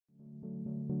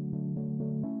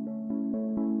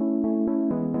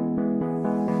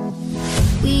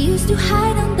We used to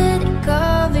hide under the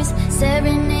covers,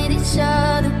 serenade each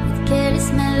other with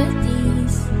careless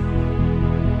melodies.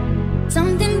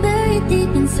 Something buried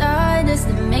deep inside us,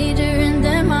 the major and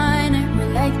the minor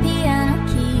were like piano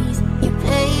keys. You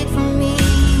played for me.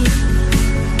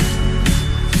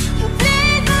 You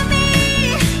played for me.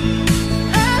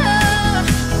 Oh,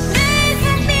 played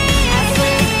for me. I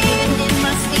swear, even in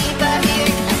my sleep, I hear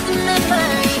just a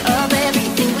memory of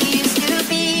everything we used to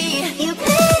be. You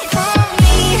played for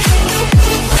me.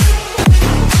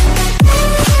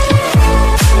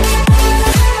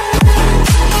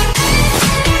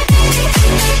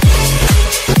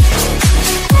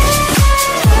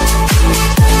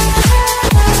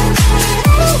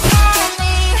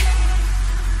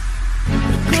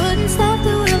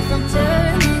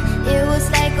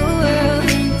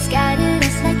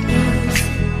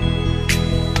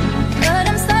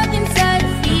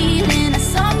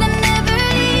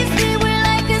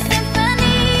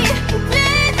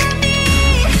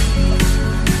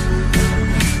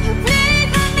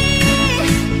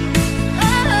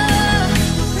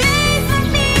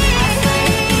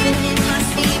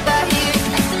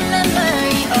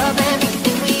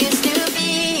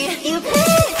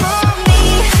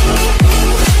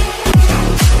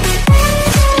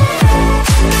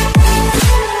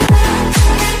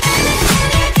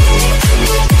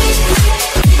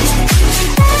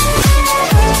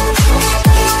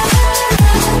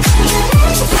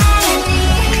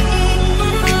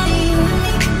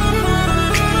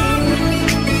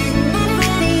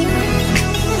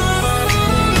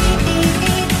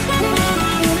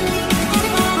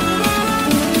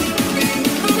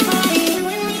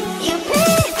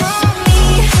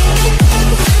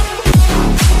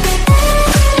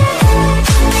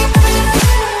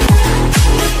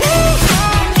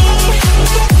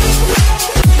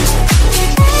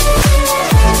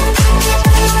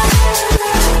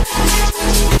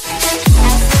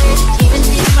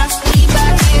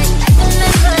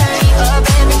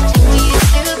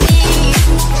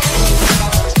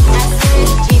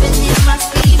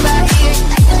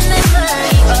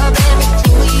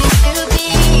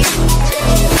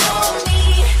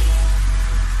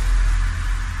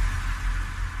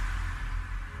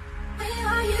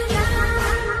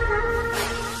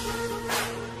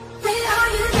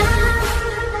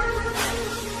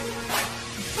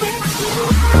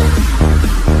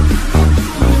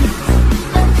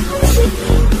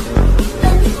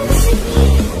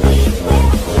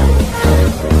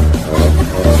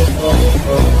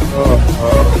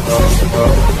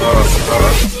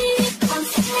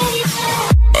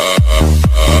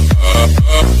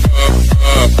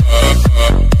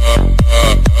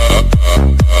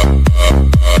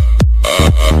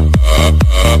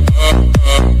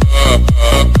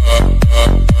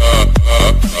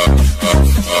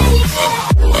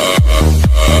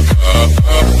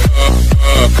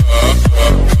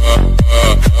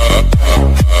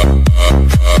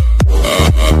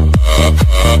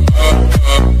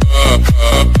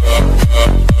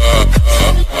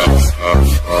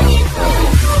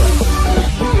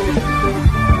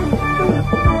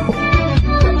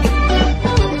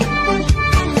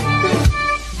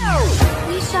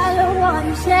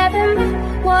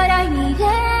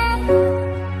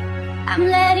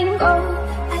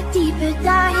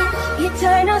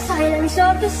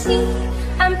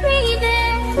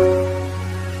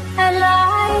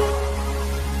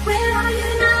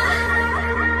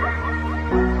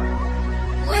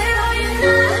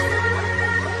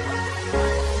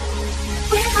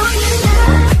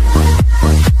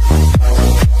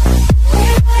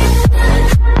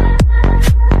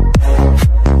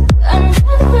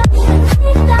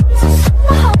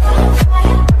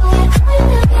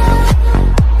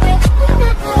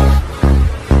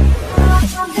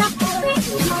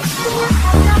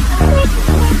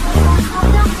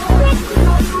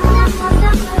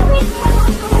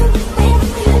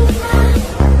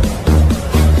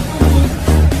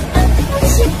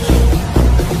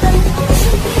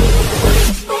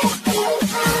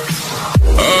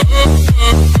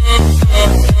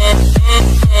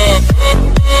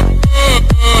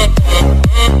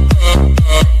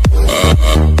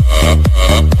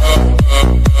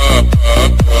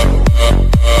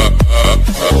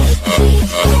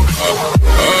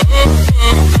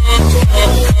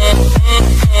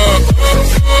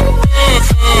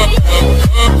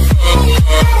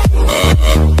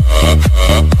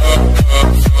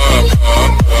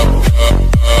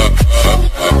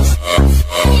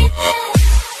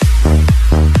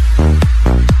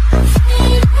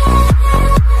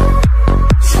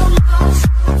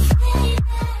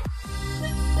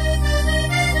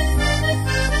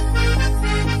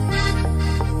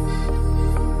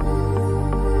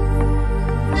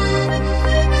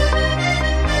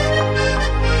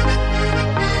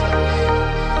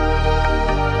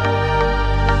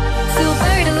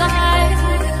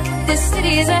 this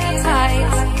city is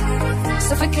airtight,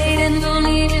 suffocating,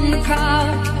 lonely in the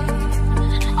crowd.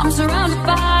 I'm surrounded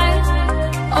by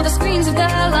all the screens of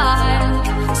their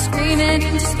life, screaming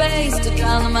into space to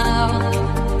drown them out.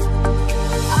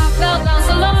 I fell down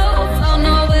so low, found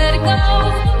nowhere to go,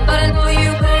 but I know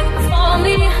you wait for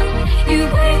me, you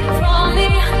wait for me.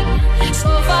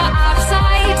 So far out of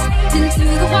sight, into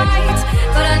the white,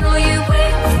 but I know you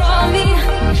wait for me.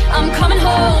 I'm coming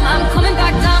home, I'm coming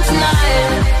back down tonight,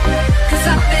 'cause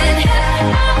I've been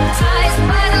hypnotized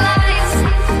by the lights.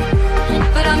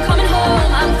 But I'm coming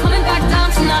home, I'm coming back down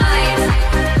tonight.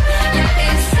 Yeah,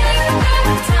 it's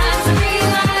time to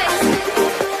realize.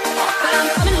 But I'm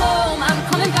coming home, I'm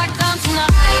coming back down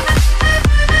tonight.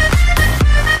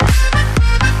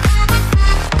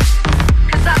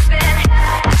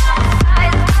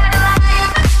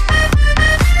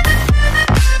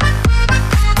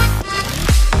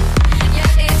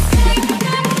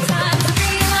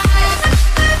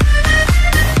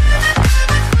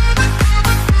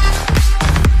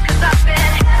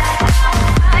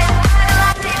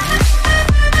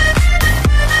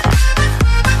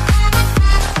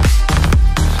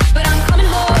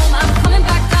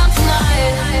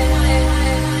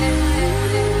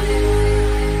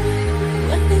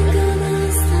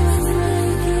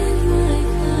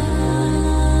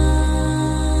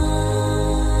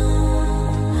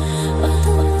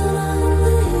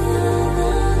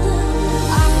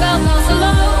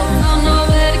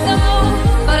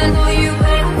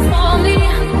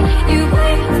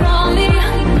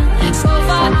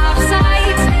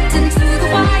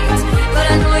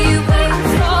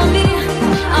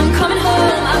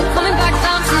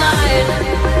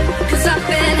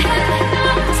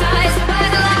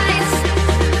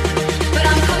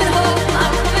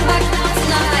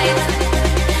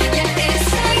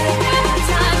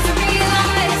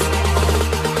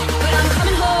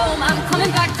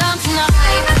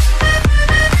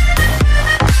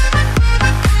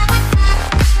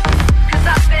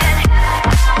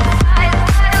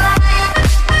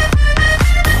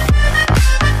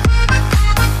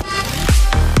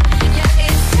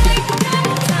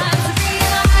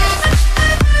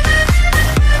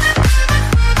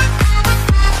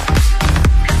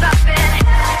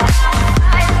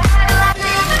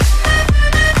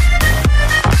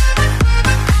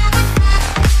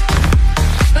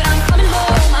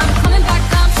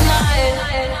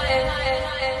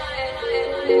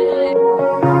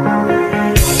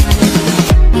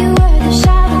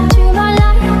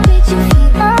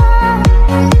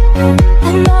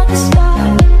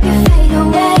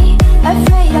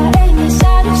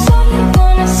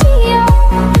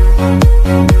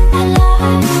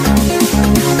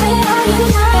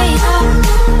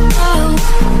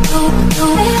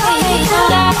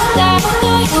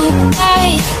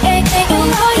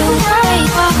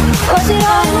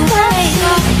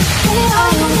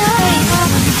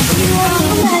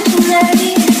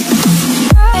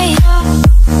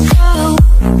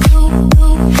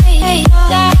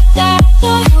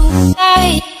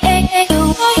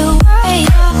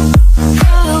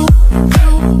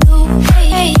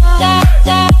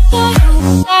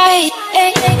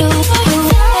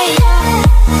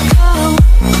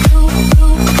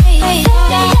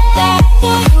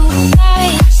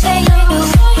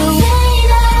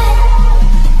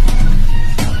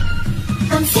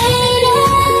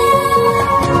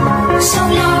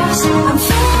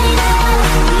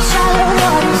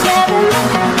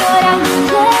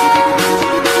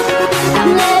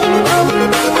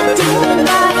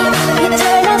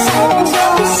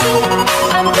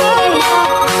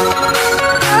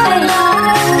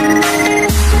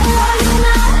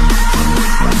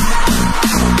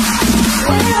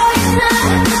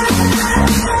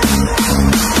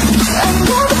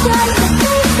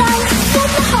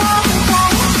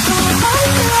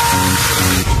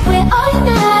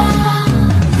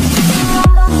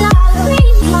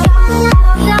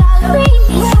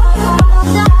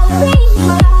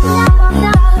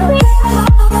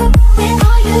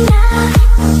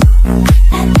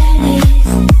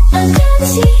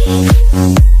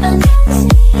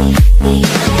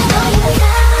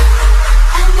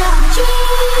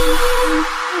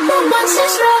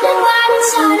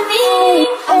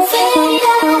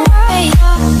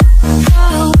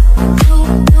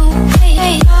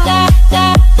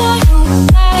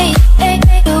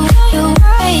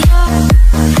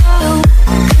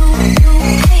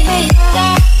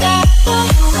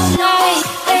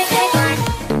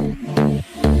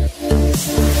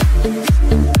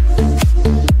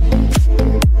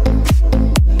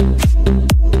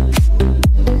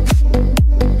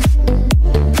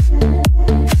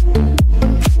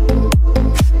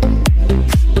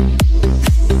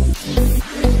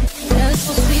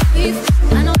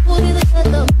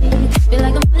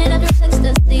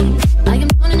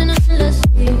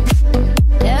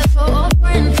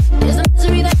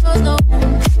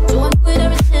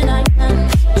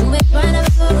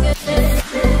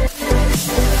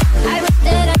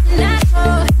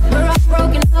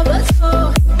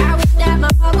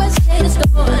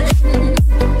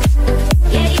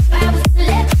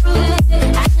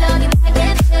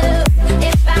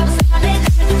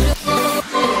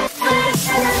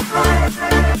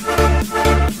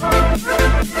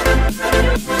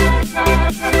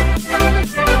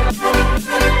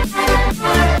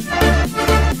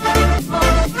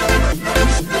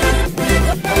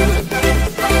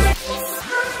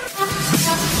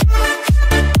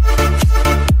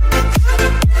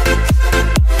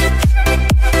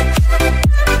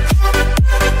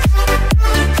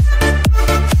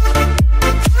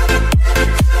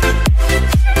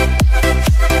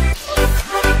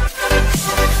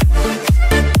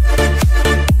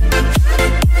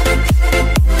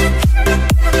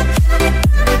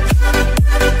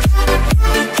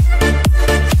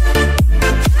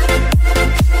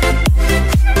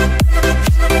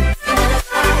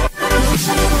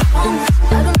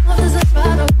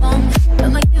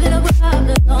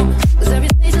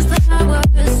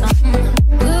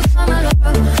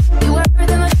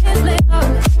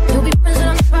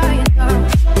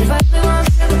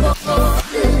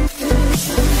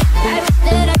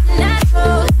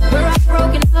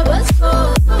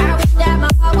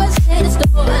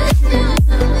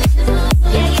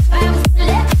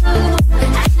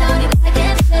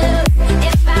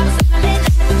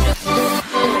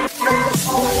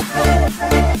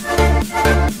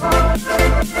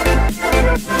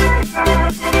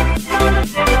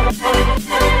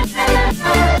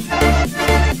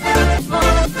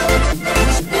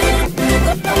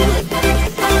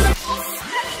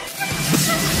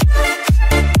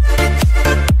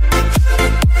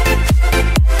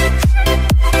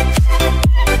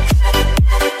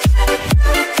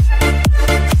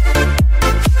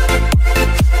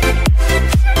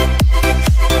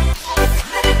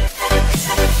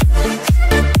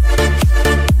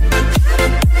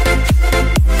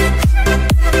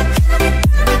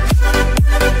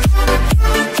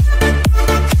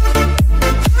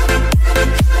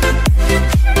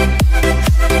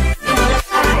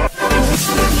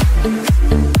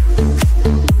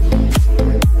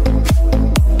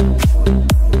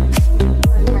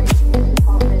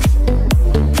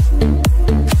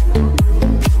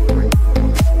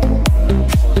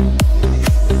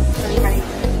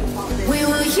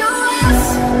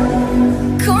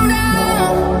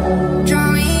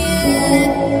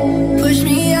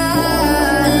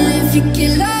 if you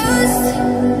get lost,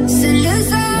 send a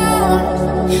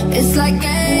song. It's like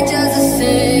angels are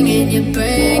singing, you're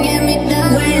bringing me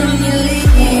down. When you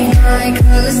leave, my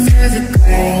colors turn to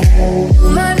gray.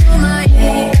 Oh my,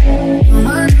 yeah. Oh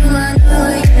my,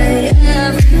 yeah.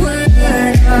 Every word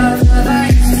of love I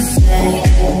used to say,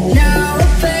 now I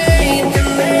paint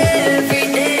them every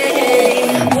day.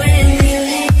 When you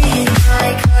leave, my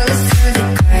colors turn to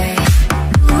gray.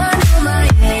 Oh my,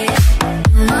 yeah.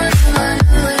 Oh my,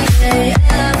 yeah.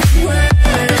 Every word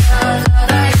of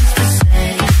love I used to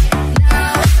say,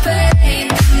 now I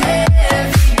paint them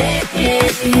every day.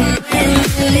 When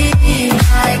you leave,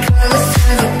 my colors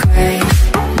turn to gray.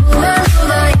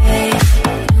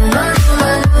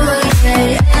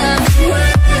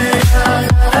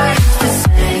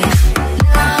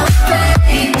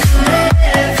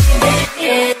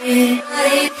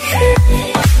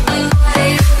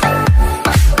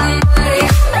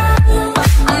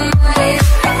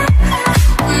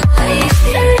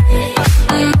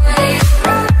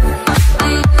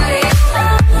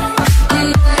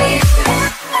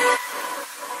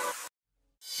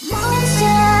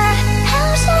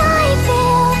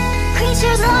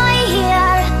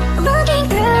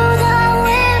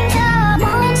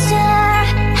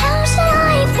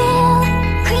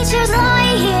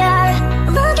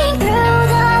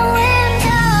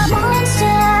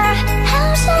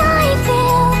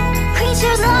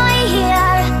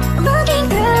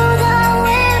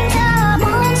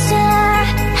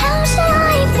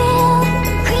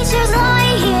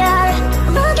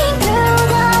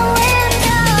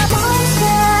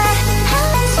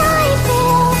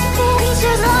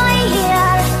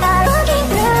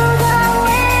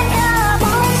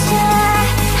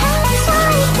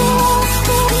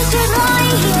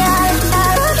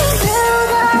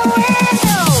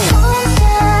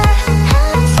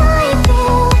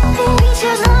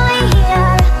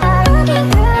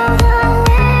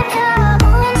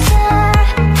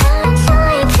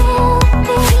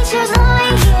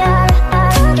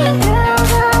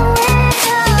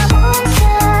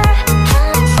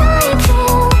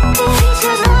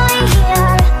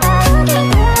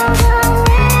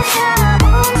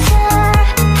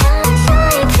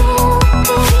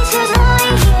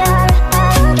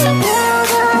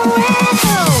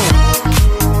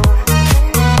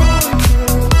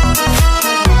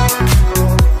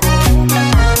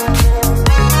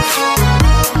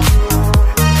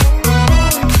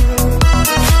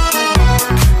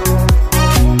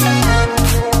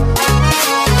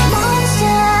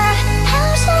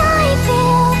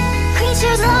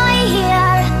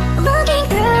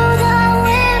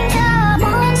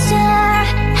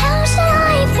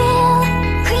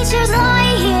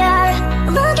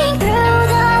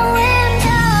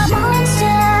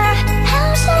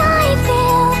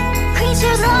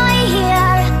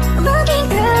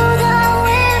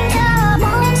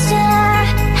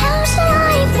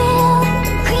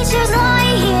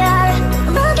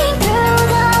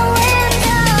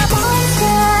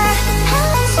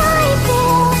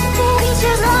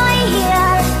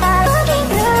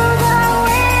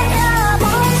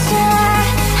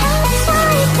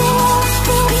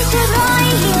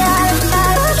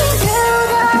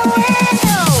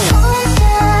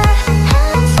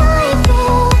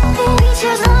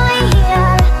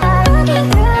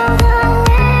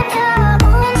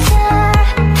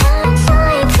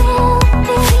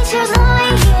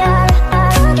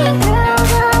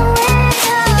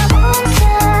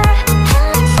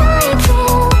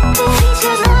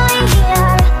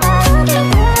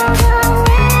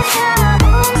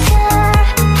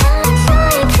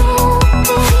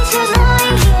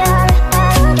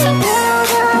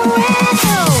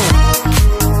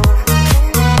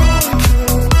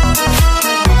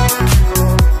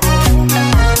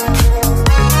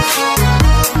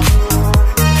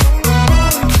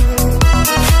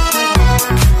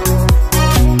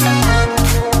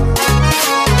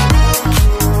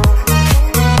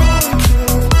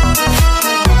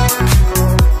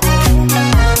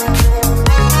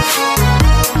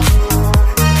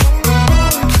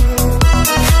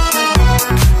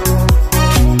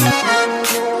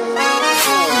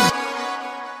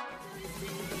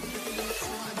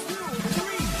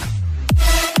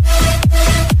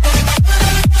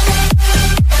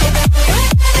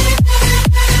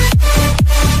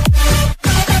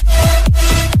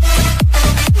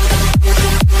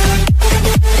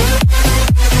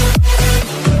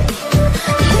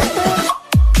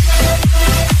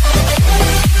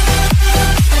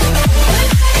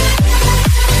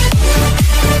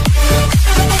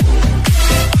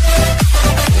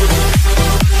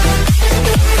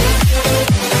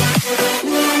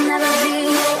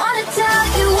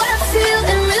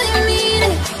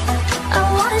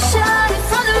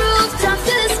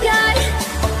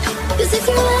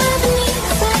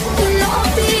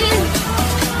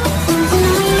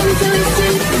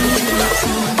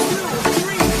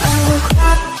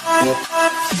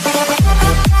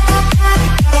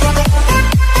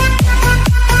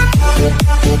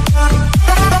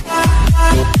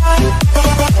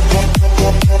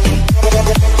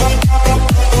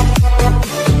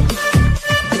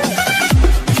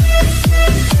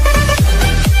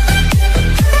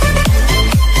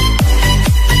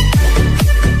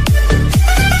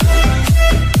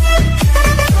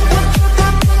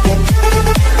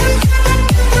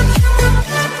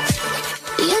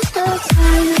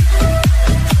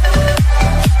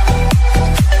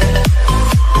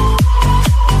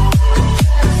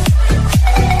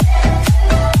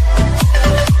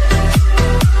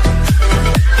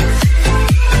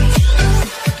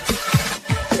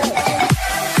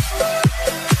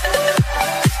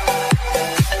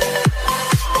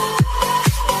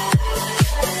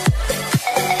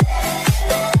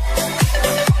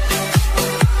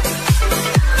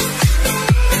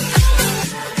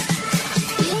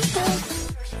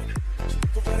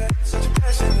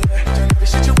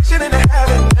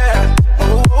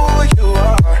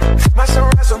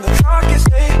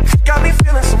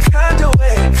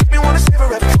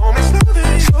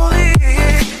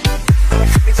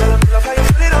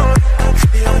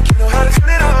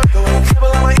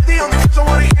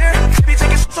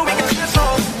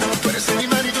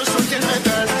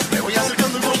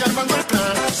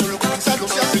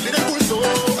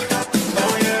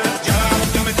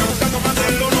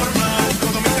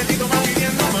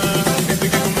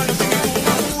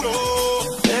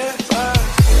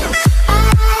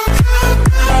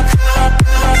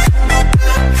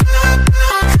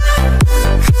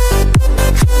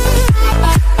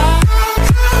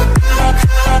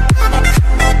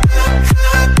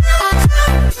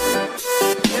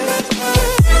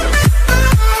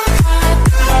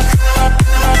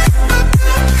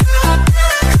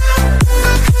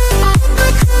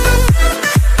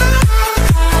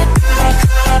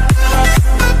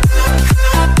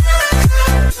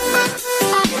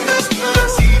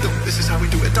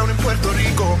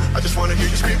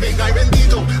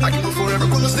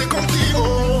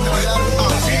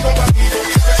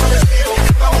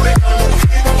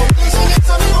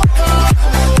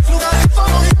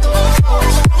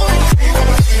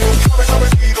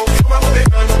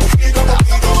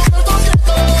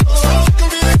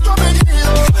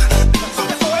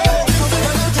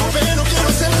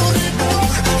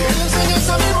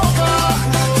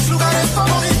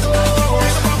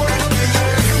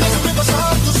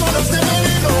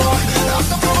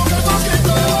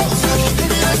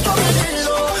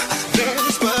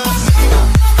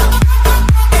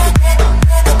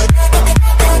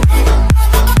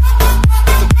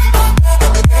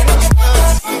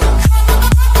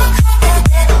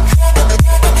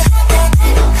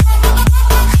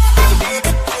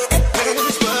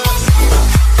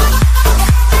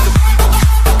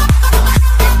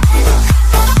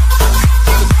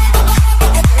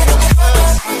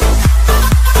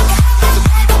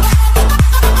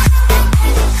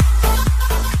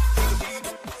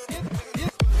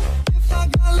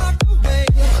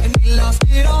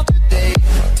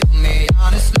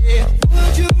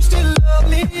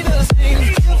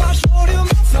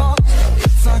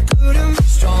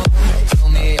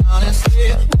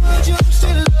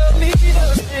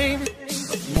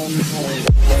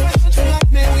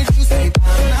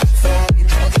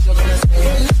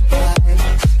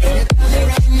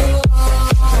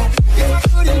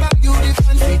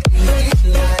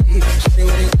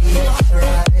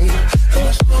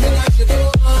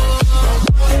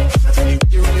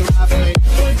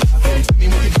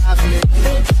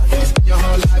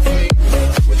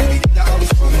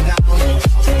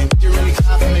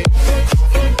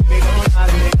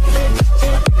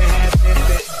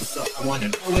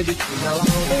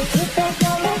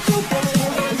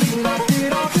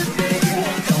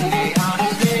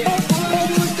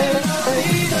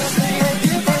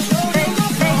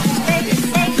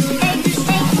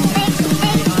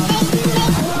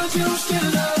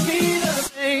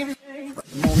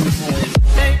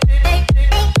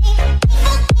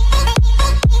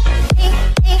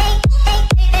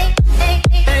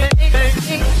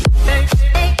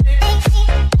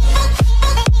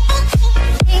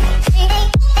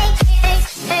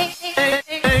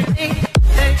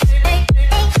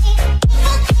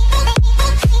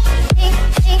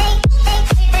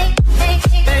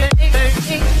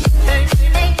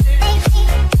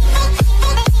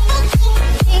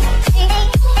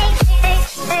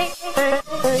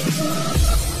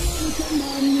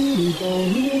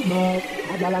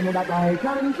 that I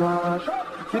can trust.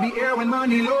 To the air when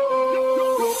money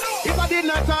low. If I did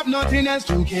not have nothing else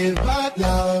to give but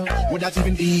love, would that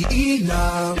even be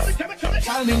enough?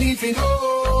 Tell me anything, tell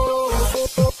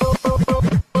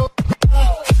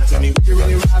me what you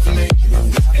really ride for me.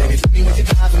 Baby, tell me what you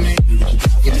got for me.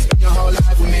 You just spend your whole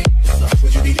life with me.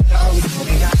 Would you be there or would you hold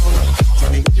me down?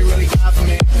 Tell me what you really got for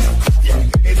me.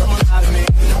 Baby, don't lie to me.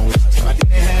 If I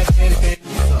didn't have anything,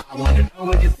 I wanna know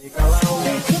what you think around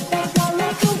me.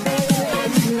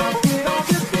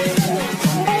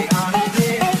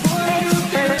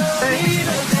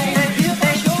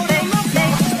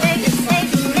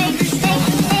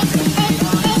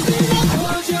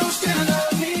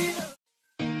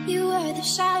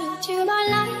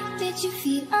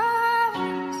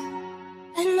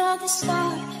 Another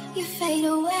star, you fade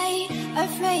away.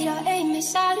 Afraid our aim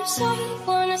is out of sight.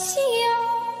 Wanna see you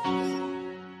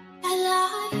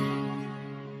alive.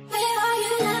 Where are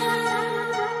you now?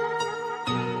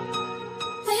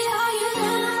 Where are you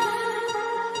now?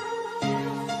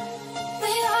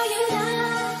 Where are you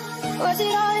now? Was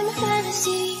it all in my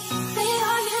fantasy? Where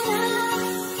are you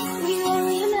now? We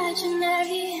only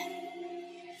imaginary.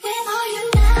 Where are you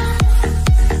now?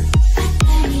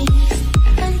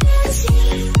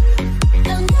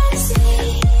 Don't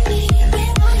see me,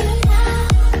 where are you now?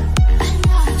 I'm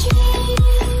not a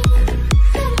dream.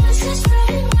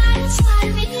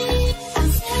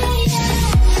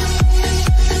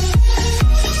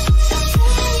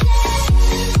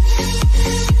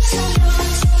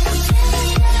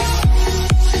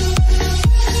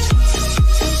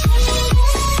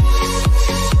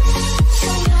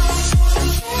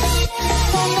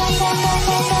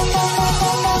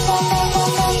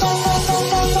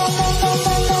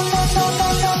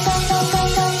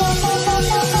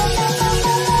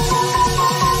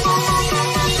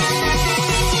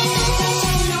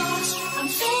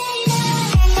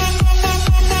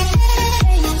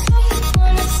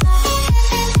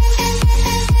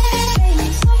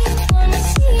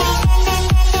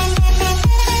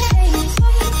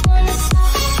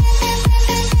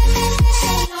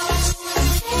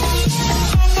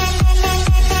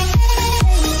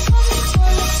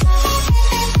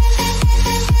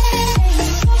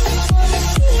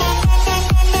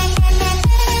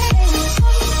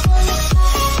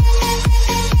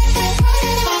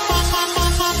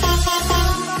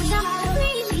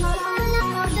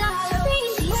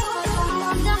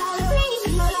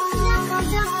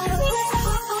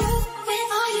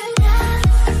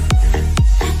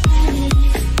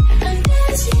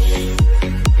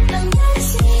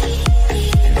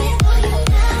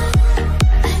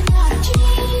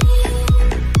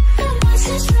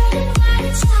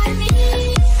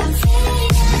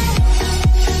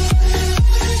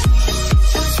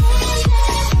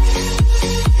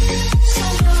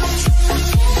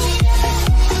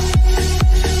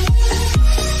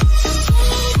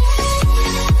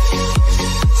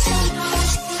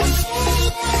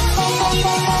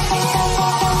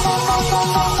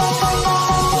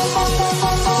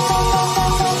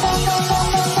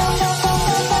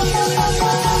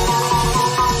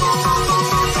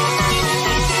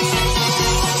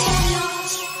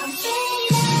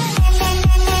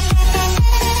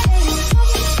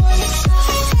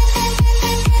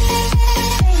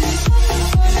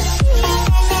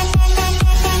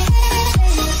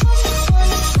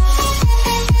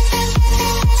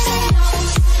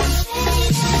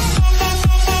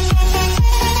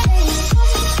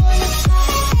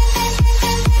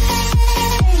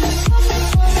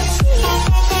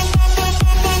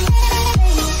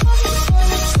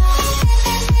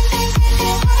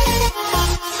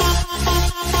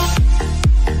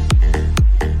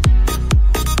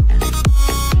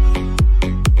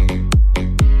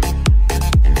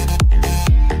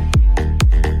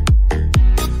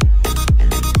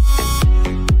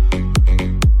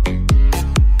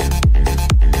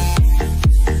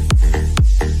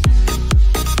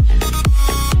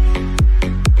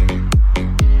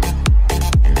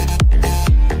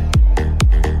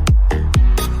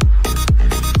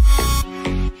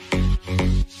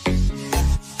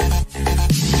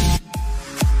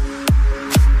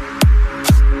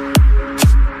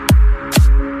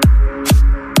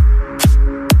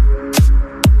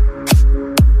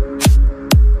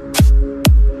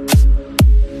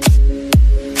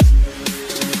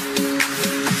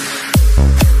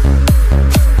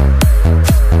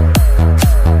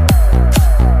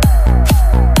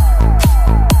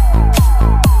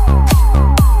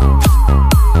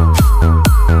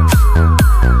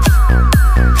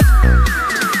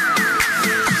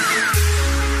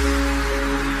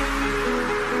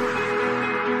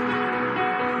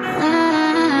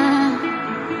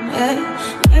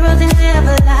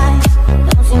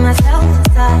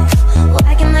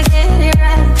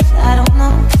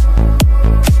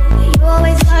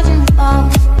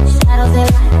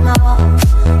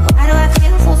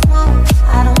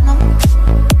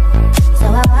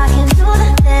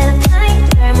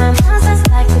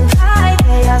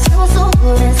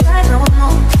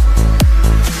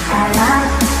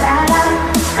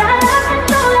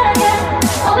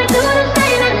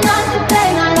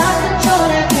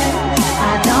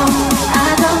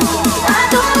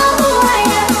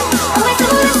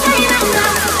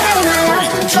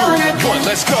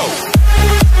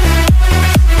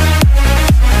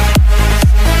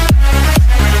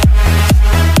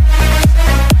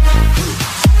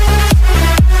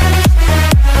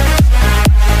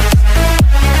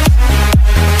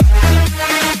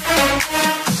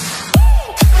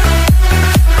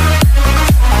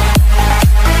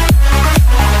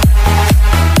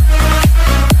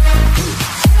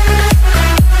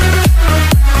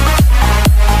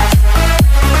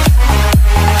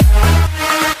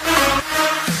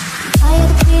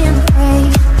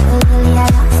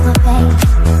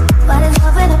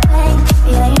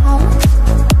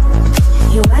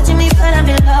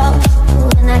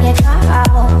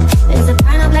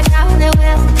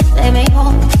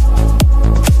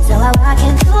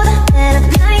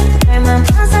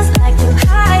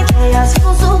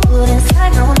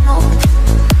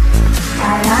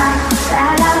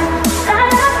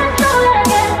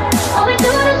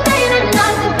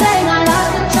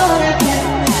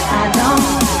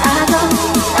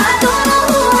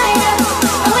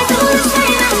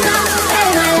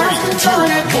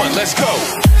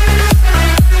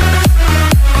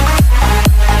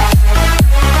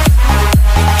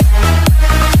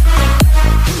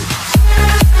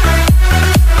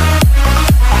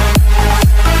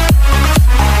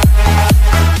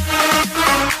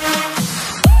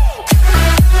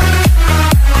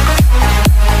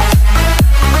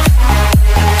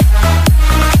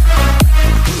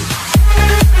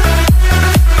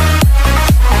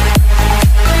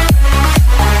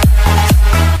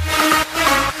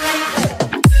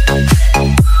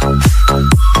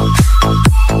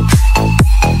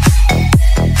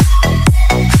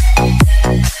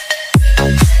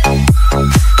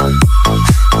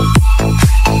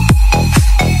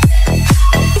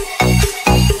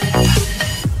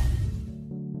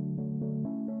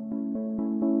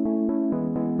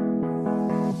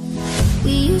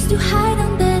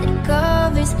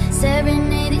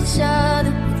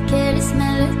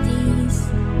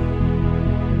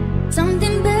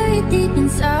 deep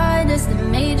inside us, the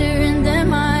major and the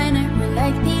minor. We're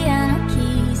like piano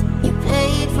keys. You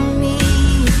played for me.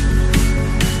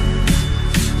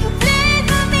 You played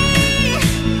for me.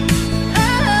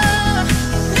 Oh,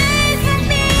 played for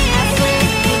me. I swear,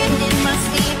 even in my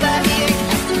sleep, I hear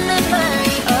just the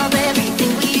memory of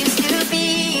everything we used to be.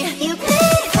 You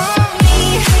played for me.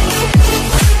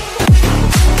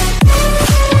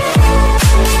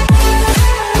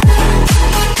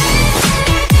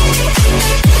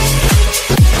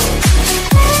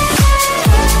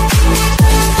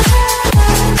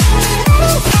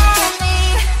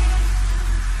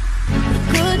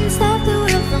 Couldn't stop the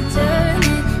wheel from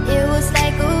turning. It was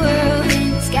like a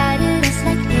whirlwind, guided us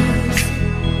like this.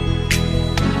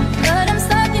 But I'm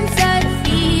stuck inside a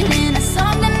feeling, a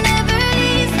song that never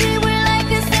leaves. We were like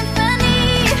a symphony.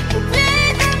 You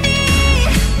played for me.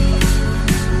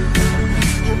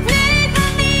 You played for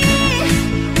me.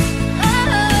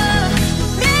 Oh,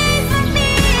 played for me.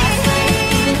 I swear,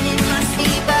 even in my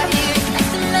sleep, I hear like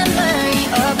the memory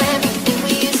of everything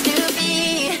we used to be.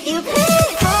 You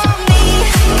played for me.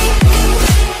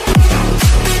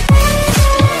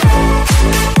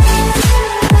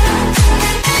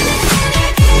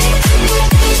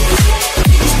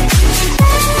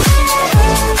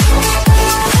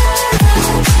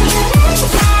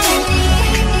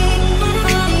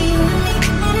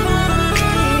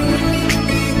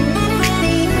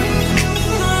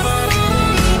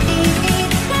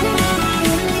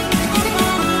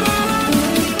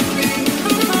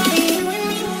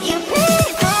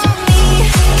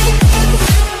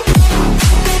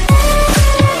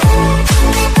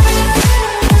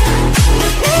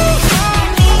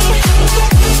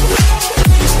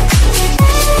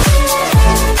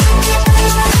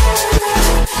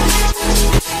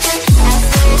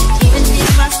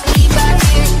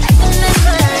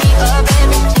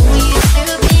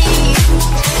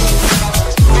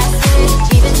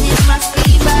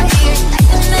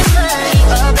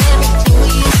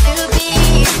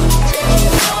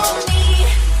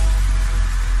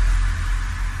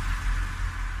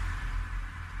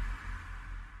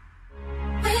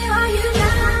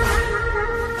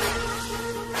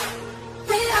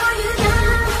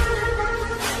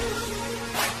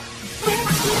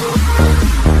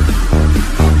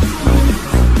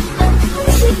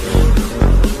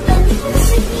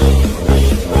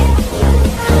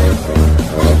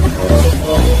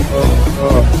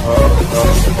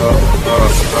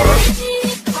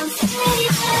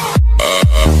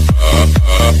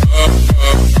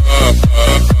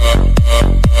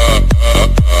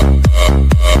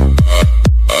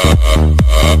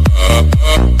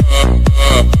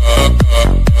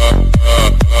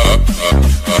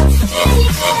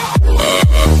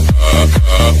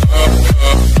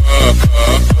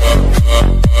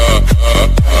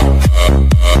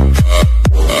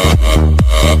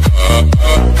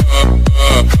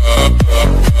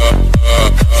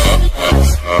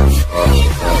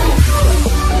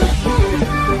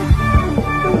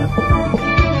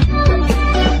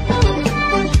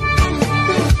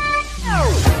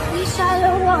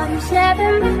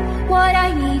 What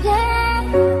I needed,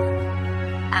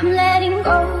 I'm letting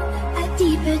go, a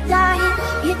deeper dive,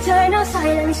 eternal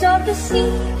silence of the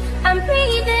sea. I'm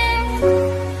breathing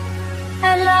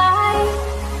alive.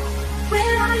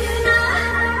 Where are you now?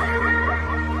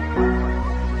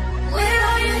 Where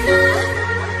are you now?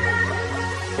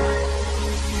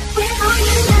 Where are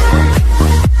you now?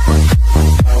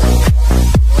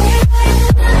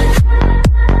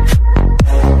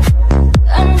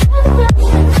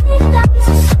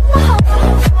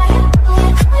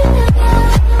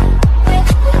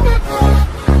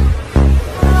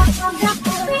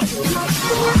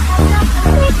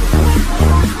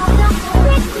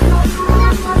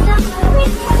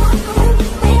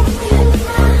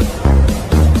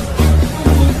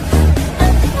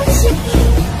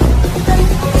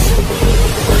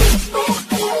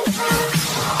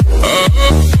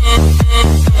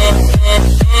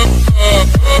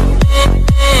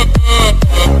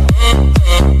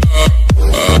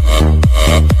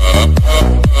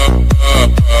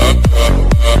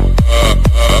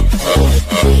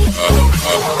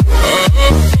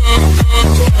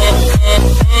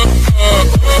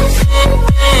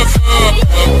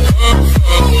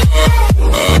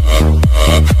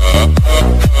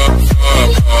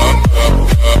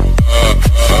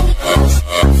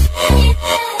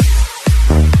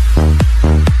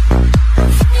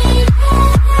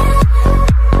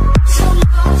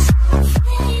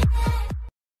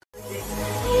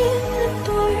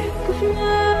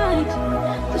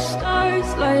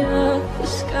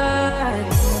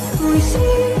 We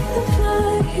see the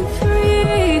flying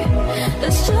free.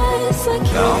 Let's try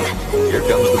Now, here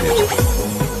comes the music.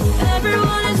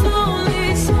 Everyone is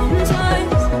lonely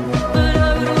sometimes, but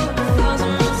I would walk 1,000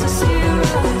 miles to see you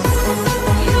rise.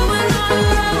 You were not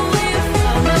alone, we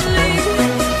found that lead.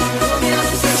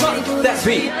 That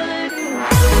beat.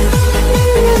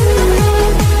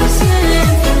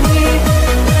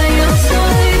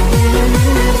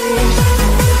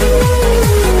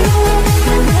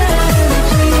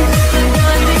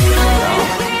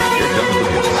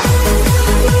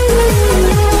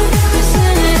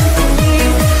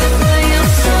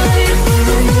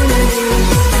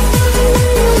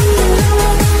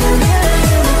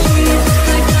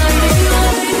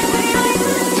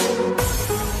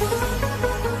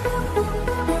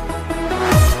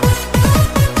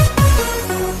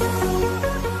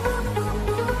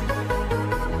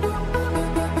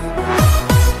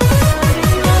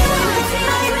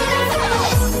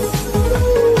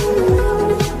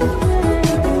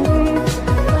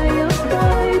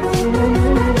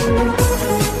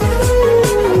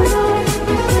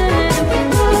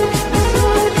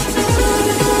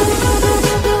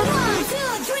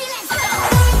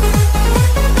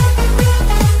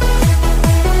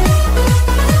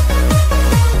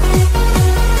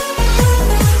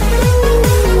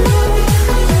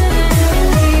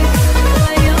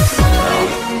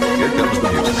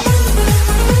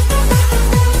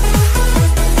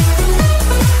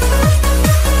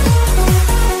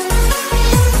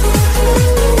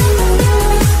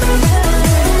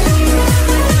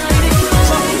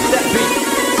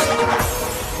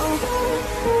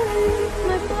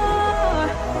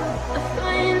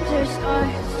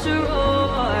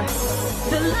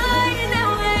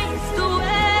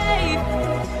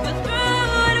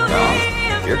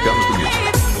 Here comes the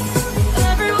music.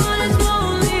 Everyone is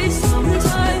lonely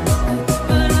sometimes,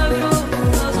 but I would walk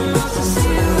 1,000 miles to see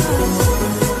you rise.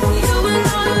 You were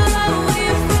not alone, we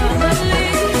found that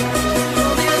lead.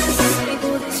 Only us to take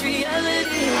all this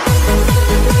reality.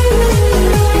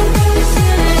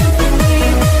 Symphony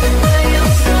by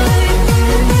your side.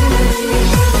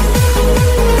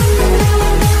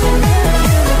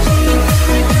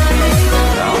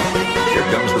 Now, here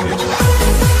comes the music.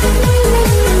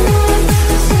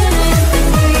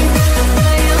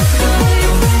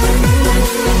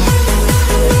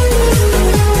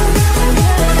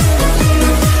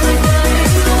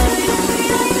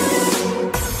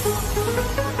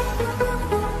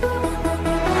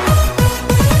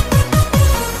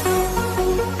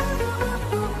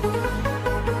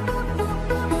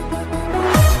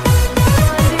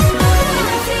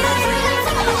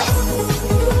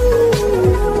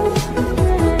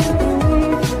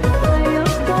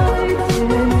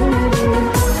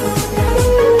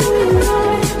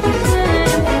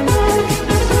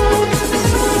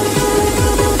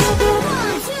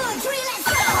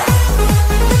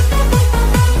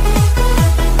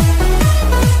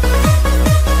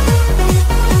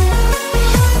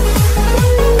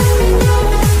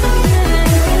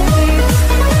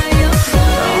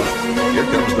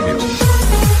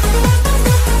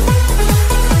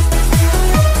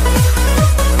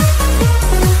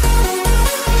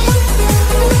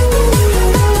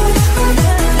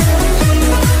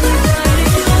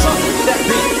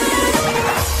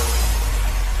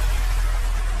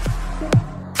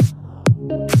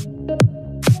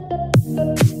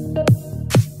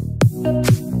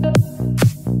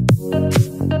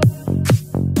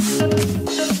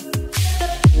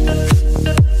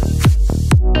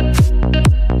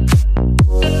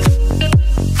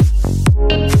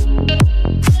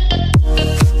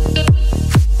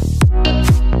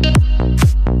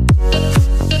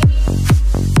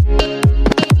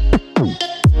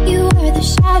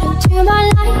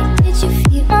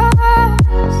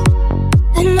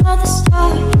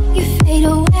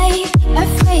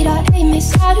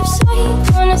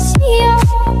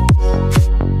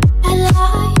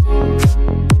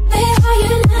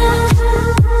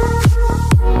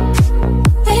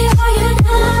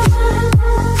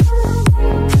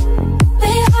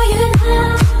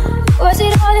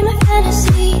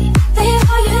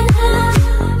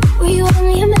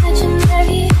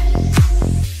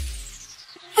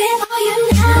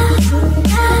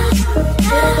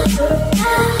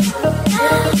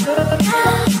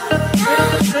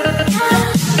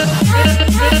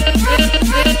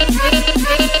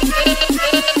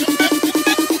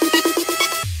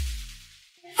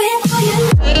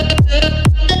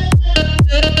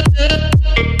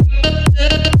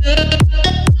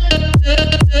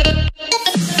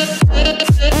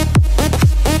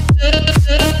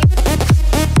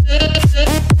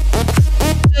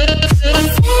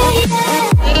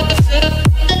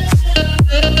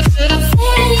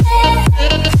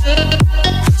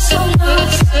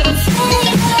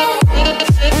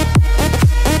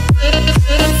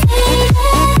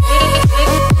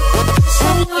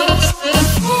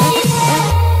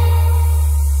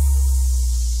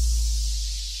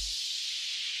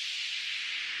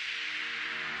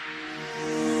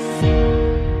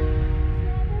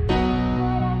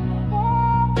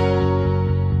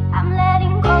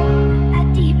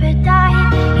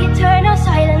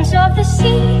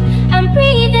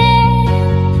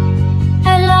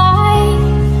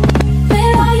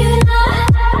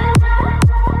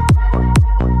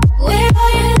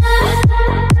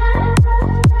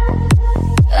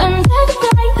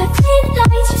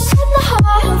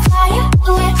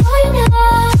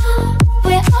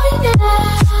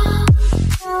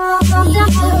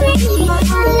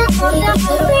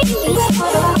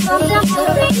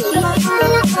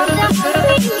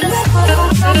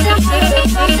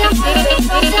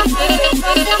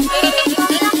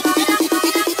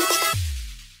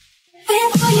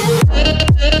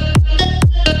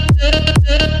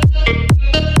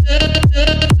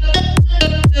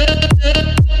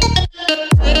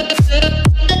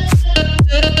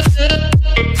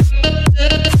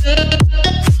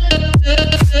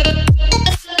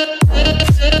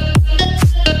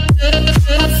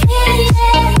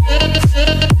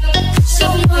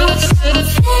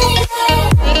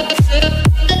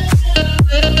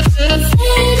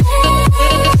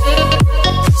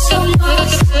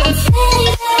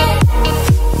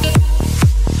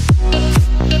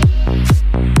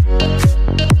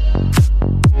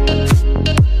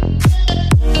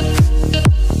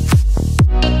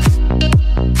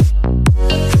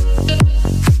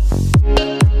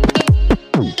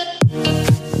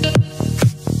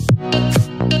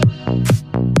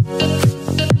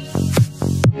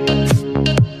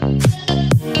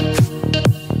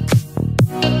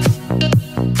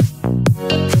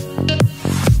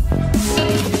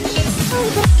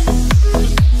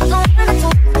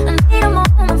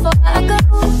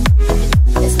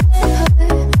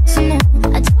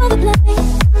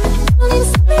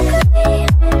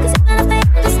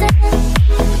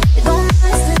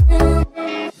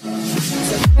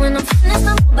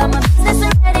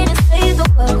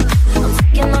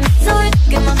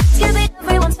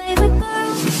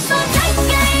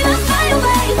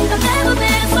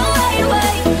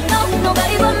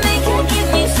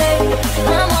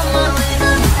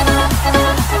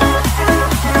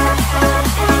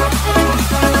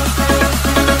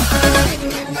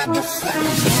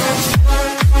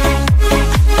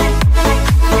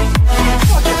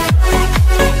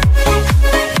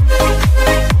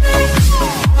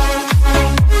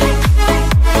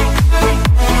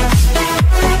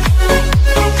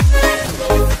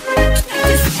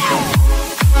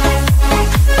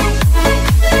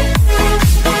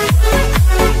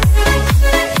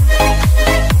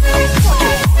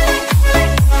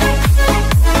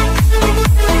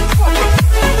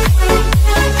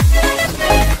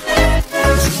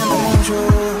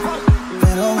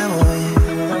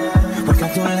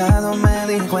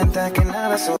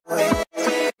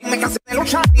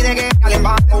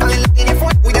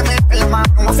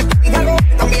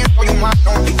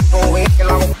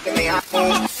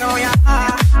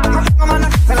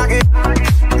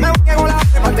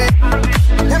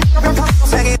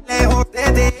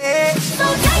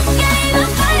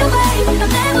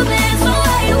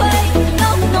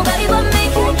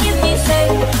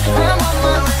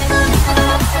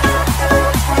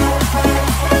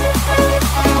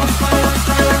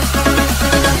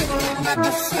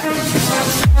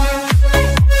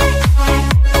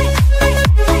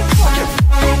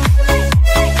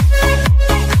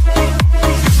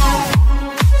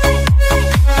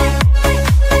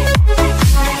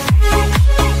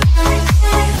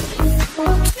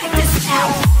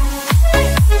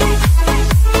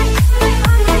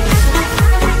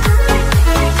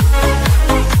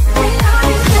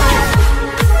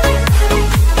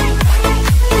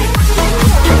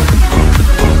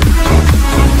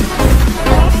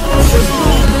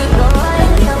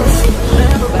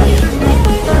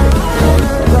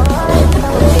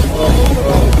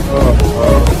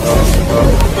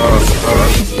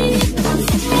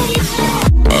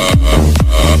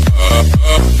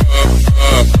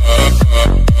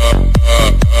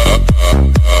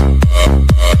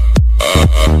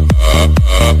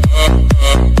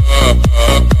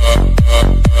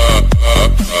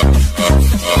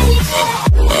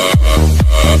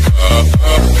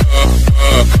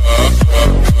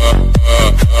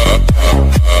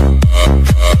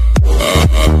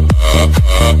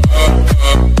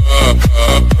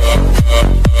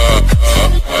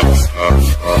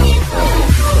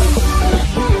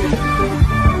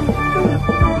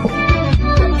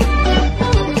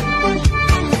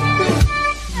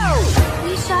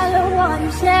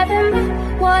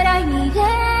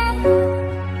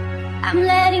 I'm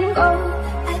letting go,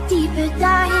 a deeper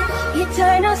dive,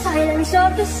 eternal silence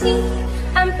of the sea.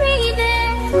 I'm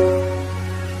breathing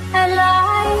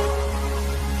alive.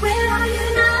 Where are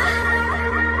you now?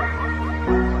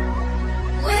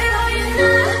 Where are you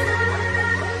now?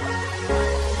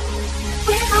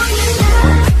 Where are you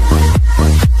now?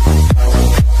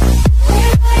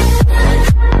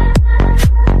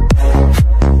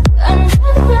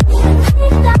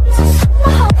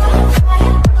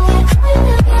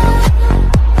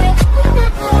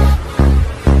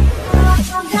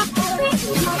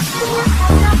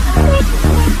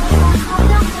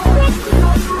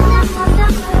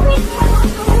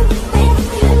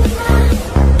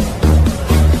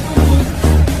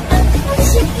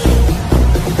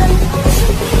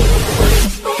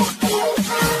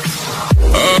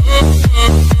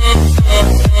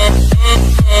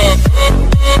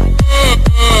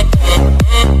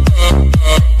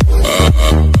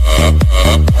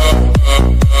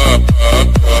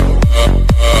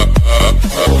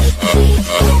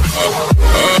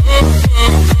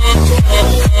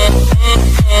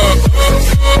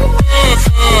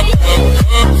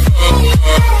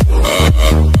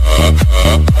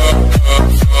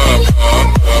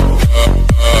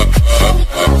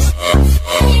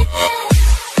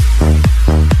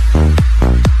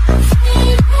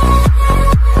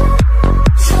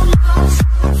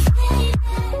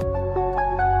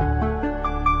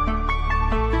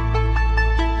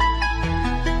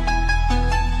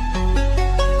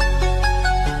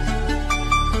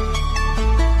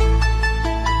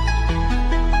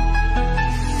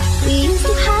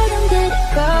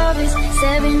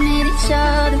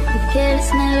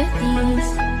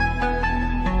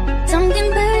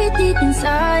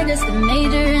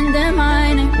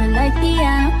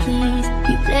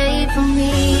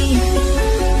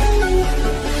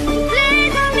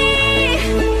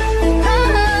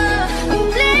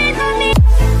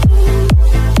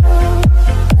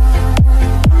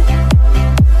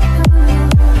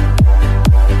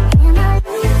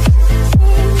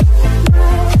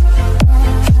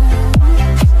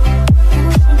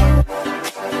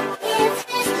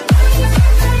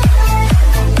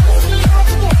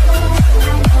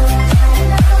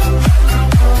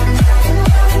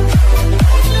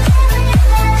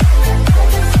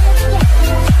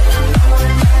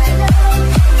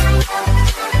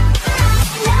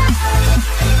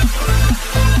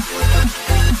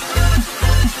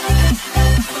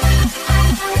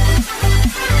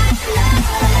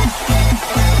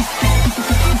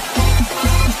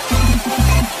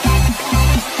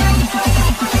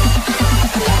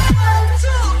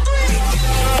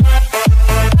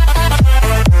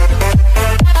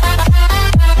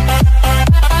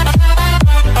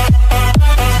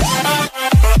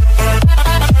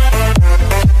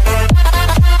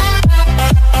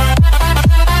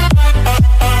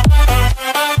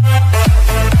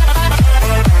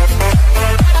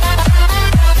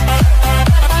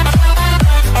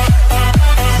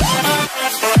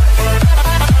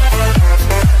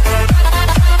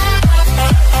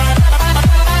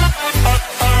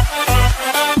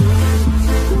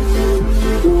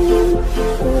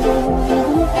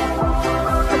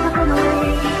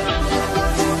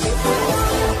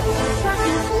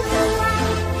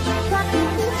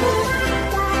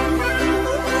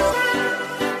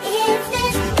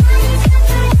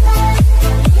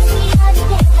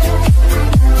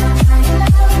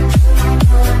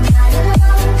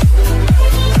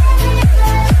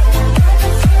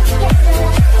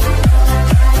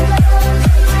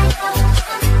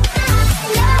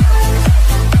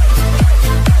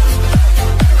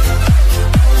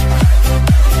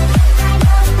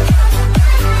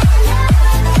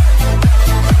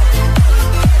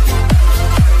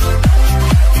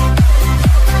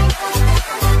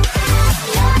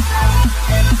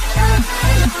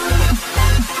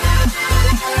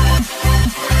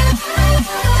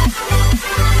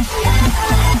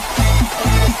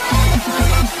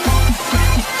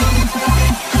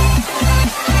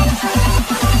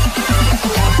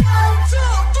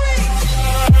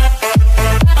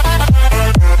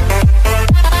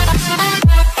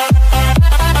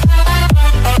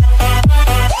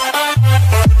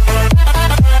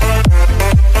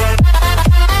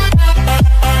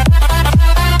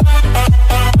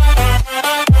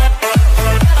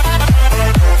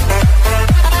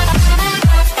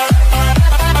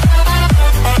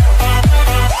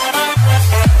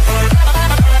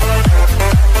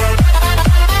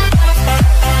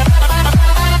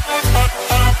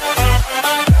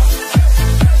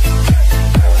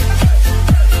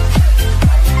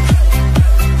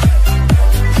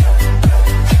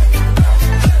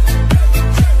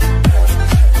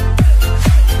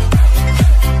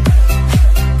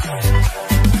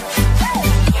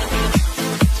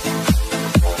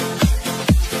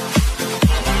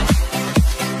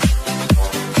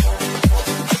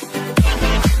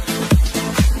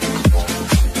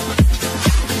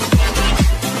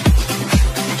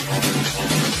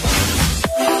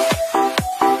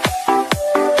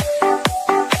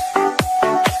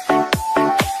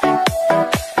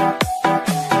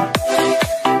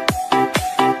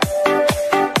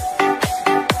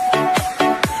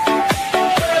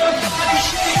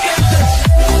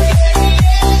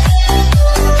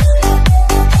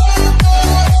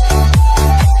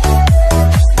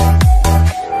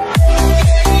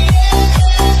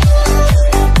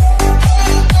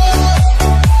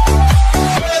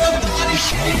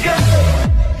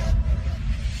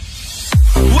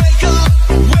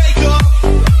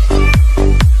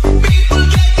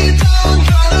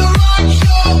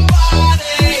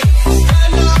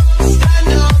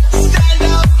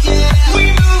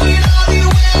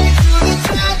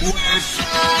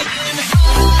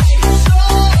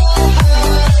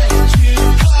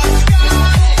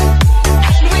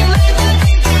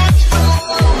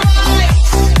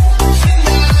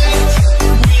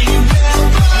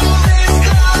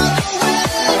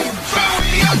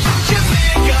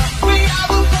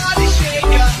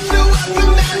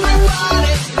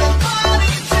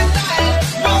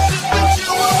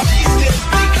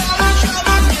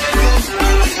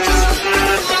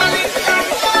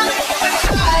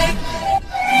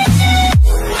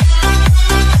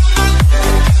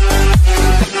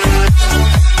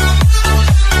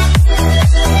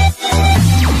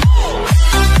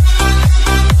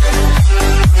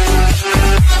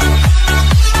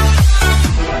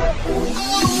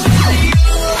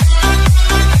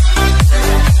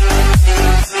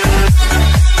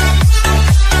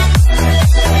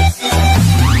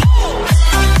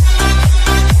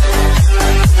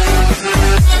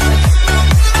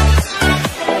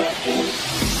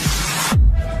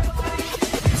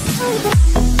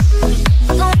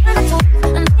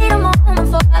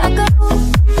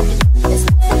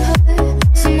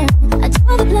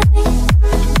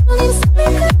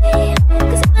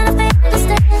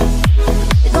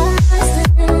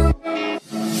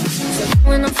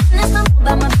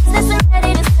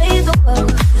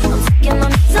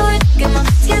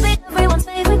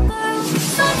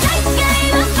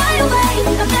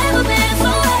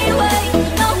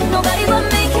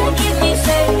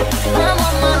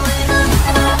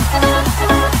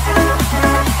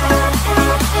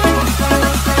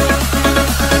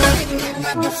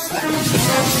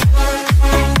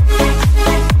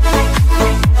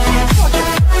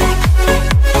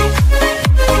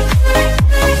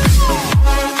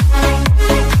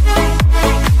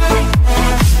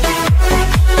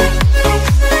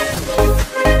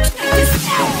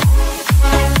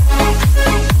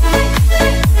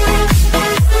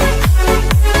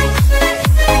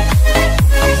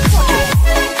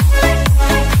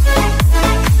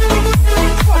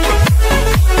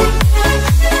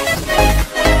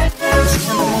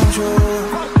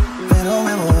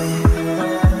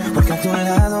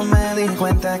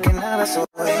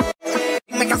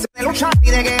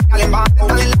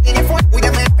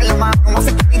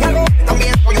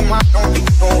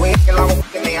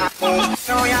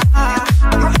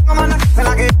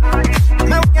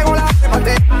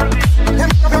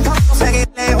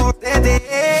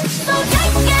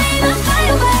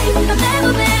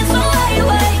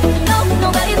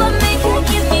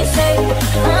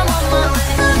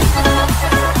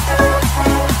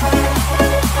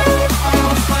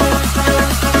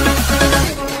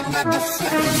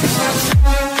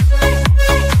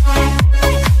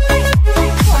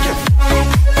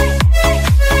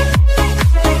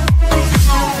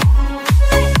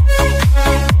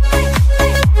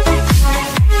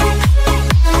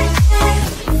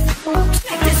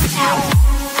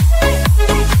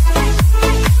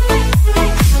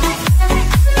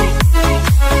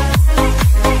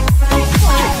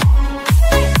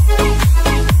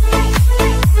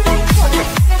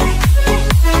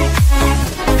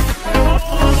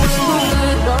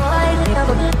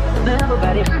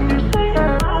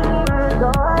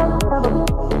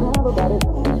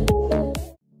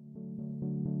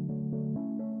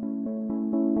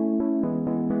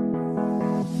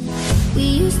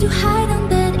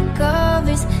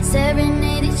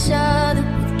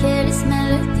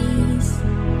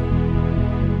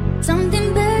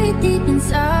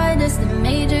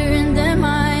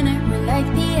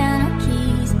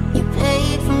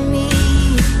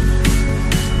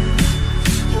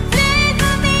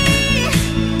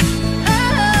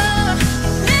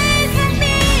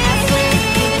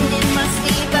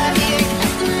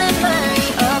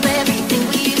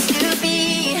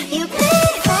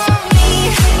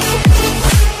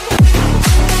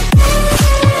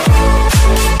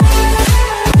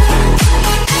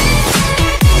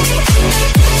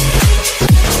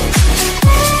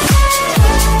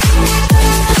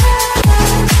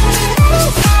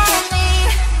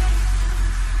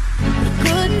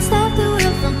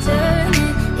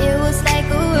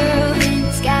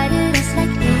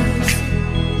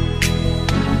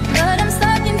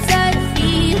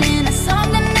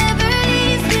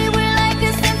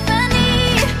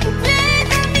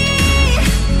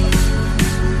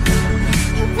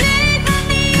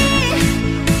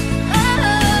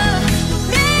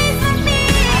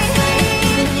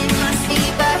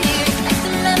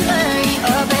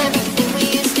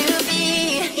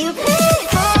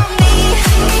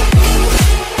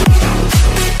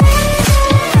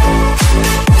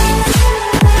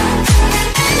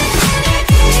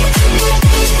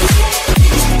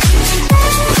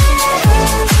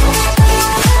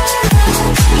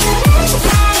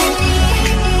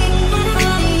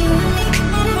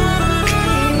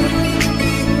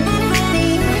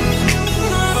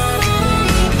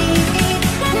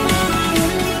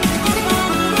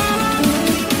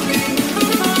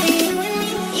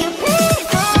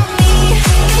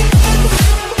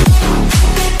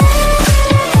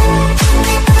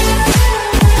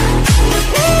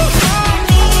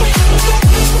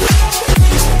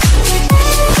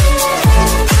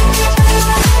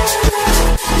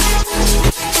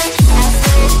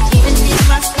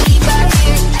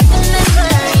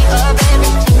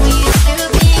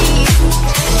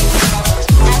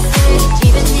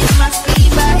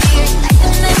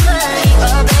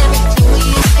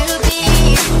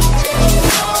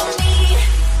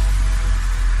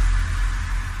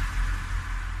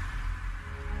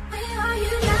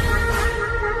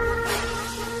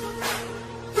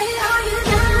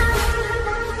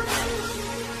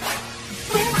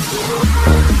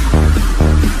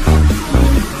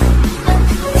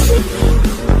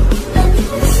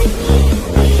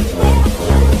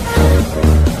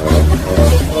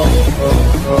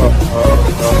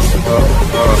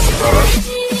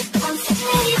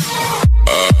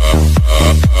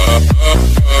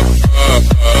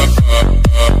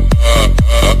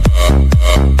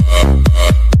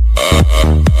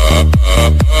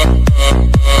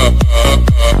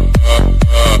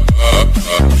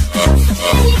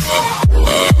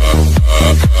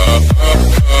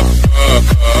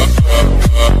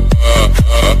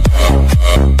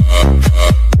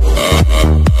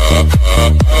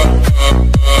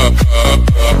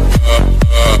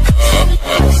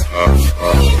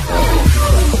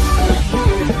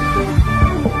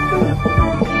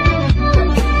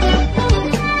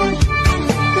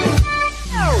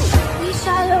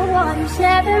 water's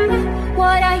never met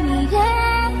what I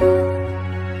needed.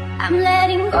 I'm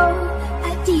letting go,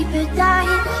 a deeper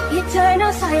dive,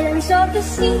 eternal silence of the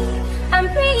sea. I'm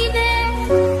breathing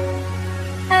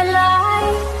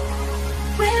alive.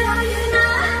 Where are you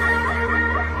now?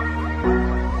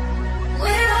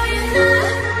 Where are you now?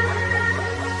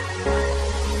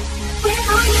 Where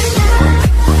are you now?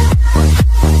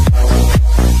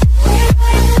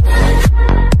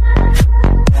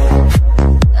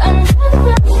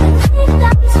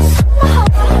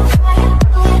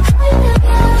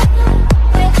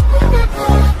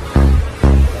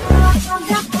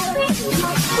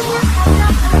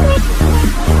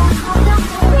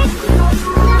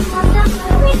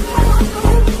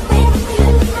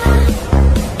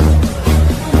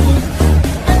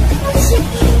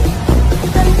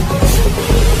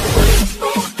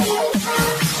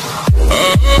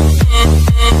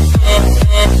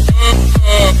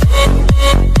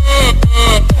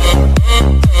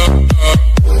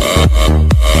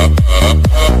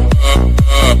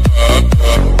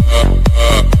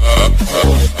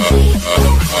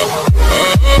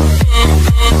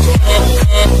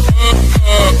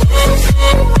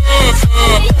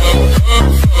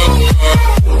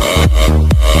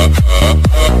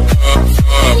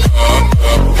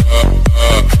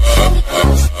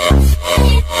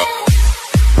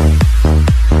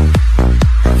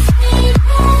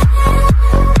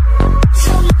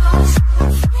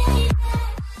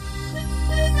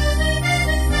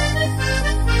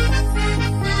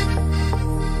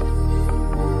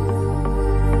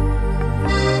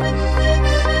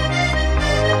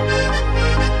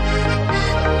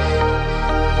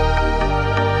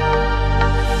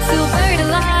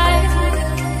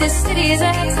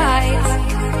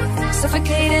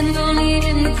 Suffocating, lonely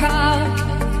in the crowd.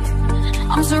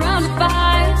 I'm surrounded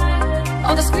by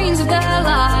all the screens of their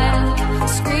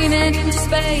lives, screaming into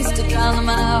space to drown them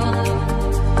out.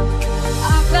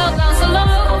 I fell down so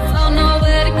low, found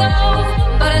nowhere to go,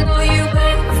 but I know you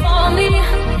wait for me,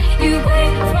 you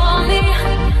wait for me.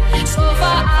 So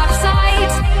far out of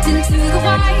sight, into the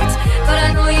white, but I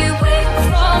know you wait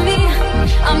for me.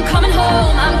 I'm coming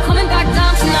home, I'm coming back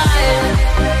down tonight,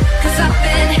 'cause I've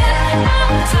been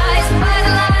hypnotized by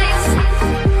the lights.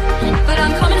 But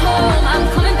I'm coming home, I'm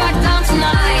coming back down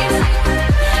tonight.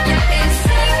 Yeah, it's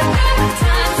taking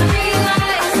time to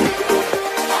realize,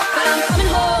 but I'm coming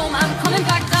home, I'm coming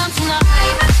back down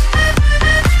tonight.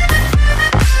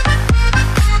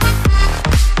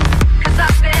 'Cause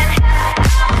I've been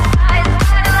hypnotized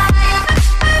by the lights.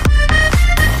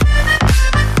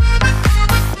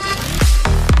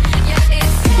 Yeah,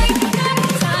 it's taking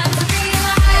time to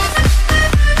realize,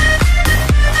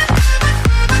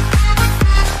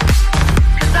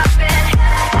 'cause I've been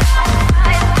hypnotized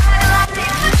by the lights.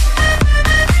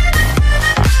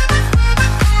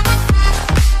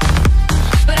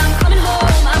 But I'm coming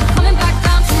home, I'm coming back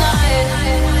down tonight.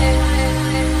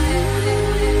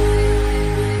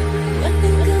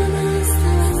 Nothing gonna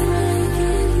stop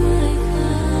breaking my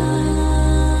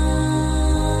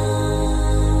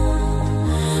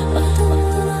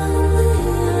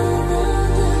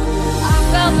I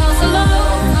felt down so low,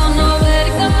 don't know where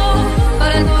to go, but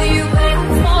I know you wait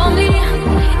for me,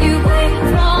 you wait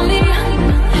for me.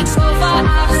 So far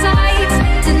out of sight,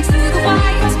 into the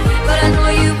white, but I know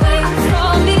you wait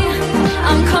for me.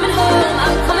 I'm coming home,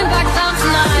 I'm coming back down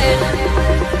tonight,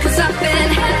 'cause I've been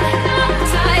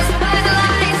hypnotized by the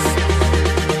lights.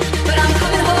 But I'm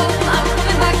coming home, I'm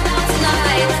coming back down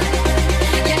tonight.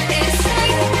 Yeah, it's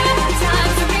taking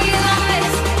time to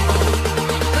realize,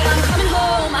 but I'm coming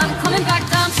home, I'm coming back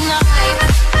down tonight.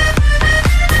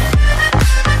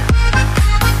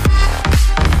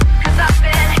 'Cause I've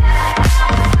been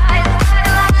hypnotized by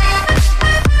the lights.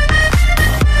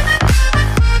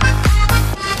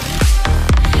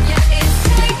 Yeah, it's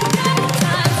taking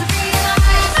time to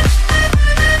realize,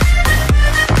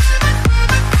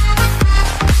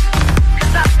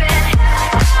 'cause I've been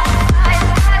hypnotized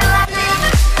by the lights.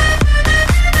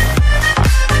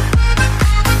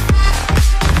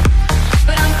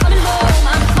 But I'm coming home,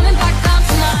 I'm coming back down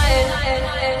tonight.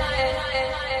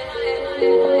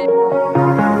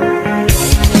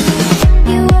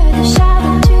 You were the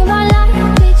shadow to my light.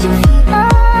 Did you feel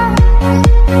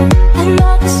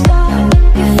another star?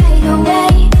 You fade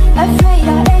away. Afraid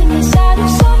our aim is out of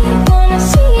sight. Wanna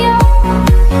see you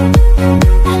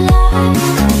alive.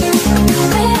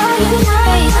 Where are you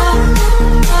now?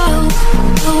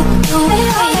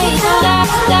 Where are you now?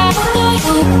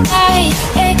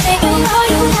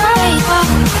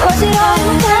 Was it all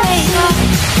a night?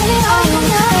 Where are you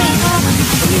now?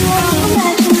 You are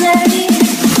imaginary.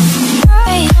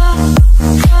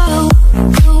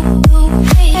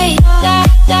 Hey,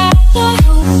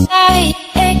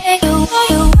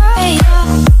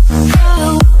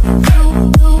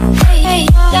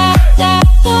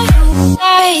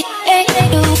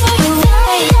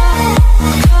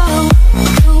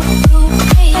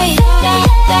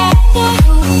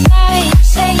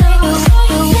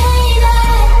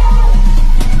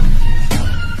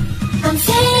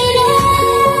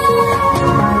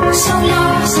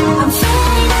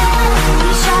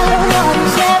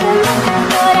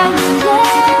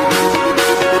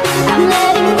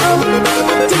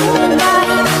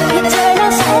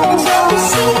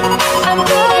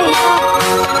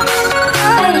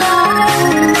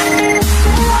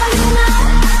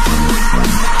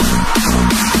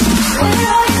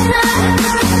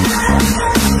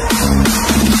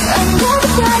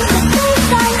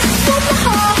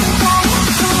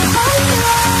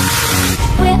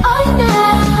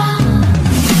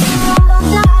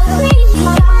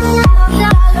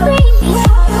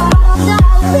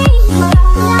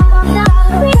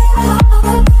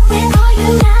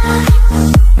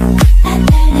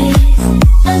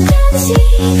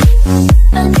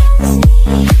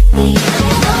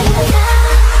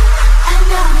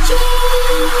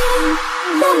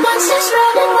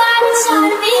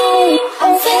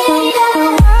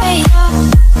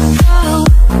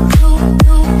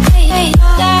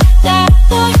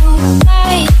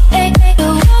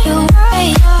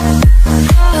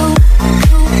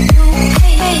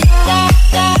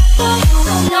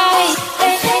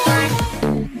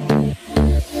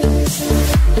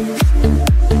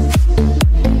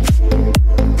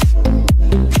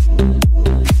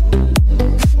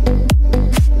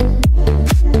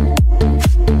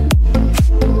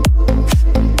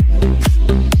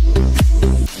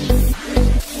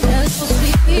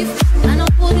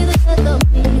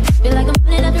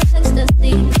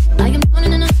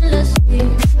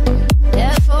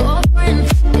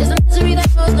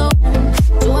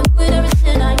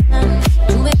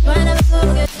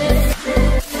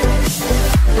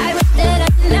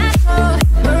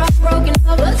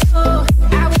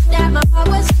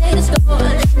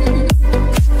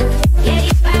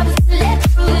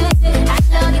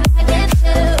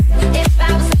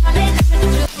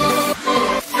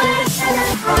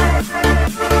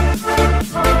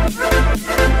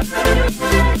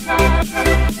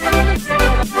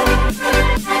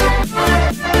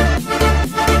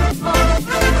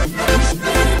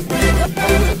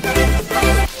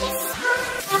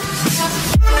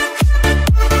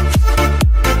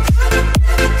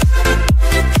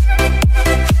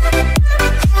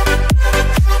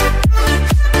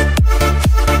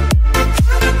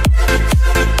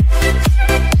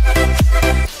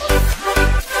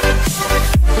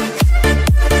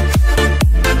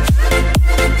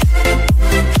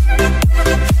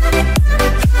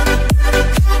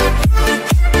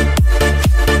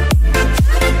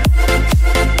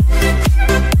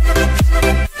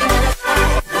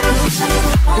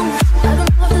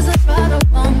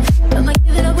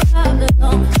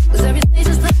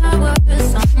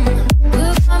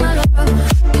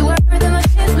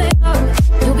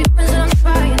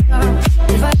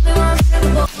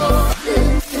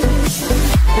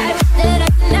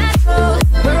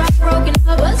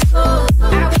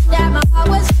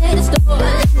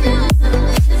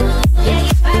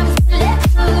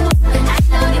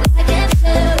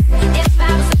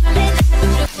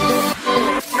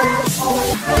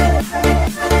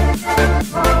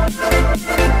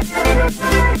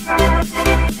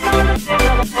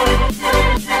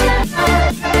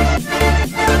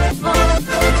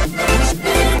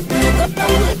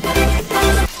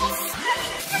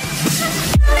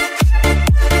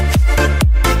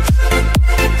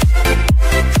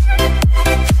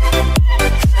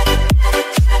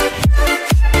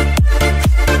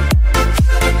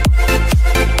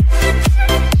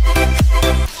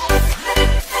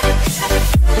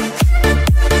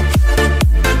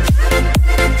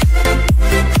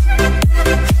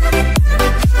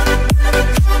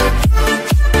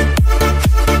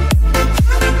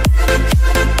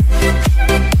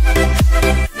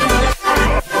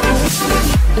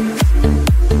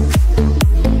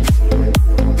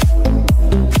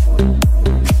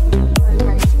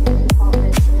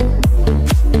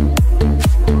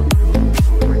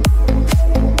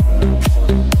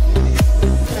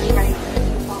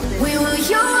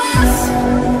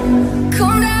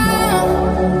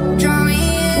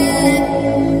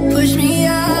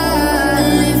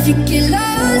 if you get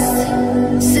lost,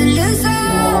 send a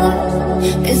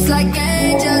song. It's like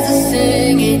angels are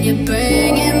singing, you're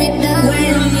bringing me down.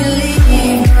 When you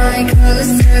leave, my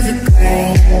colors turn to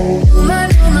gray. Oh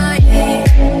my, yeah.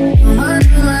 Oh my,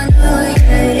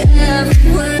 yeah.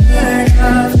 Every word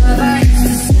of love I used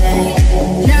to say,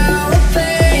 now I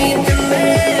paint them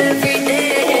every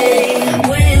day.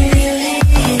 When you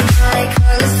leave, my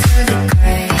colors turn to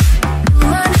gray.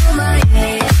 Oh my,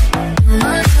 yeah. Oh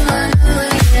my,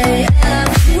 yeah.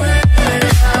 Every word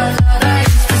of love I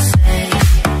used to say,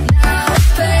 now I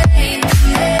paint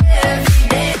them every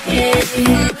day.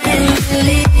 When you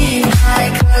leave, my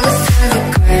colors turn to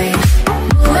gray.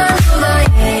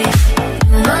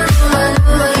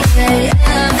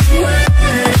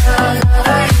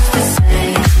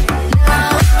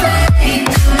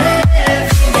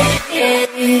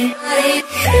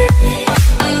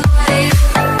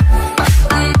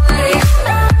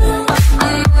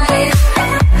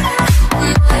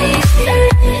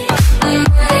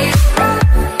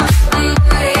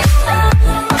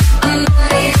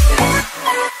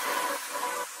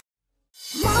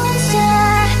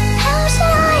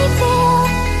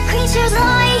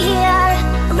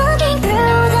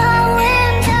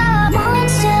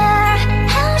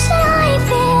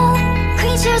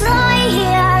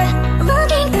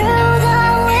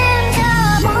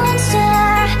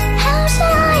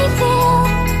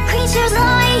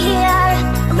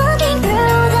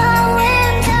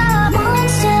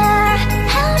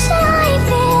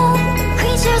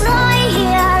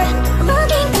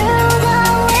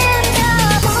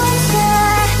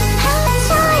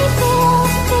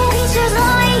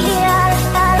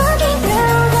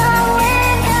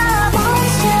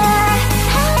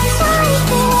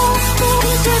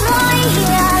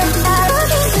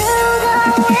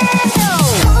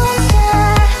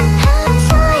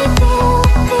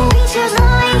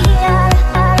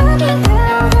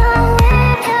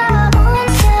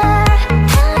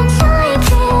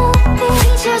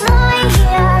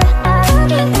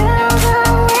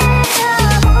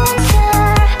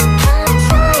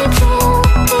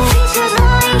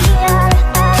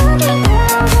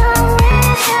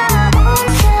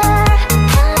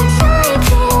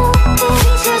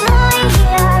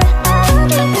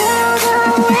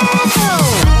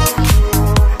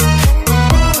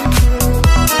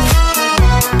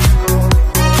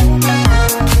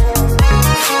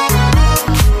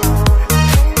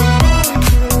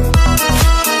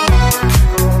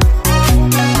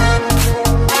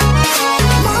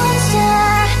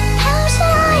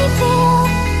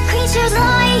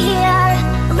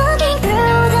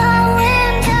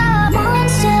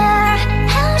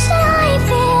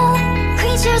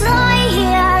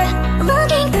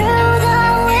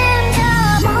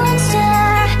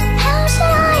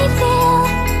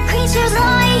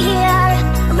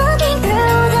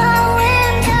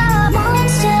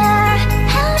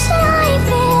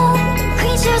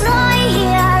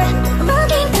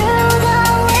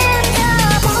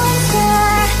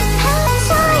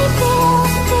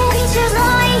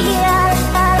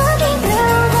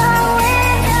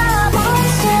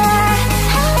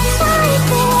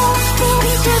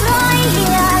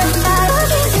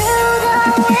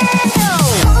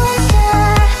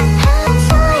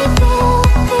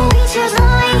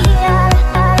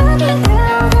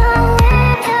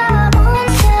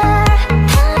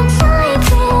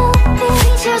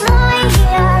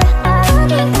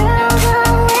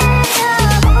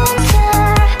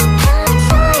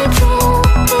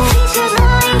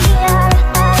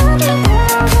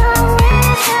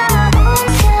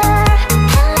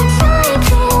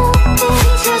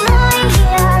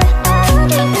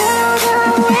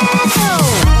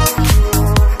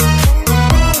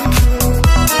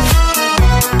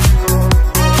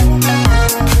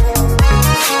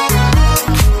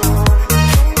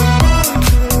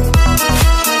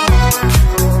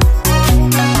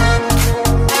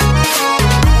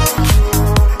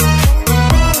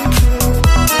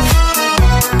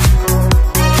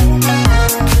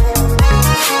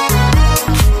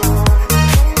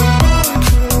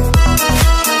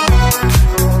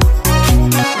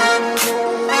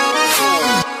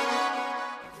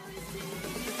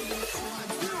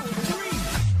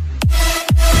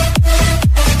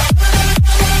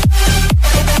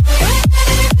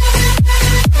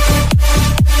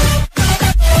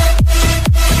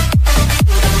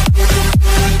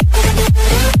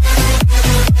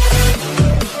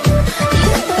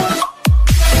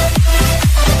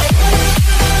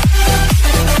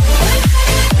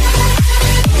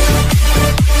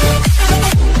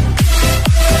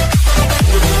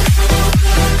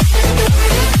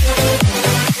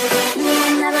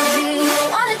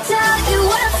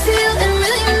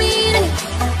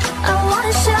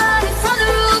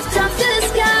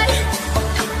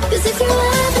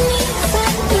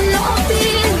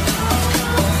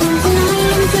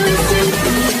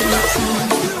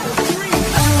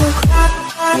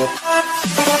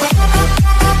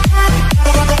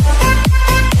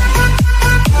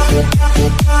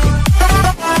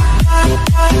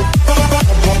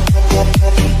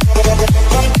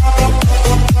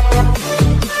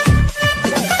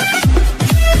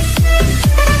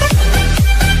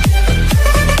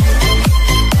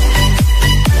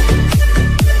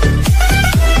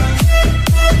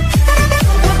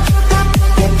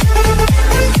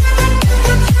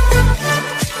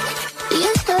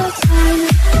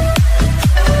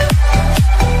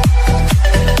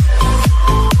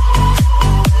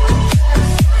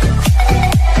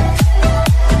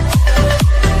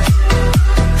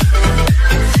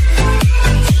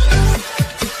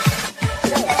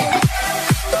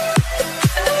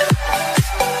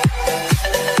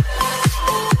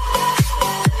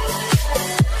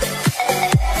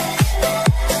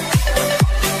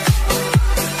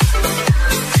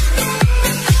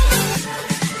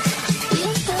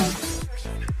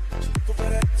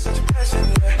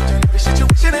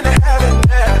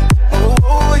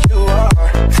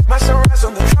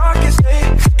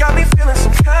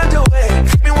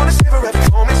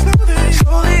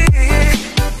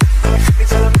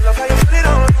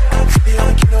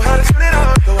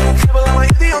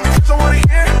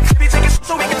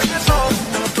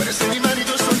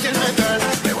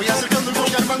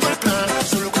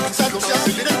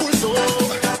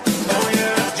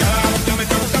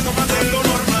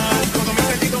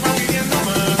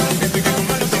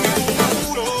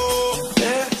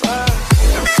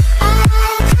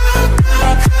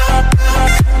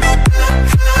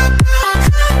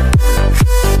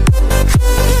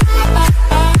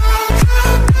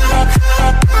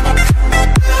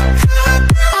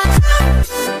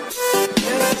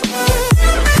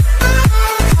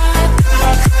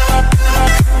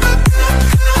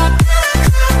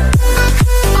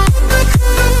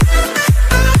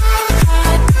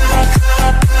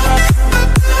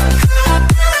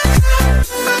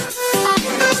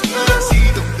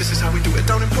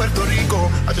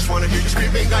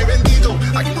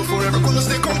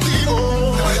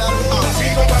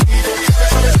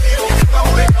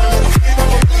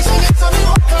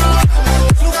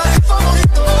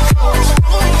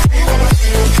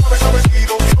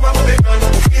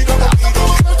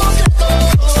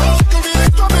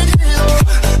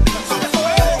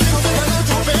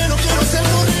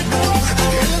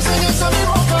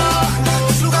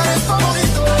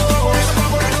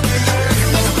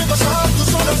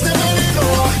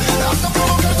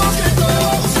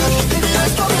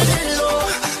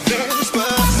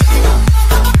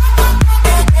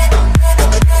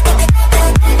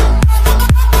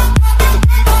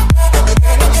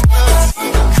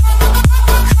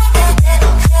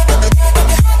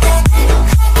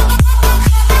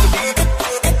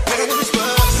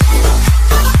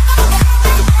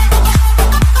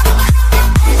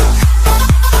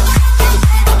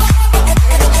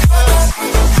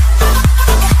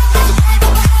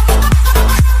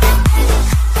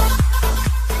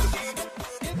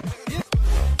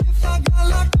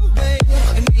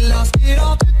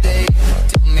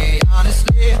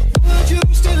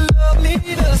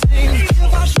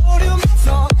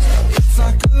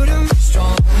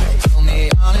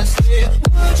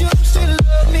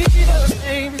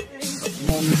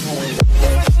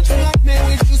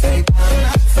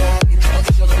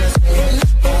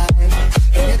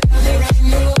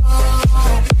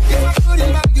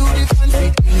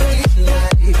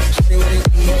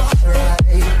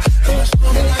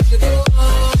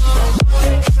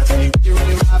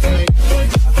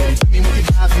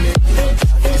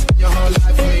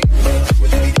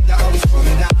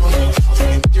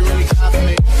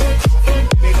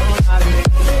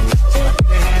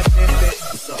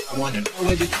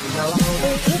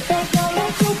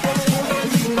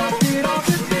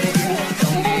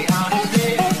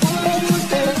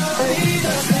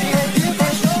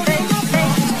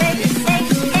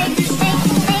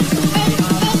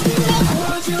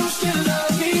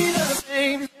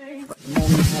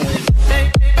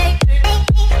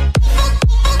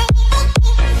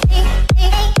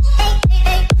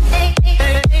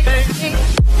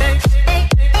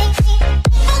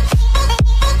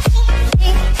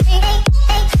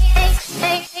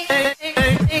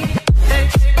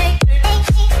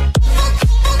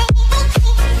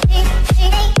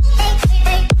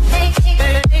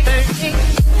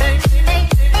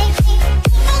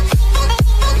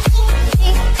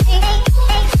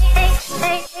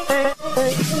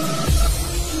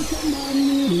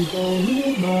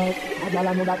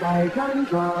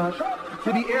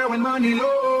 To the air when money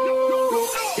low.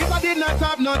 If I did not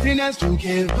have nothing else to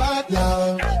give but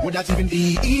love, would that even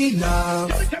be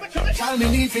enough? Tell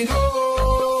me if you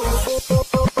know.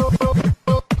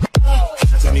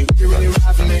 Tell me what you really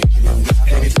ride for me.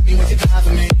 Baby, tell me what you got for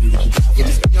me. You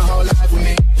just spend your whole life with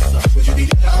me. Would you be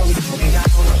there to always hold me down?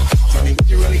 Tell me what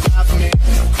you really got for me.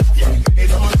 Baby,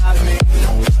 don't lie to me.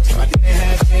 If I didn't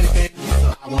have anything,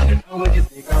 I wanna know what you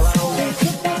think around.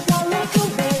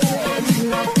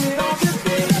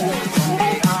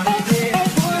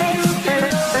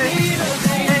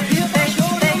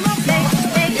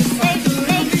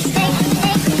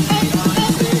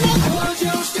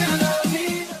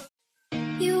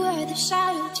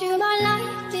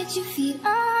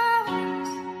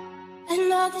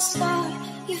 Another star,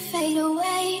 you fade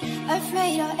away.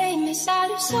 Afraid our aim is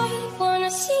out of sight.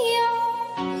 Wanna see you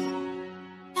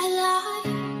alive.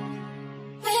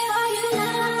 Where are you now?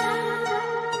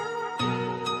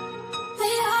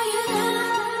 Where are you now?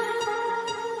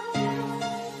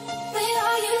 Where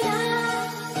are you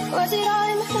now? Was it all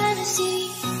in my fantasy?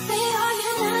 Where are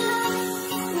you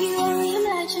now? We only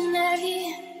imaginary.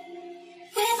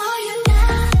 Where are you now?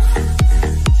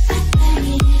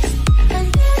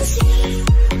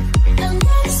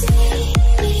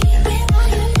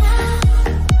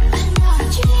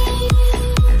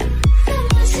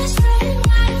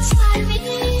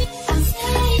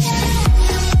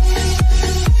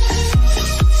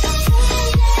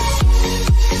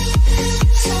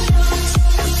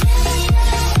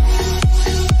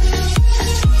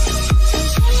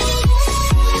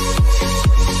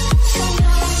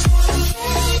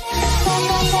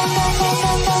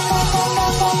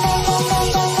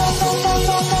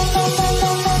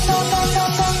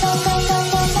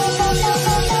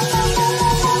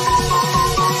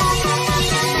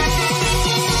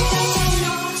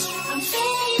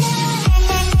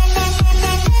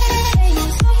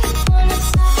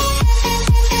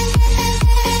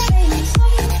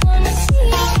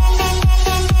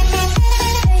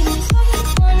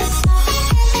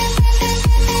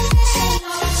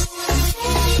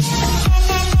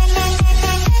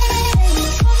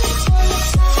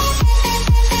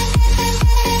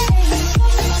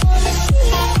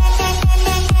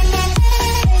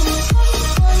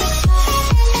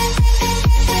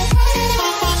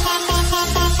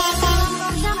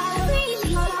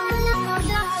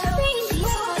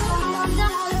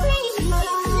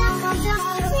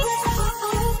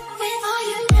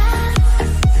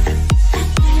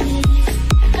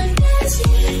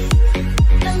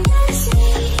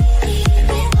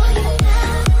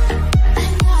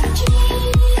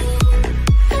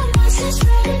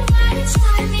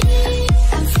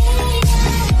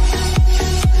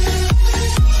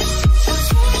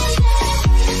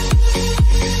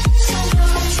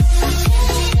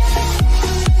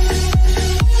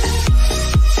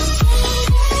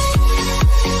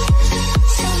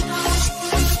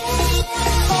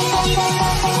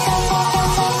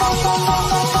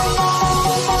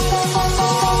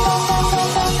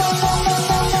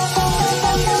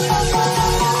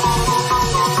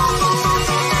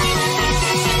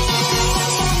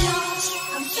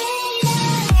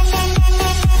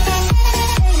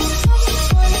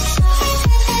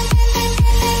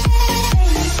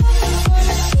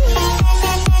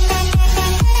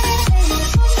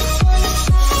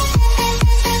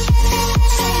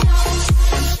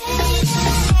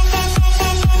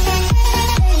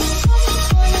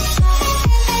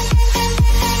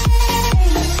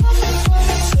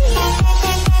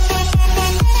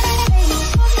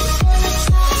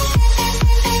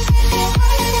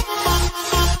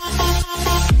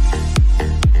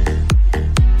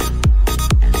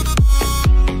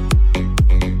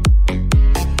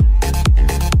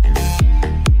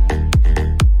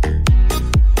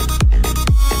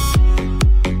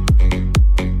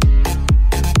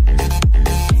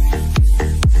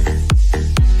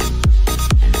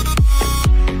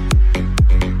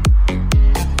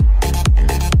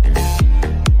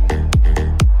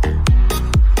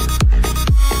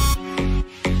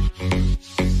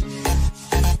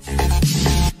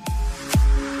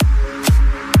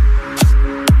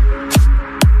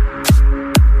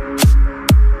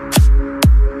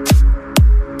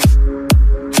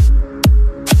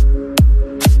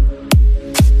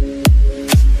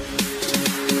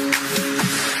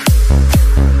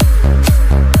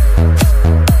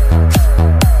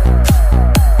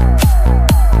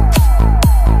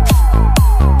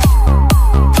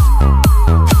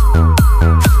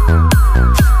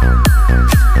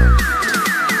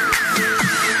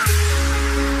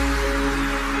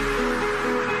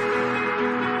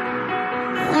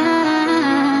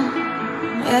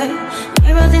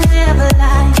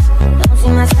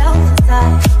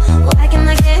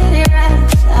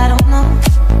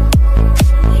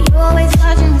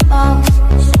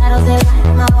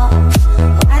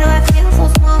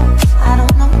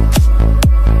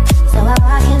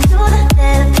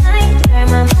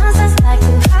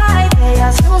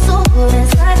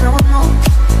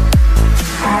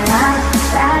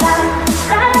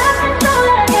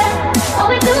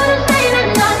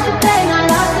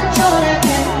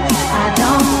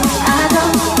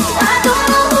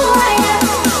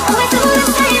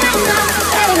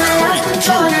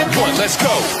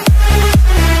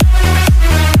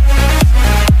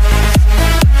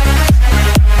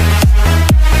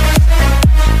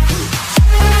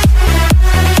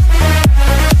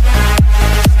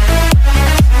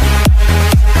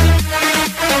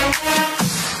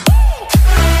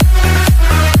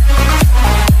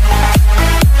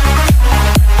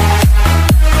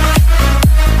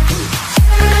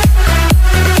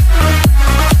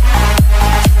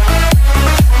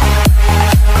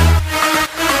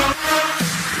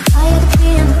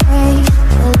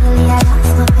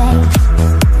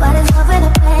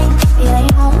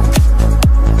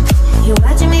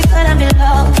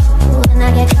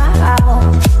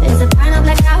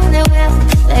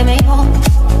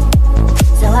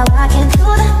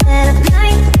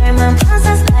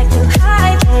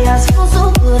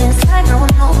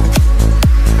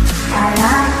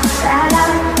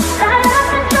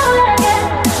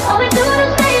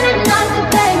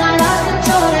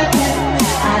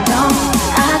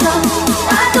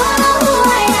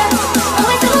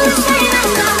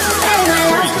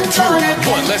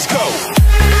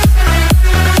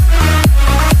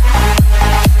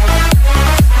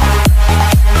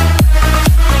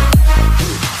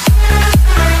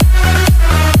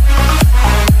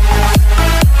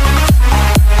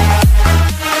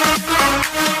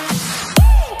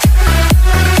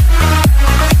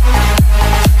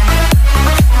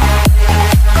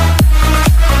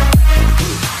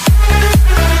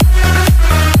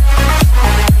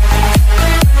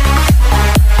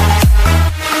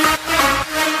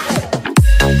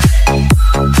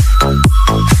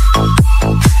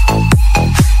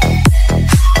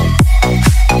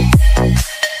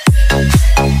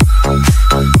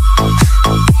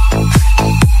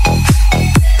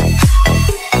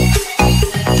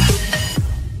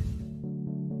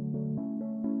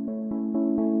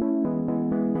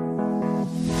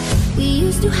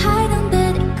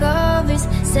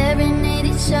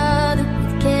 each other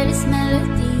with careless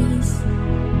melodies.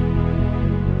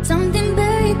 Something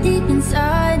buried deep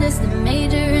inside us, the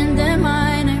major and the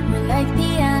minor were like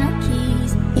piano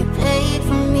keys. You played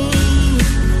for me.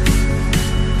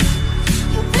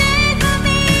 You played for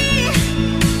me.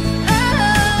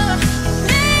 Oh,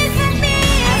 played for me.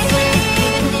 I swear,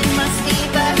 even in my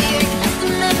sleep, I hear it like the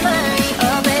memory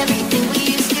of everything we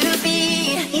used to be.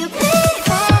 You played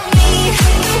for me.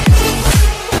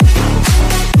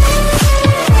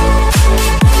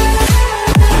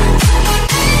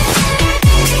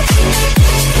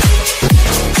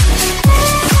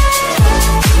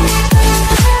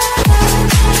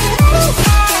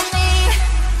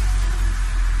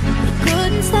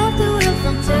 Couldn't stop the wheel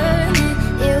from turning.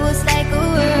 It was like a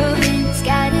whirlwind,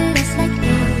 scattered us like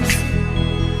this.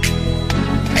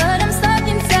 But I'm stuck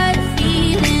inside a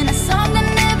feeling, a song that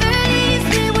never leaves.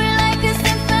 We were like a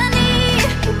symphony.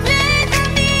 You played for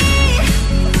me.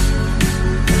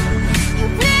 You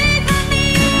played for me.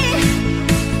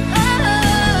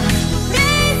 Oh,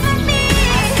 played for me.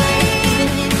 I swear, even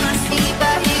in my sleep,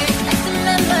 I hear it like the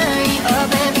memory of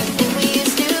everything we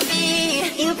used to be.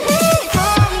 You played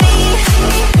for me.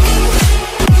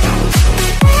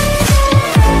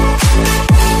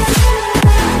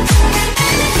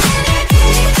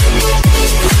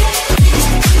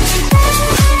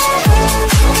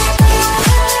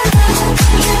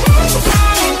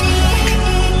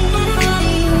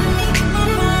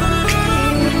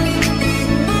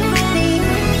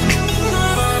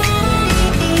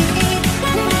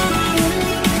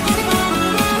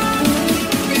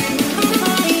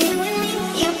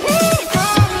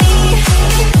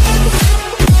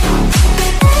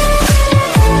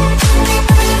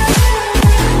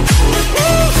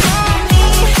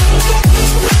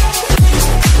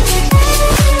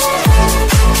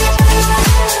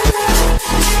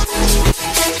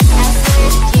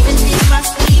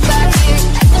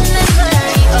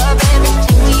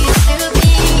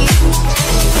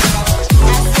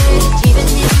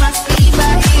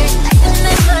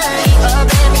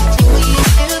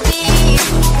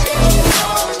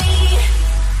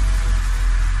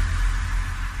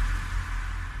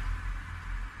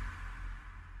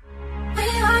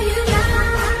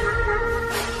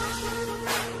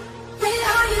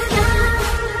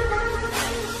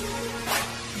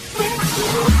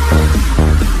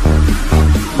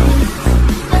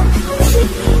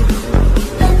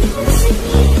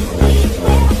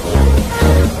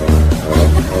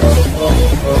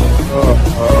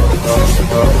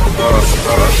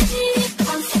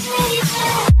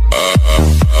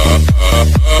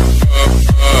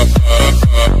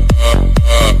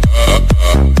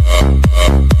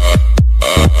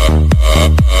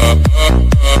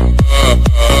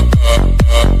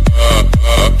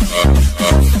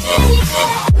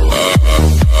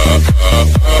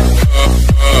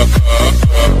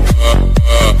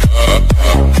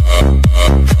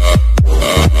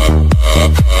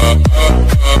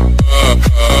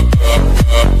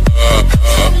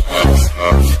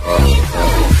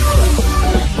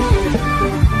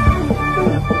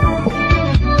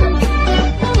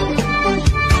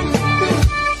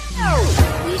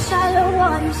 These shallow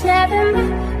waters never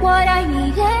meant what I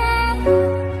needed.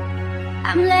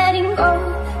 I'm letting go,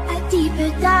 a deeper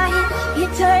dive,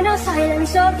 eternal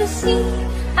silence of the sea.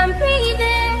 I'm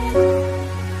breathing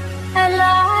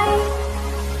alive.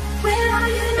 Where are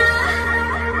you now?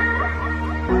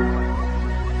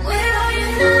 Where are you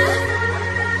now?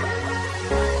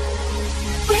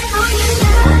 Where are you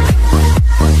now?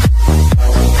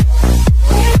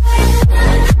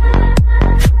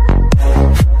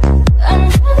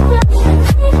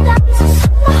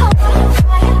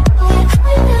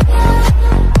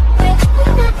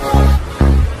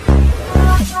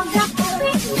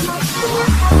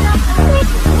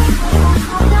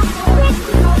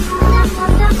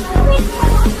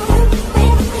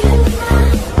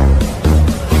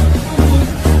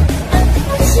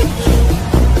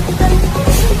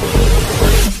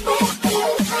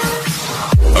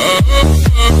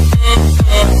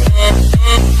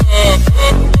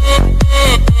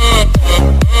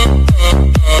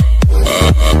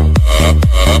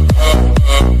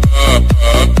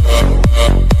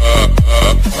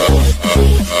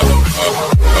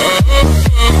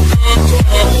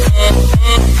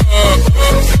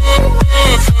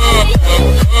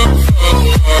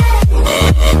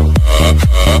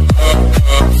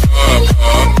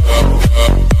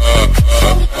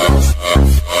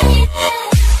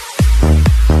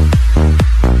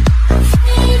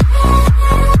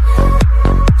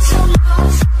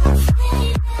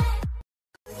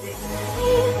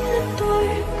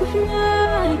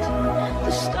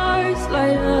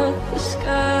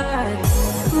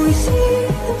 we see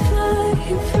them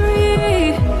flying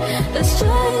free. That's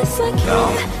just like Now,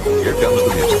 here comes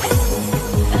the music.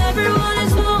 everyone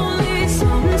is lonely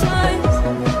sometimes,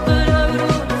 but I would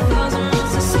walk 1,000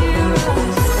 miles to see you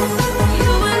rise.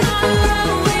 You and I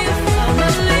alone, we're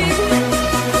family.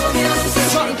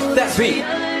 Fuck that beat.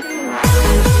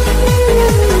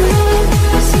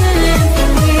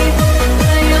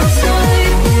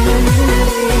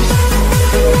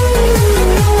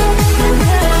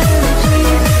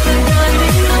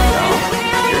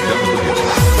 Here comes the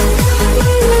music.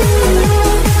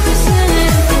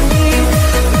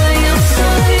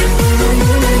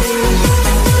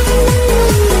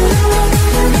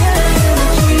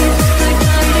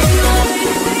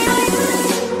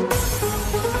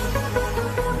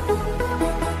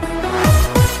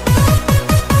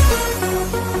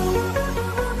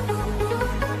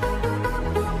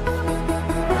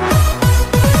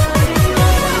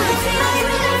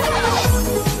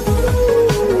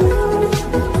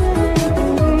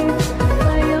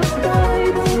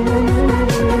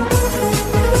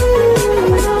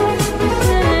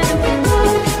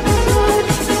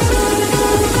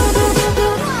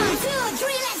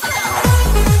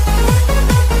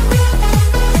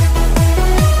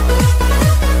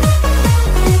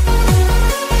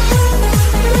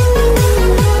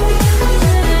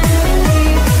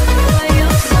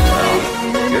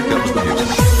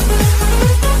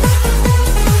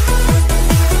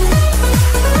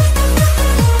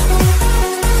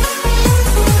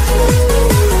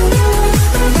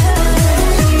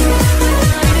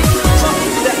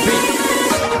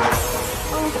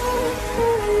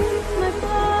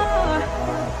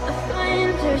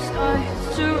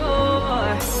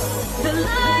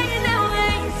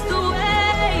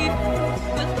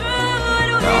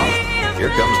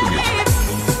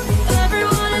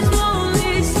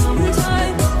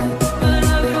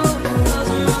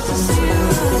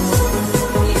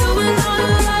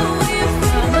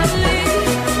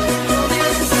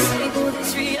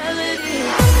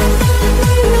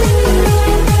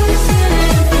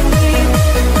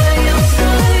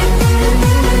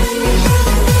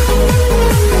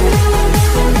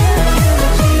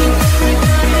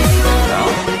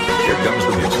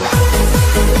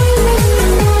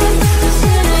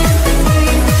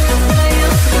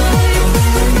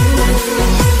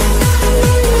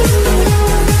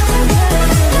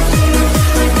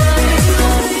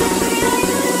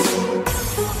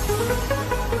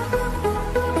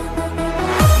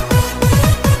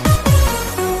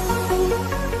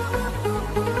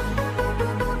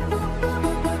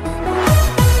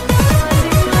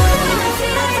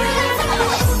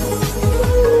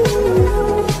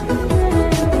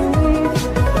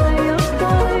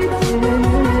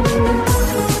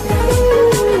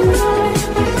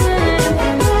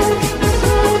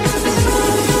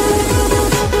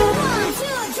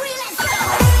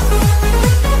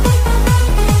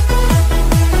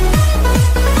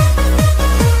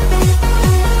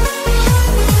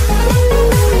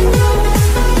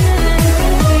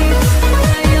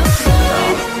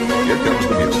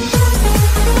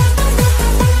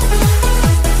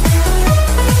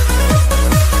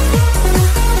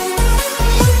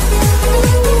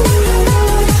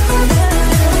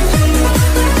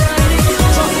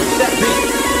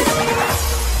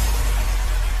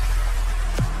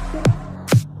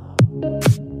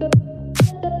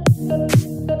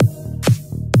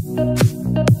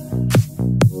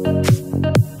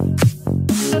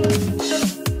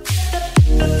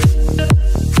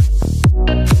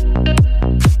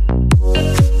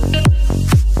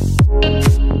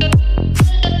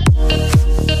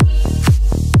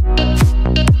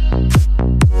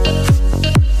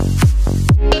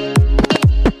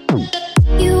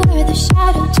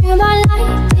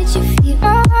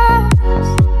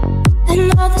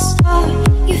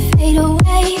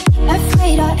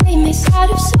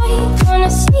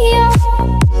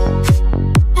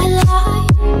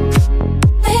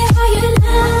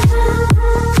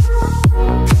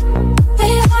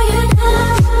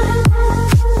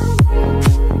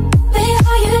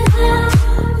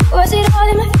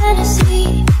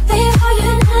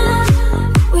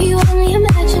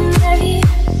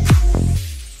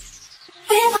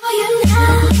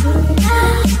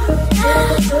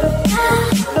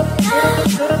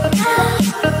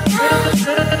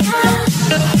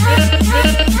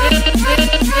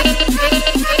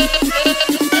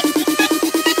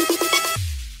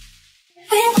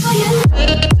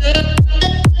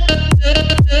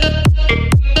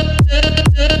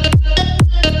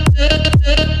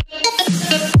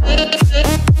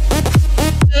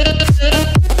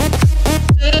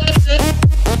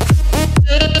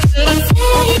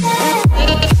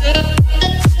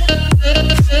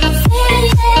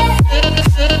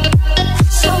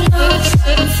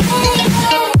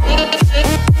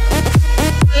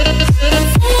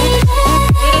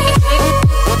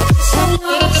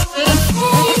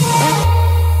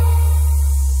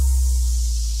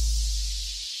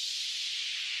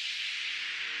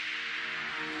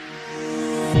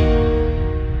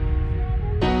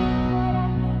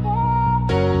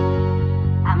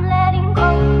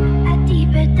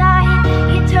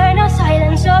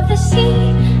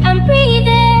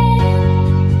 breathing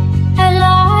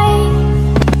alive.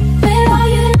 Where are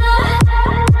you now?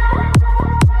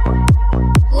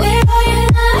 Where are you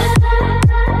now?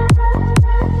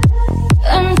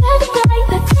 Under the light,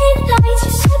 the clean lights,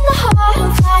 you set my heart on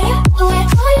fire. Where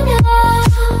are you now?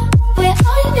 Where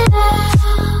are you now?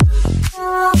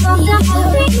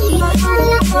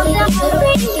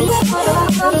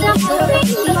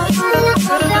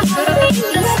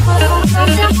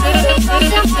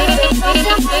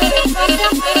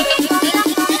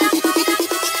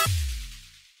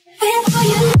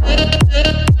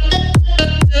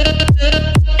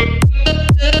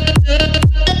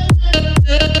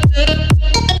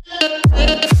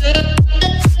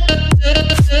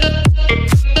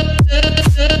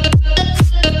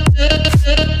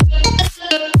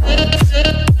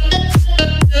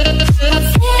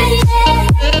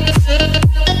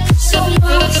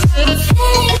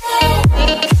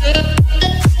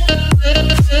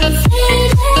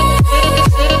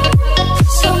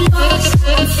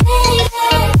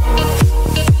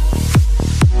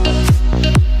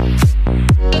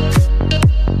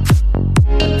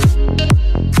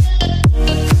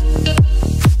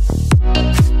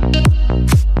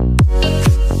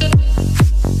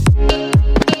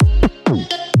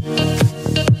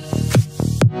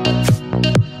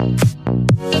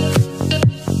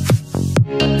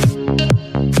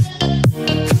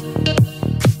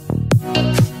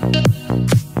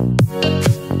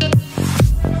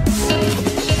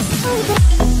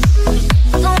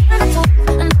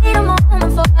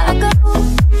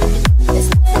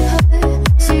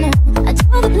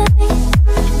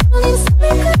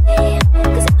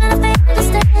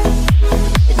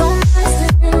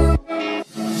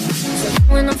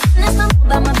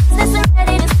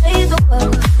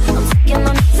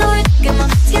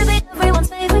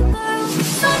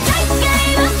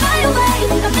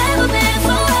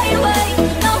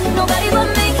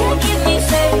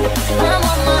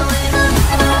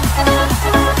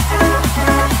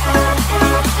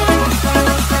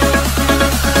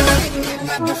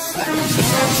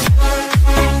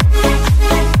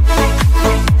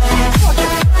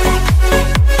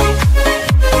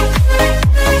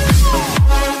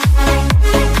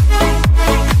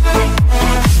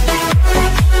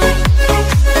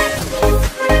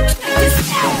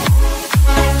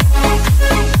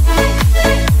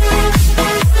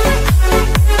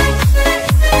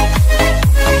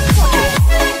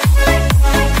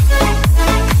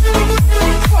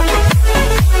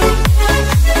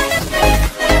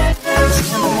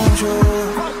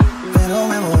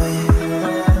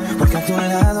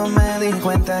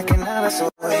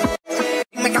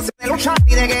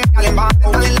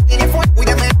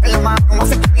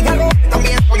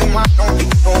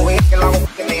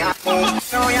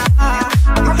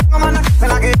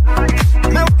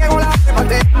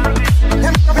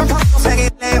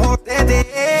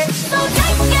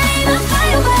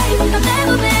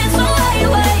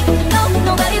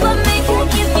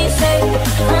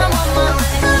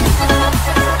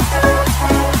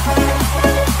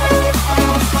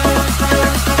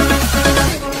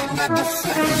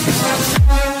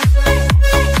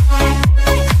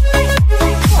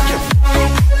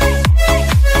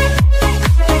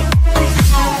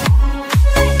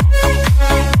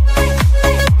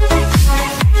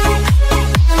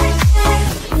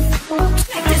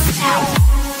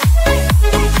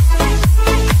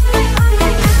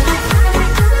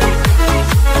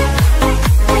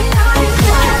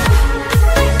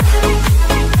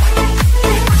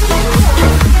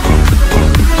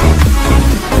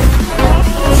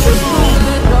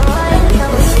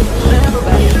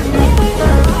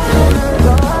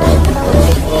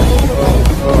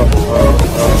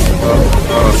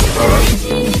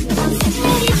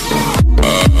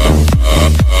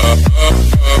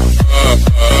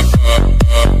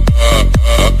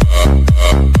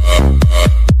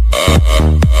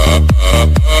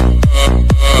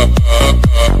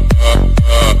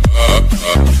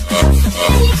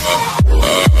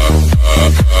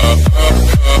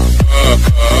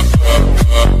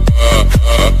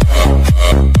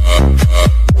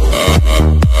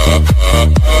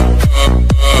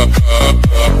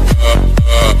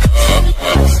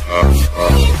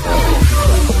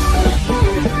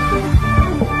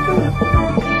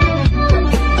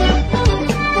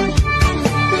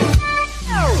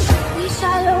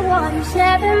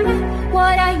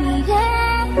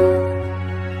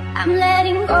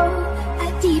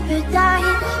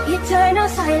 eternal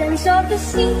silence of the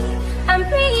sea. I'm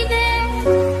breathing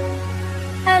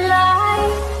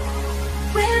alive.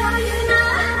 Where are you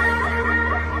now?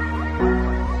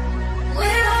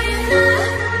 Where are you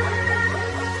now?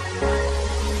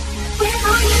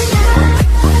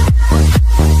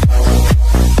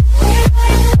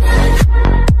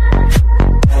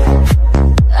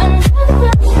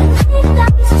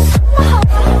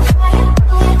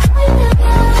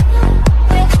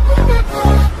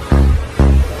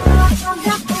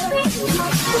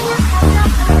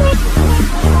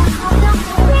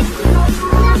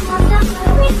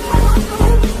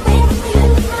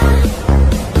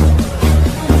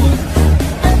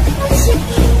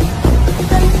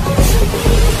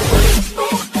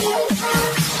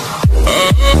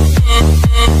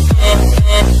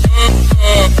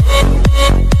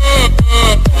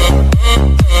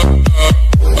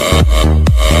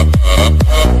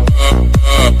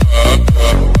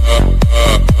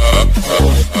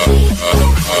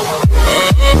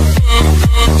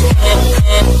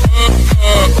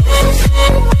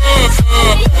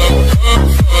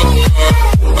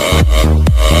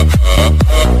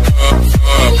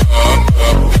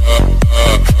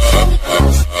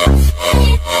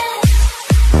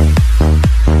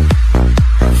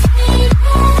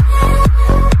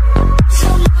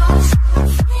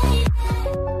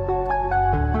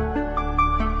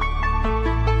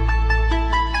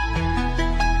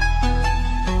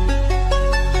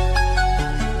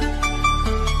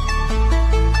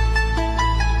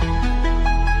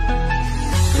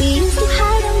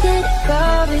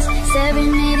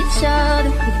 each other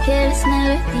with careless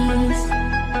melodies.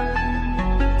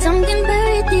 Something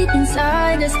buried deep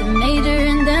inside us, the major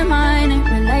and the minor.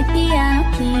 We're like piano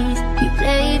keys, you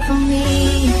play it for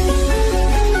me.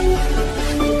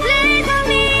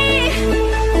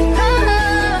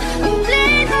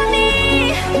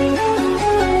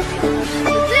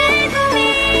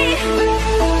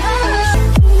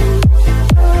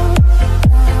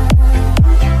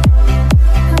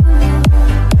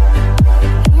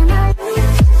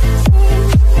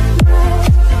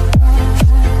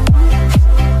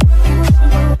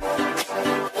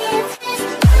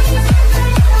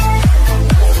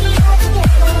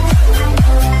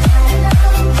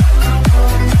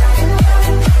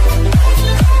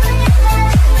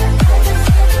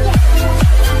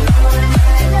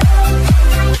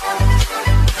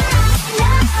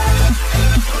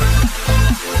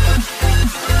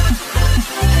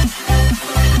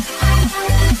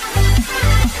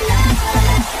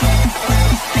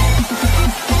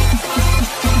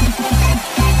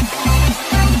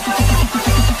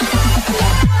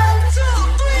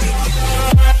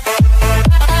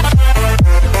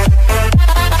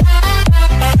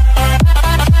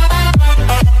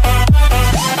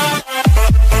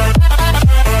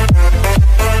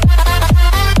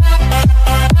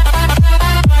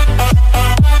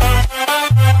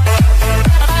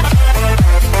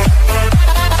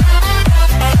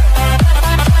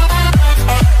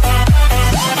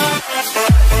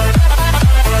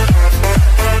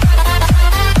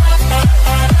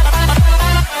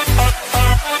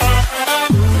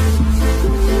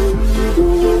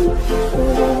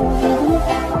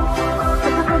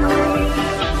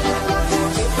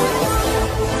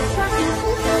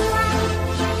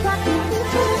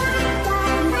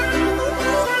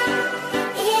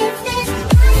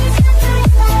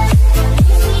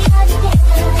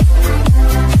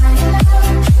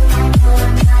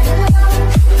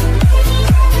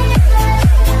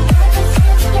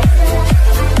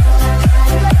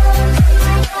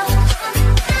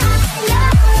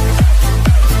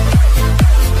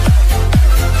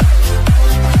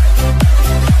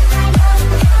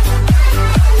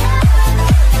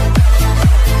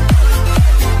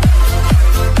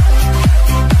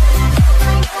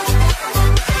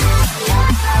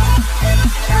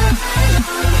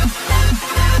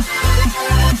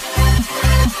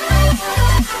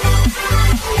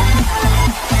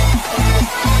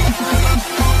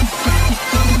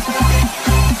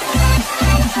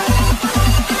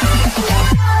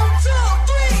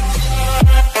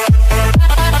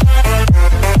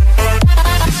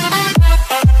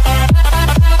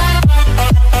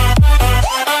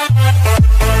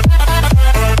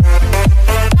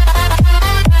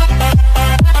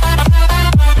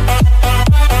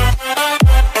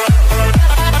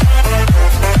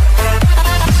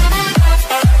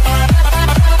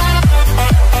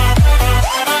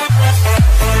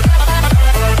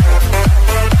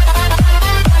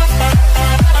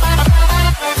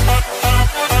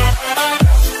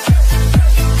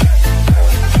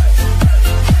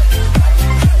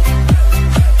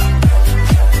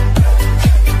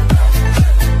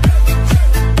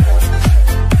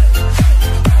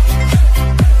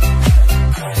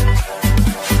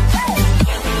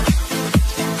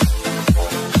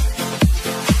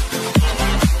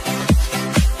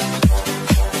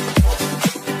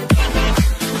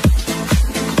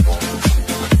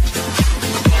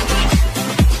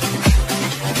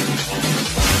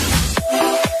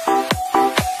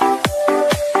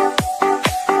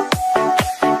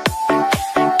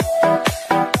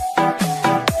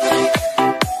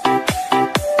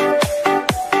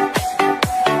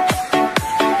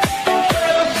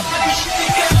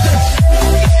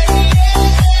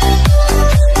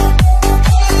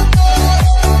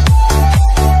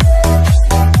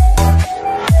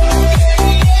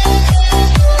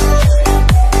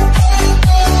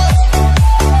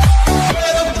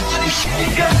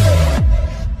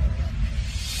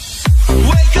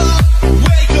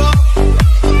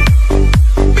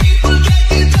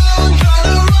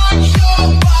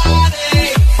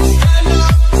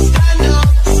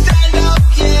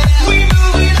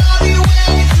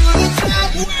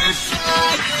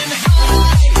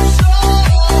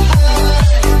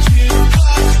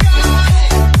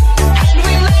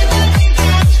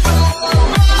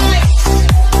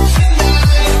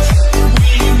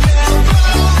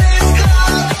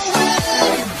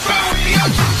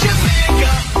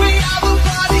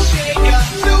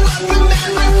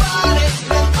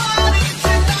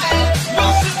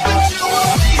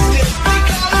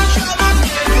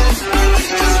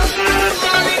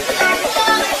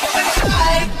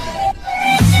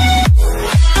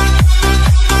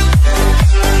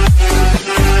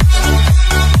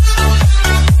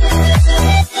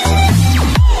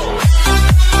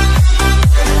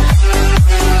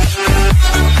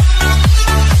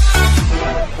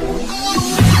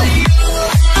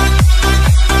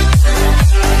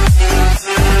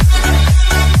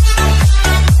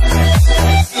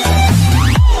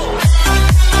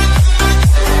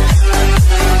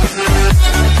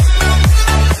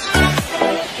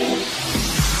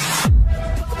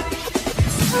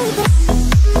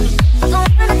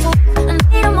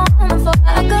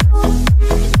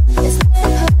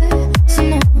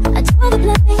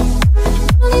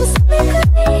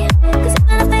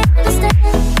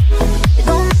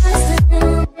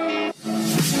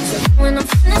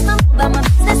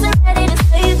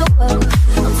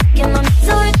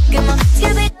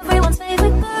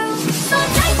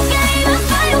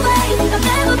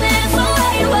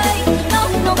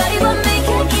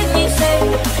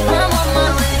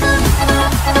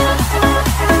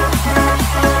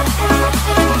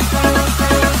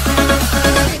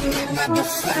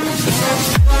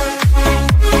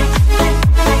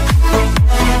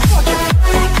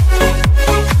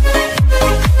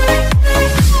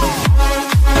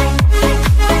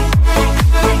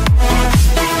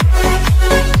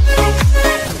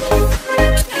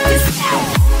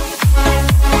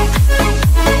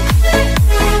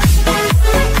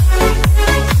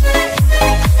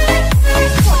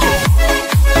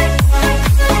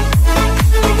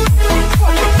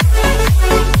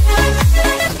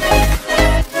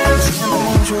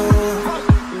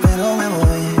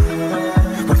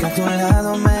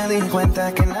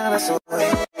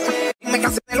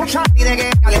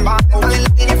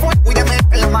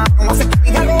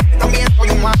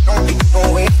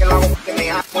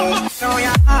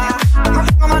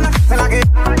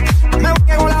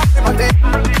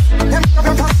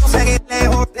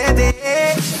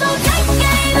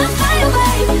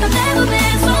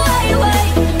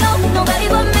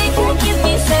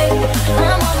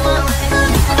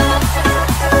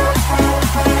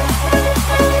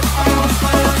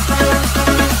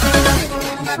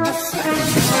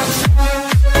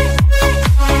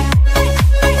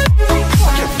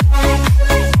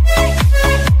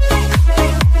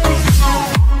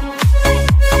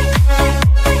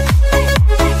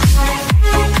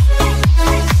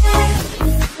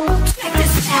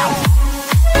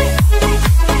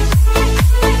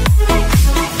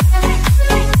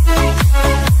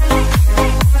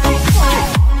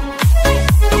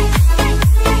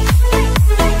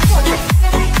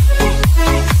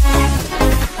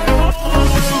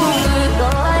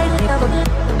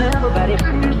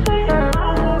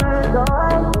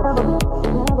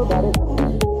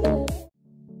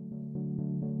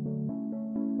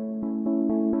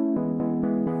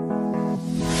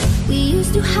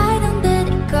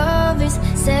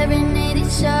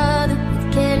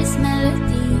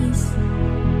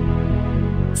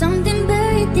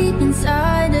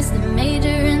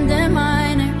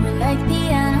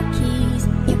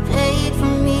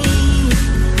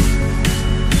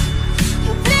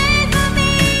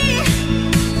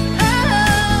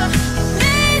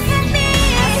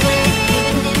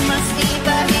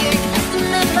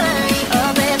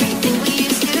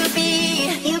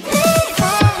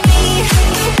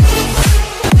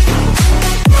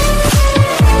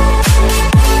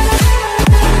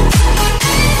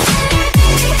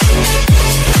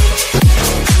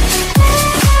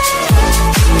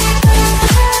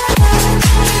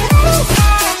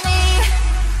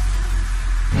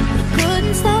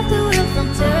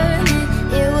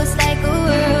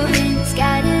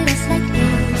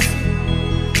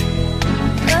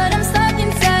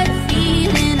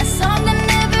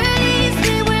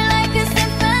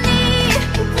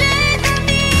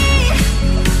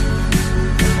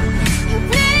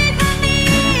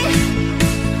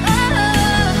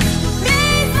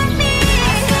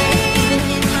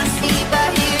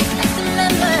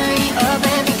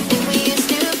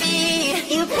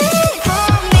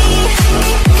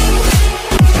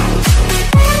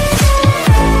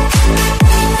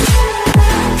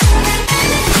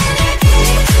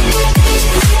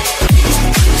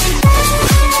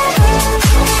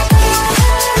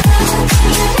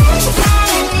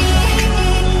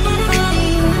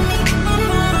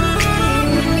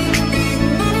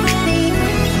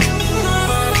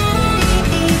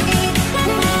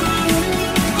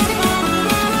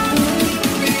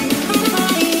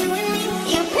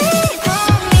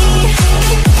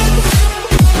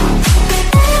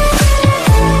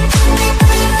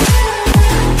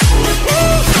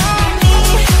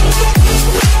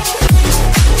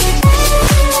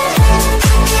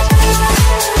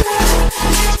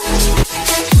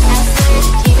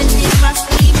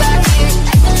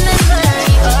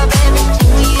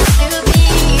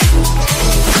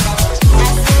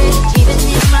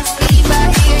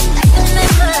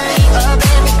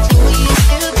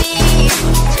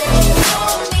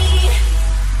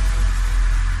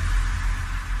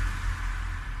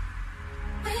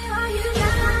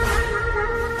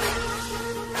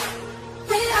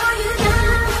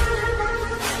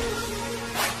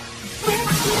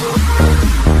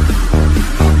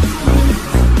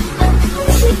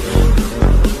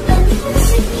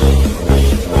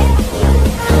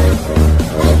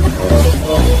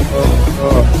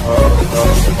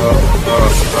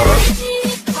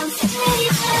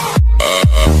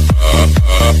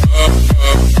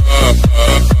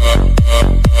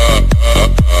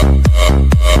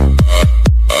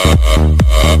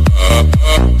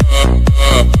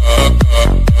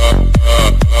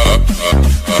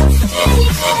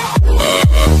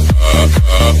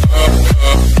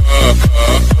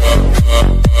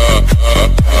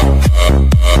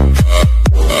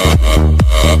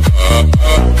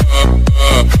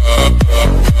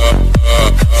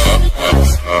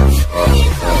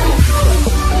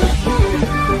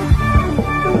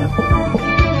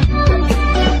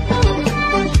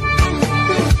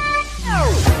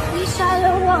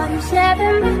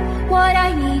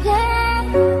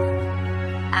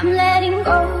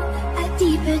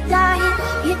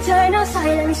 eternal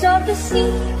silence of the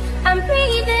sea. I'm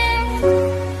breathing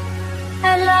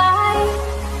alive.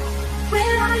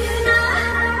 Where are you now?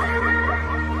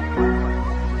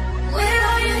 Where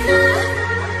are you now?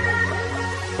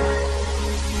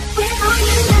 Where are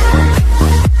you now?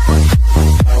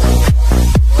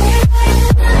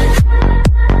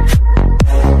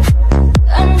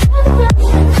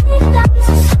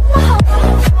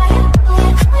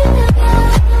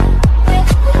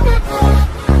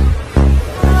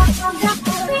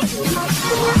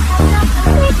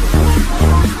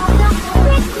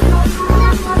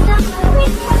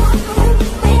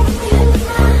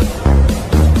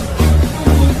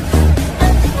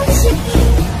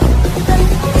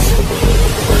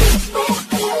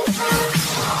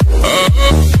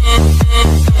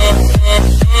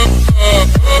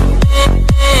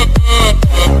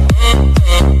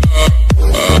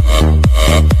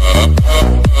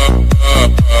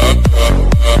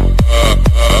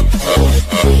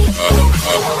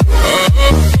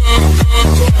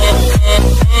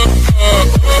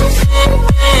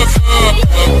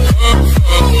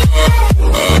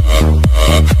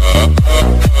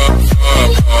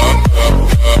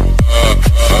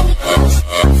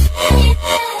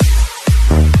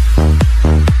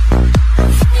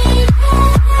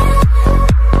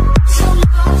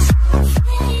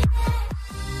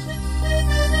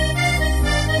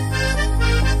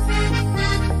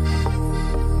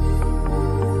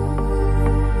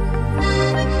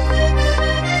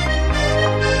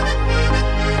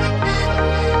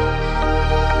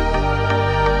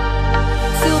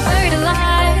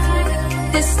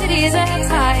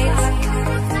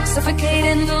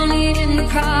 Suffocating, lonely in the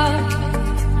crowd.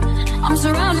 I'm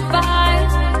surrounded by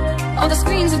all the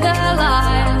screens of their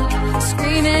lives,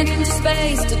 screaming into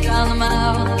space to drown them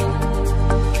out.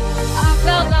 I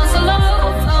felt down so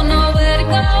low, found nowhere to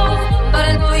go, but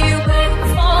I know you wait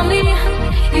for me,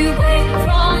 you wait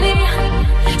for me.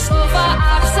 So far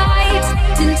out of sight,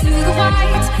 into the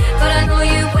white, but I know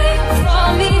you wait for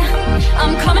me.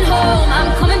 I'm coming home, I'm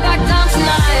coming back down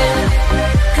tonight,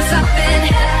 'cause I've been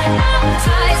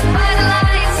hypnotized by the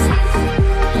lights.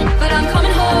 But I'm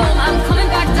coming home, I'm coming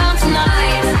back down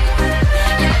tonight.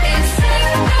 Yeah, it's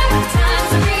time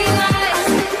to realize.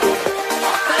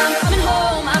 But I'm coming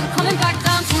home, I'm coming back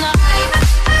down tonight.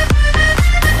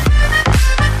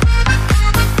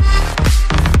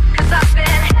 'Cause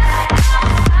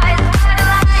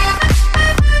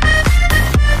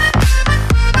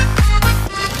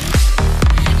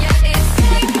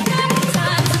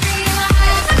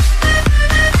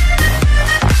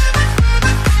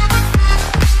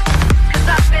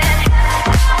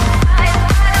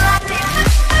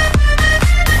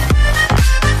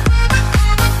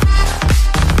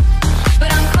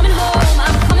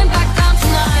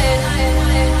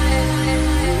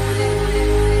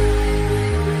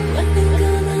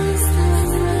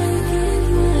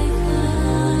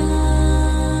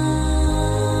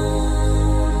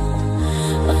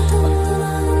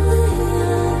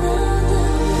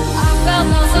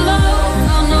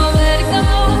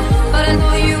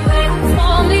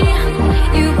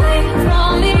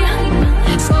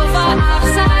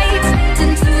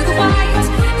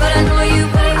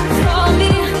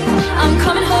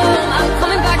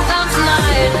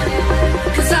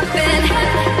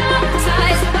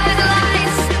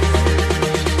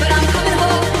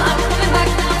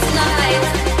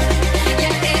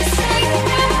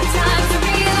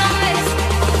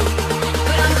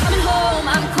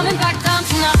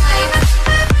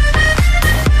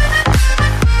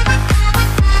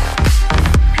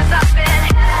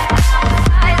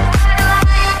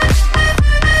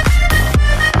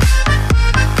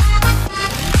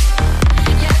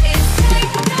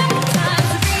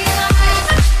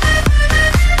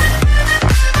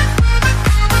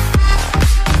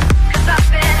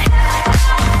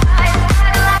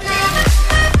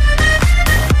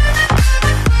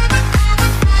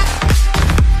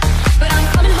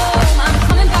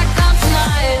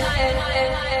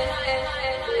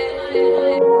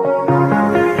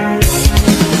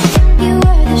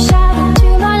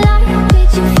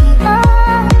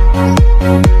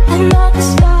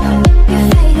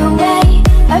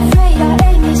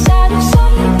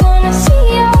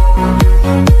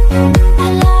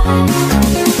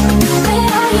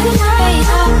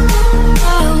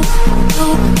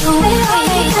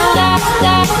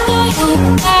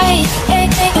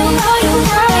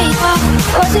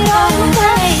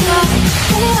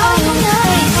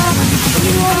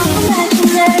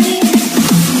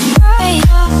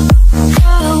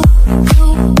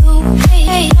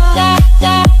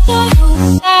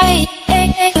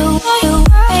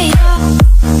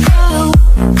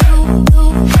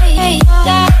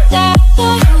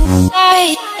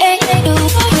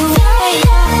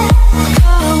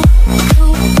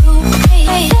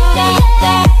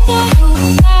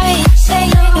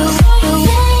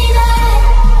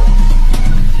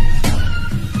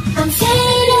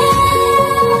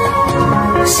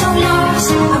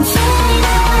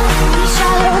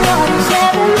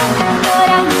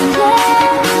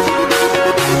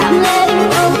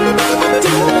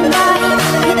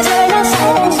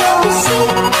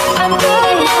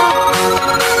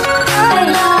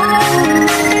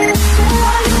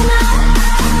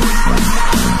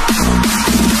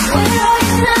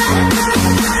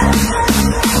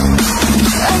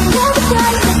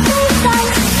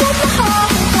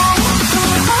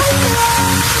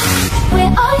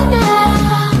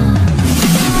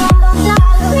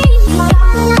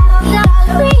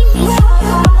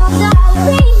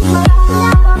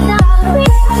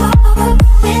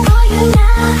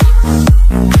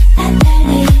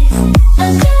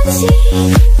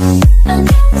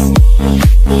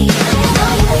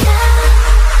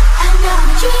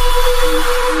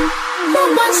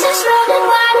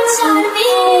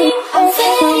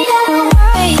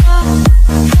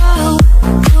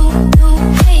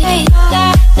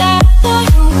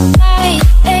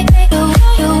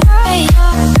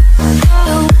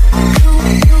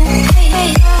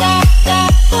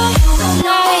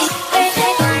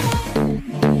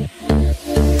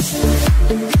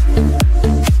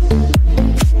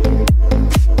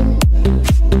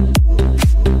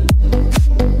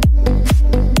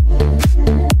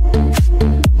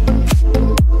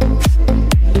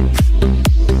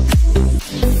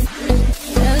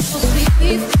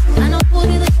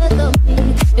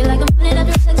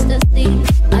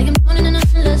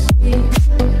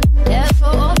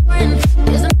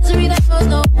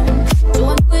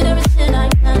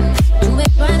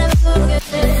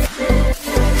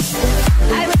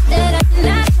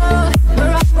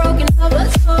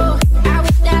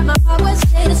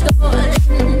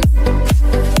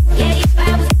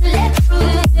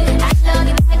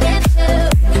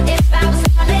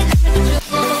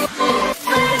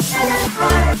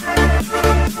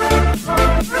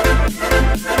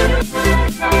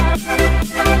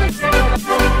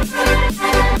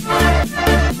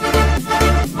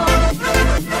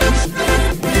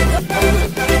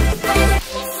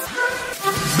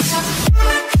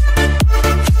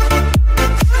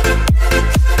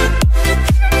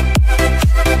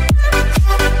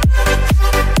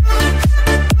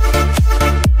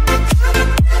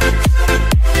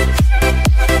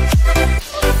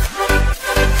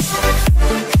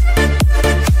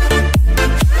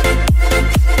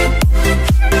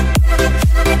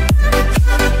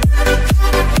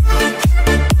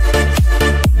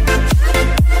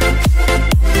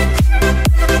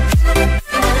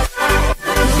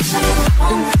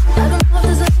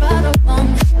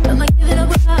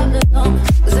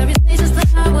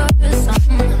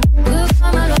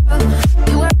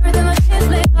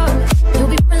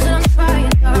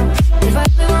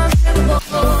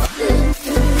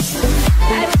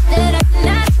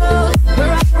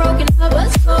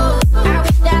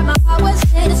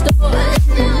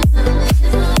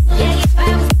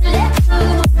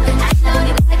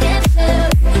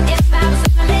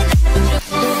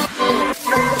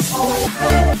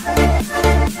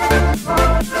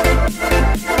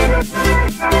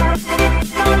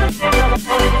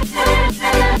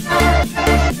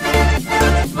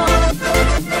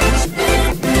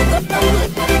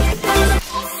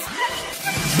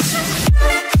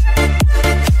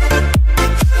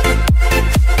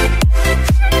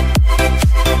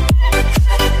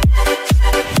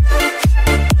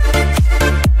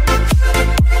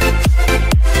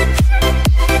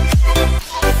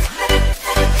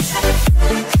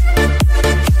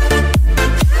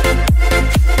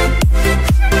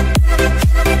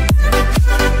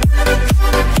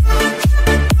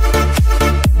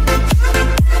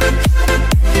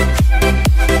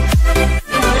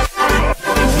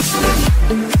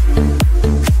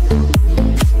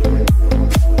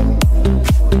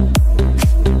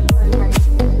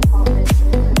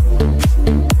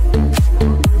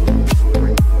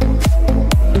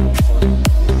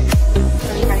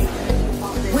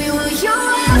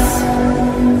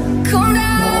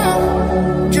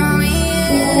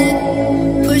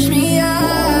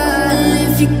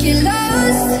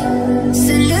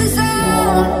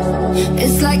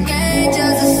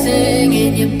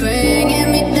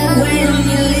When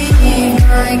you leave,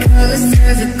 my colors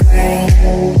turn to gray.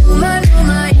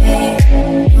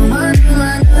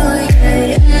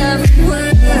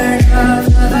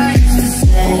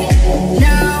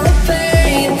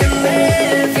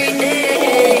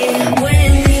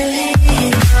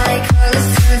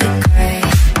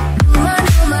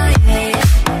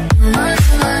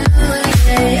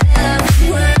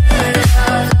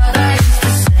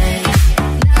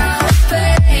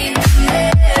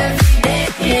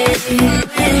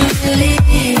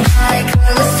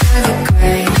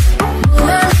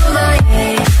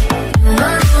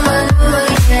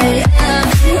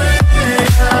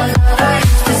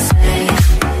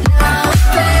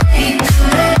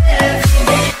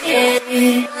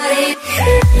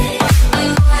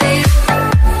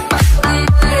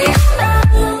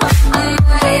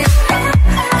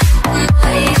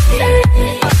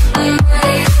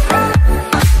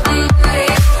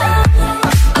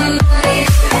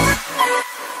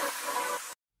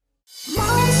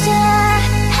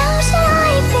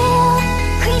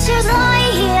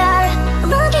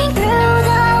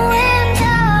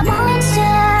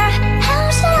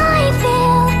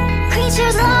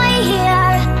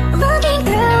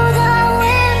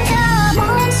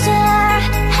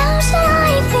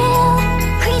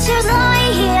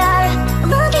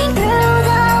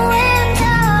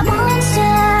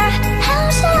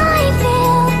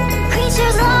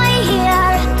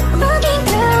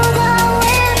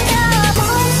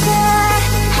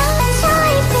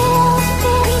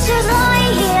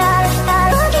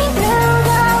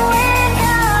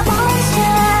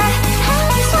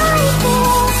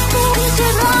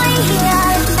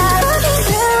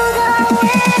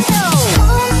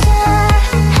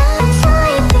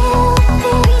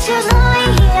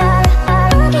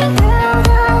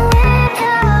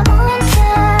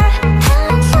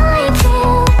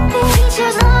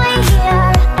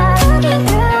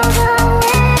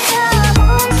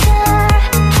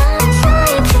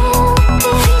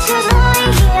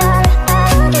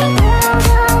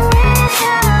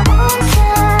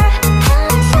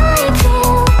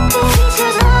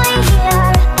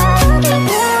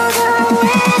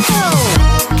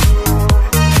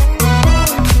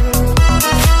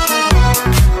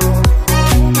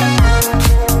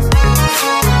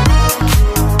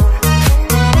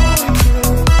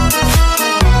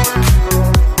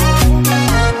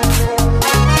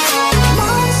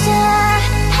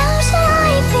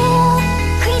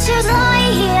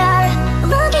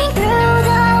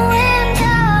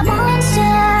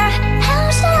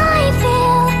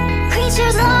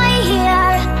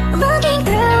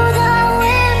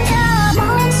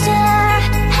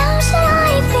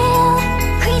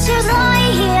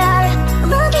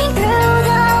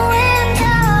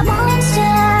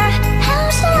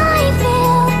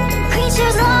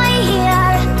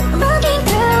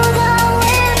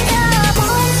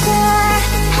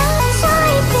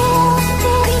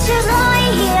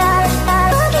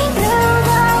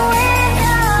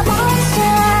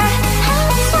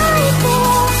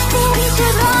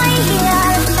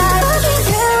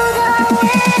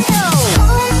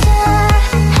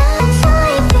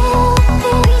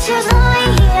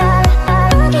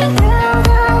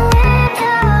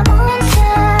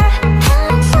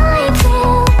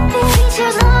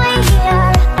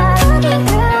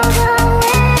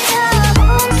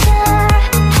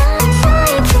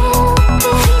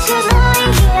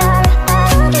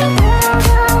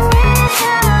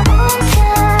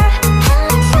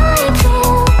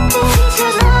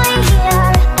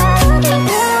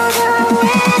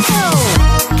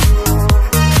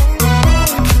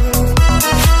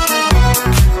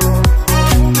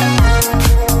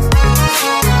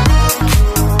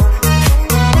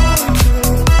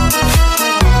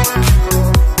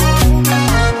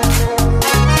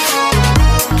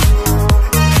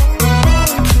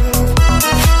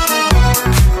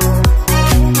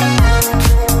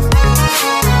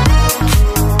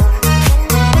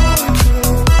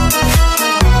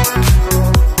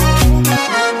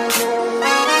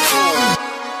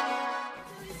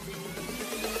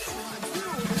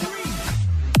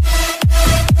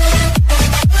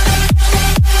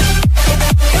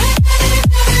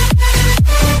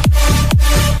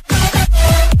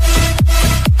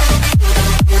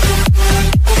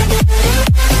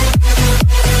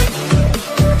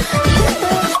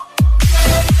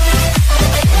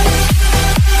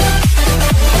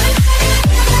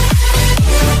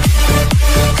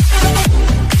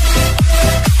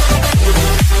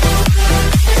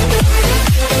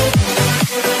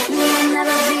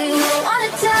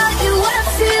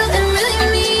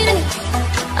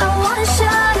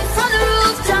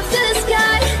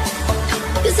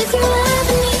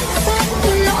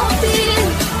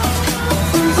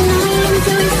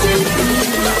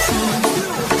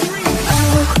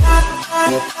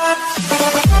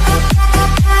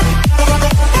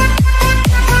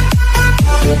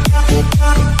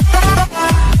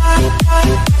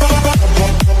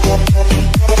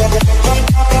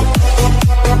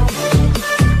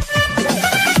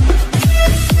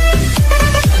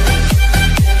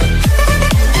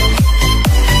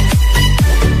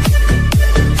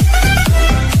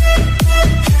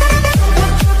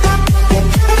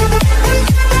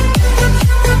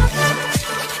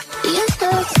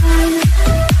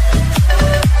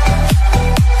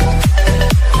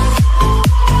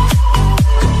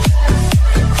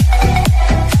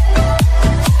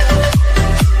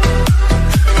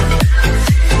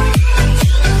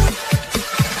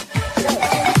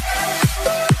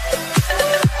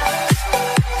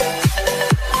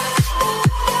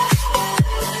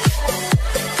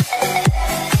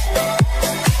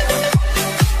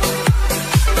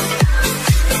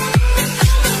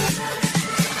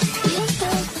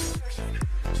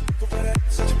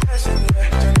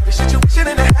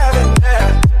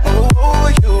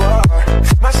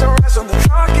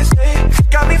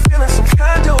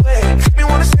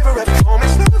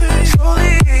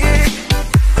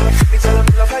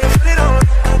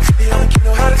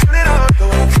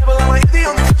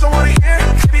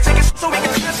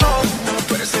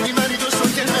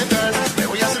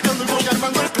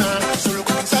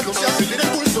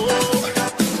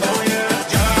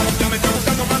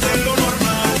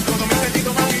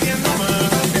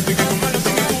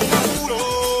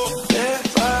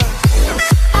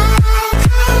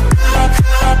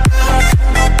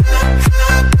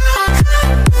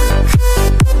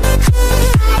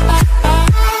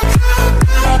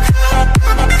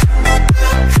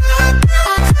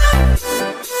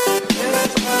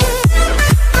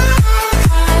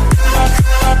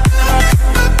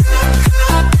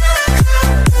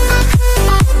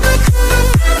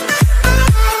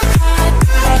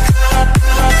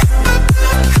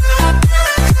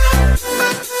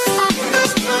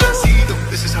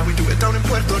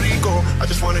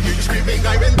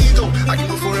 venga y bendito. Aquí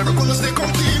por forever cuando esté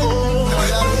contigo.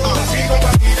 Sigo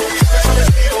partido,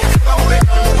 vestido, vamos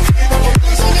dejando contigo.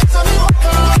 Enseñas a mi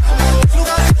boca,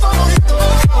 lugares favoritos.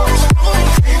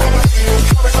 Sigo partido,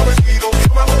 vestido,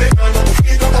 vamos dejando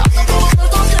contigo. Hasta como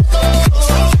muertos ciertos,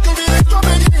 que olvides tu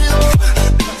apellido.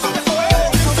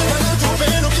 No te ganas tu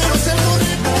pelo, quiero ser tu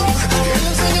ritmo. Que le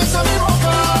enseñes a mi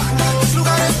boca,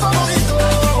 lugares favoritos.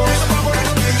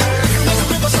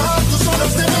 Déjame pasar tus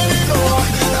horas de veneno.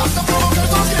 Hasta provocar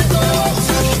tus gritos,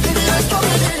 que olvides tu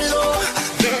apellido.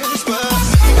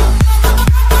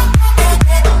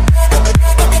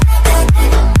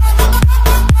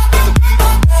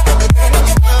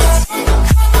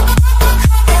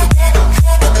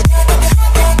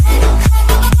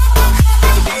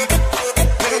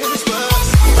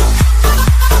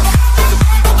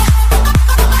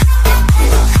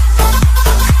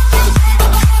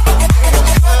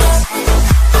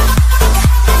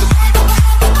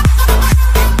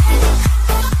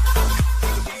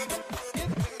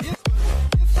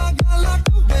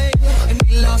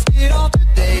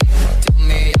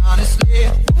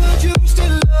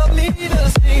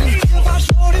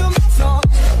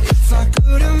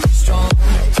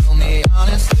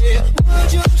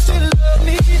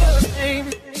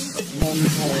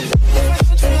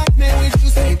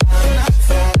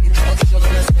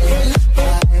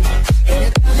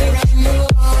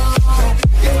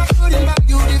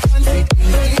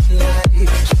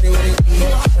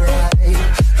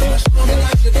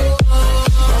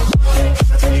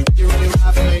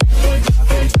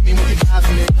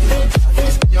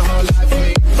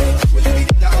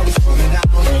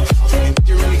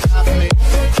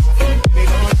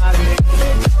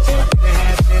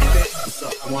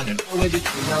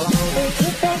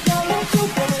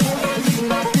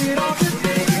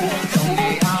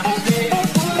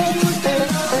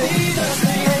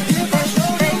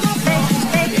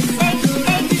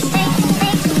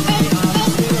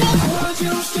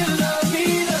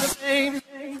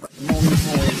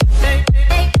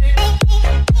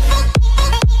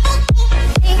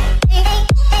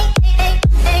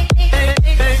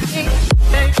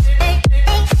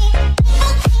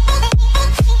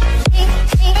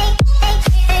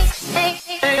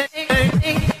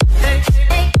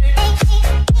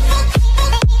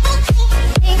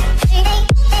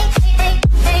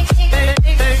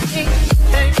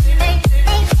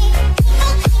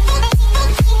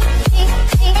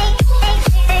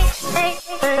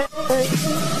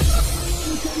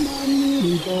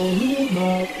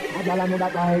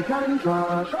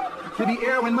 To the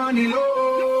air when money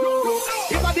low.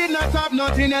 If I did not have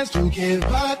nothing else to give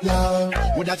but love,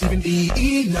 would that even be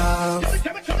enough?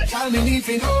 Tell me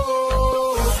leaving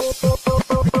home.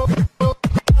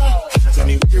 Tell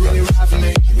me what you really ride for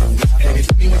me. Baby,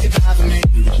 tell me what you die for me.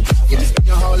 You just spend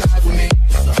your whole life with me.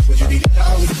 Would you be there to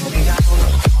always hold me down?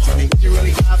 Tell me what you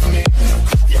really ride for me.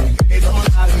 Baby, don't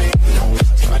lie to me.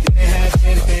 If I didn't have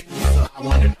anything, I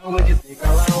wanna know what you think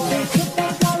around me.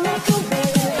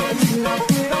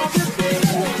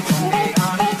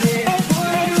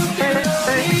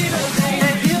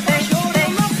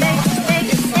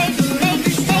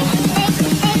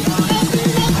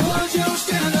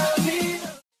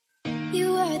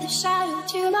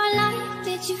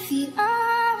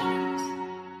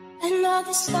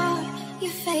 Another star, you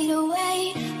fade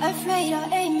away. Afraid our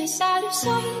aim is out of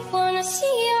sight. Wanna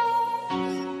see you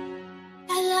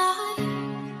alive.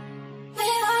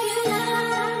 Where are you now?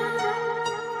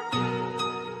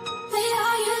 Where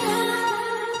are you now?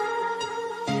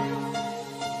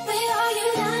 Where are you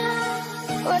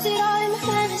now? Was it all in my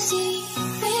fantasy?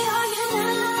 Where are you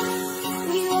now?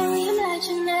 Were you only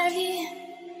imaginary?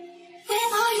 Where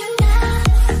are you now?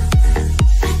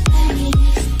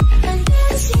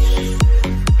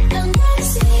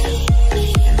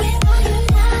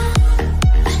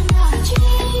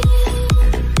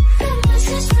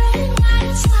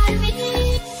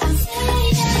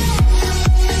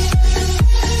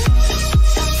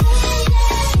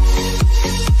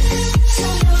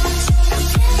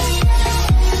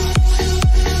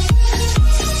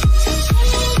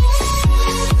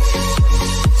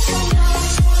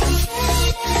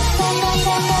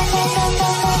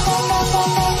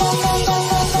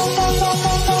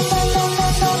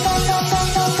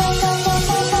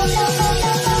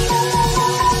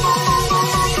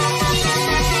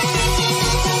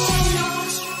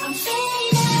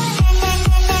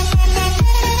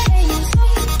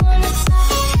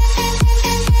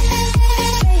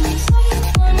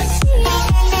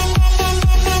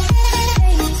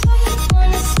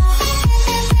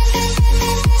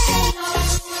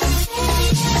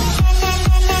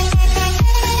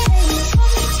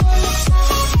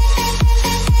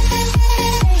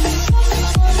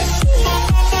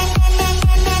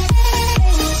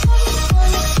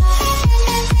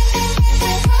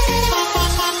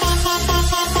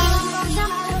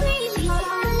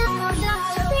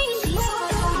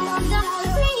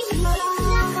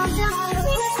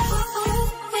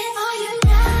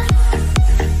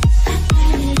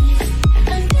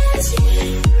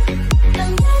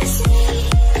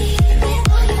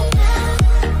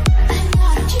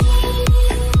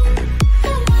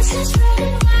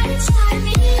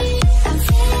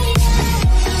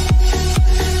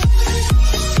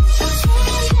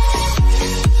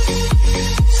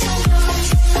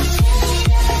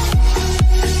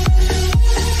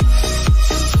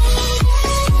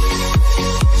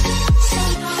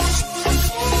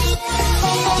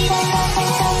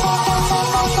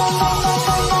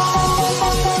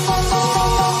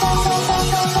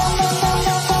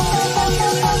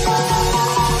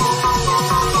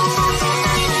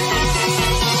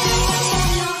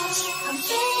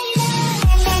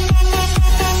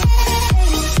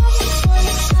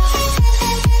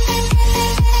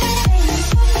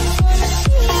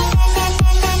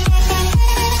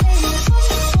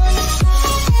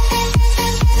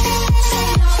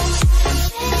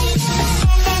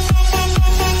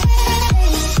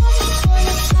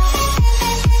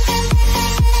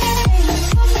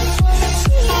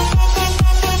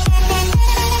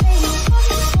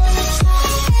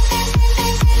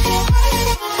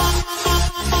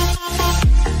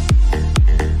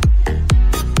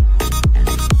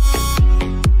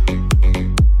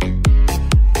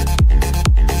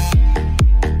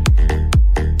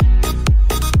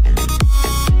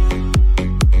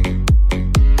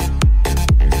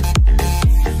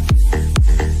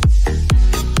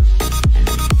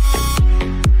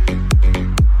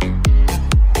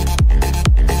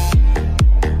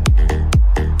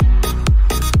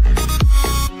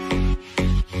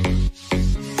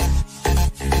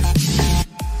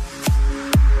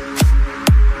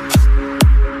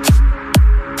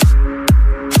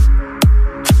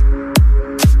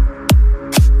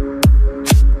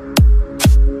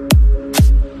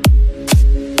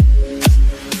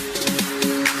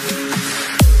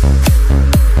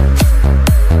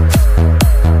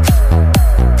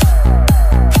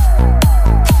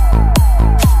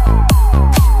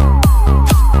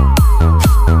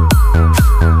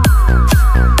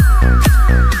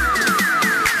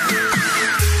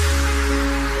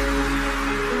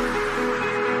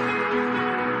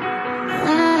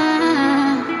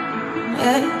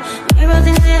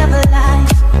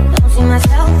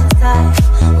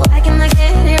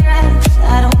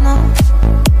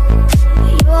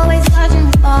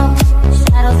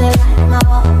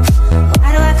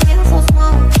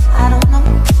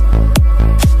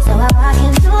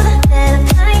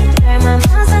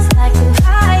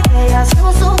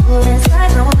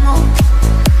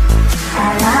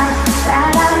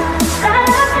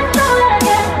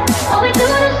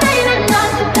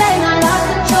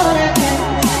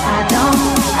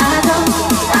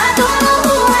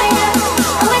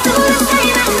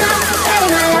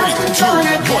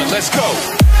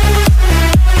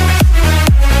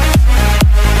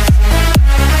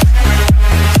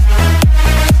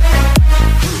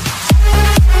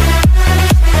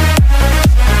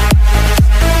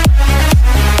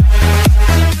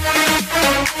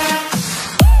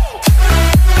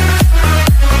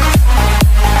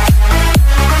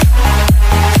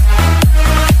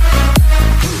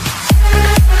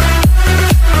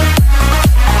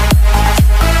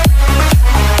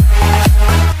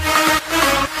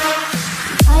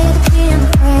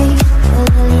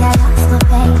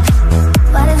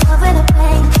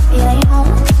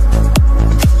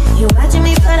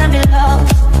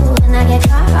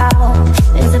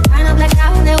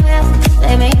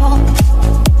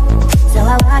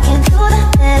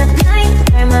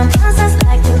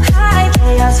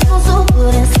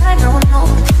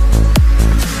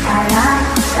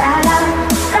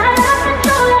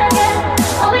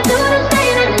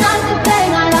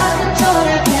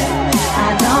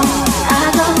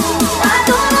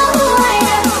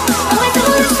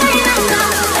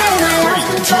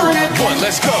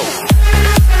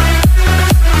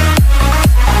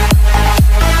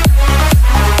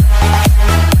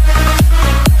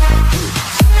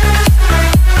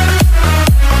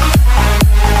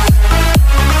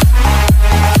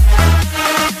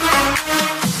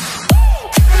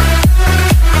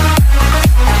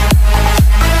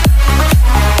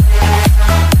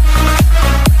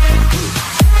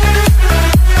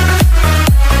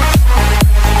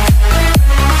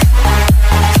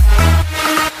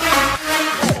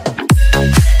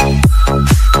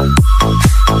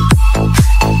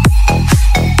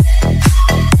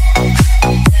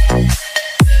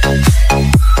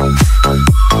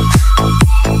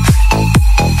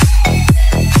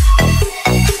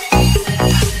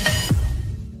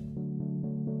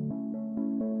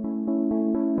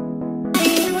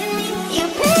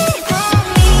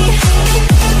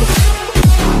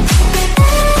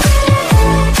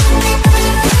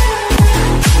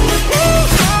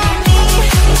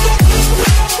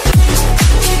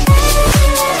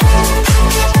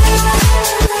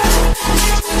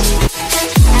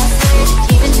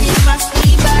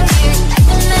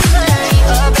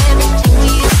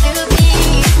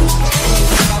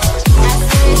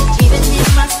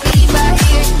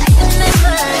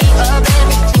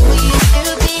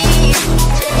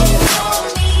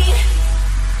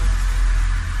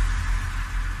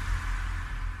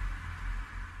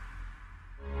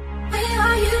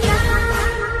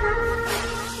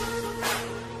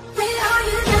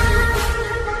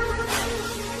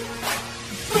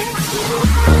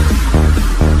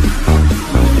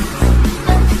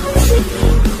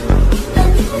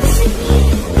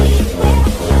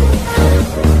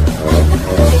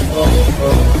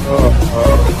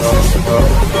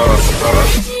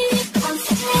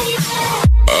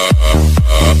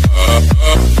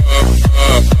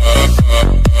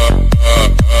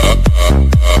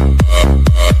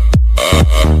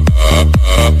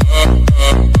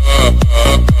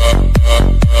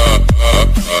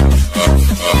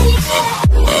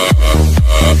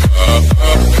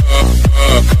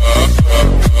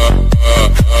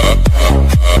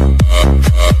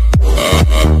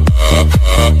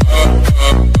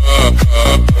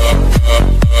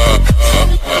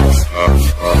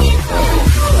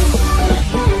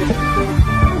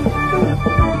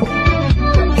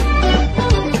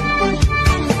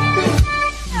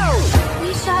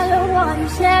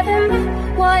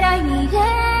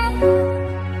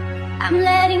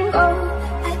 go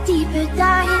a deeper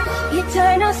dive.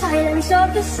 Eternal silence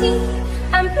of the sea.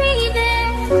 I'm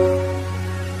breathing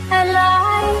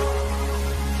alive.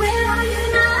 Where are you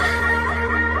now?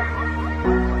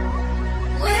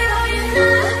 Where are you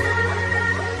now?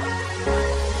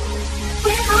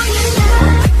 Where are you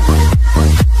now?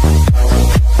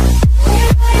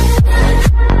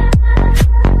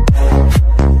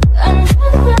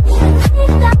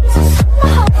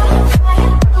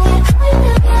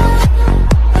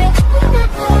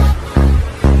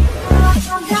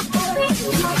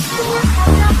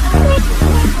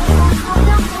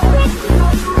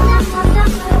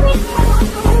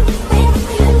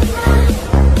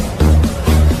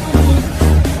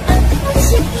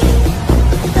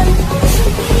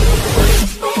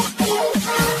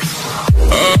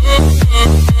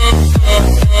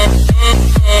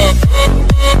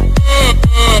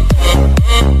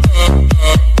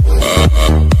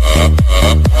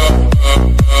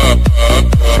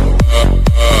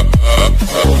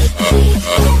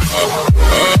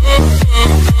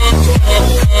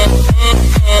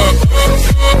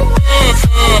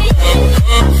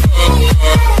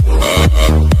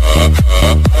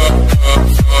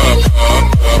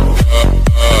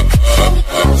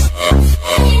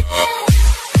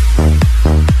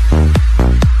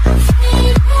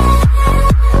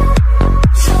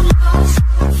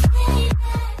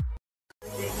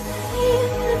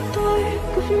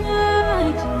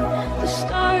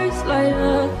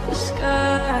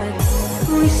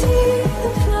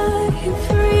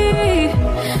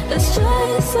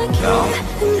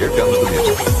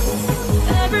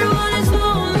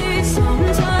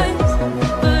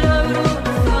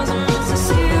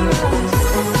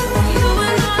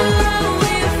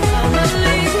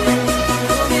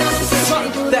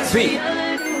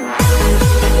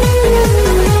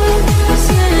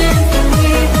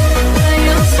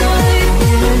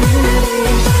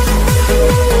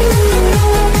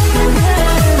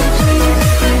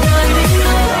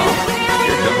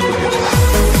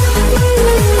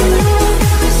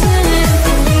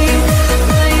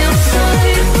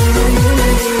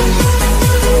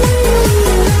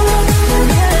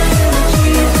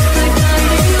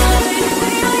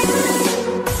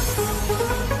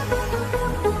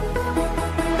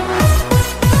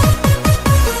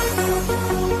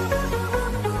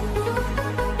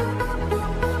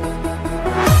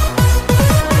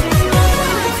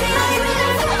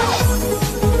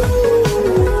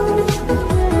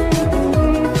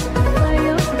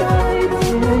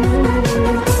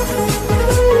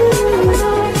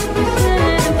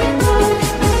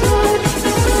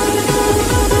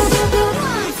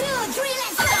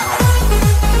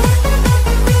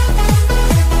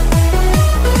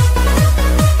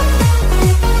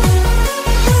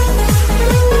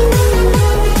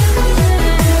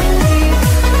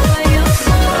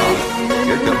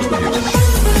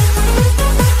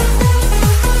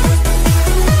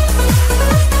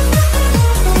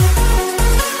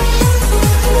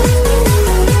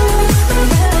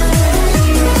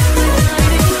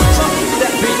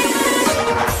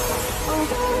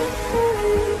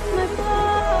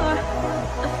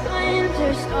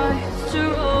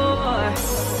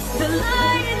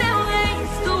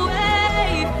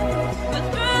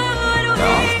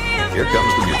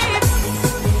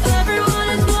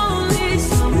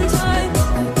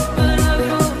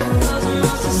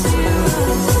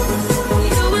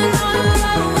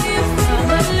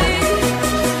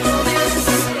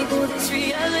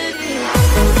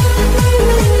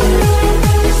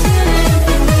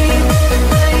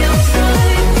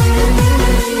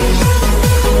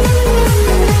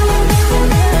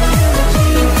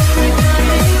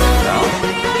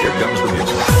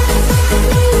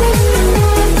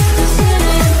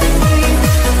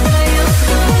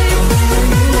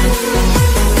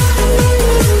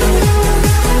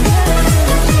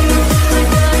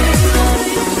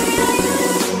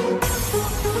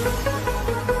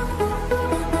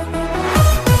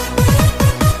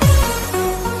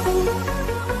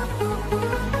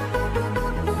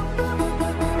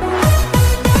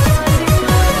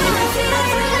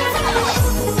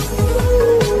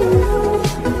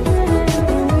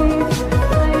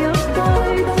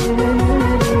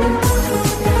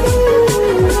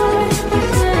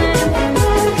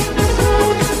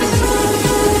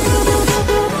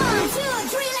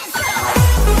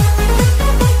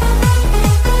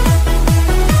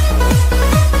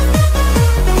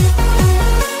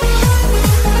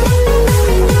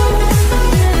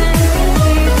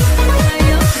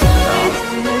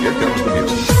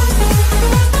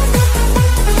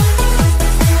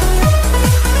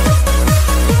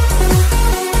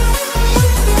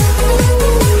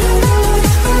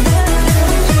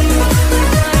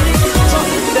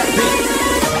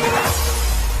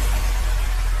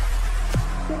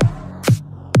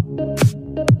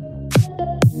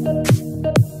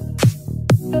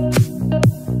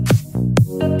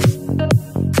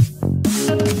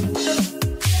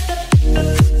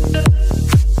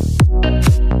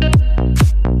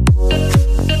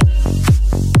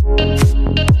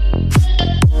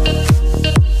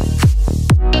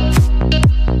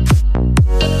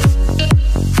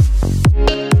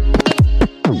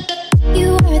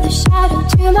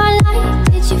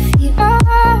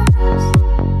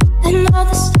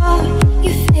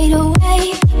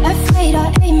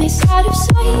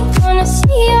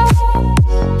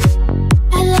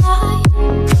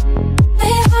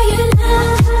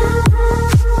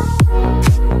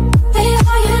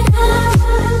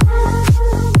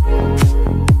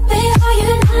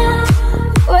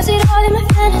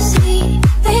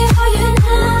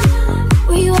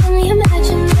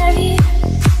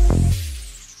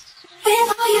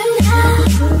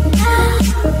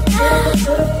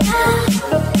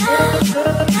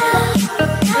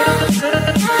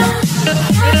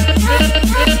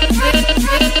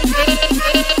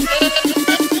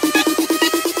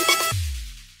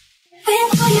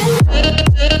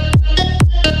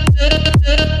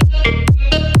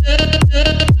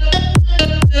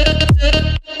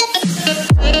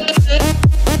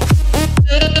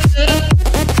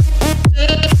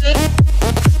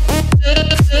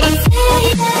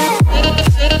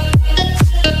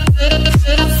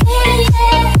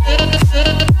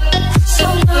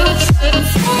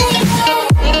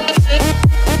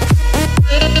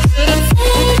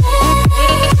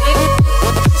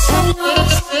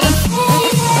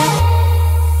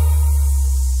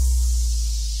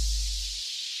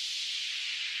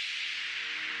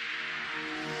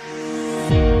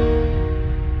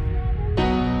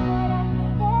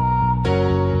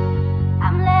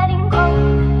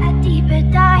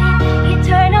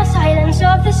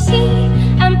 sea.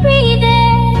 I'm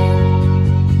breathing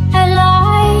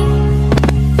alive.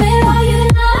 Where are you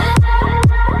now?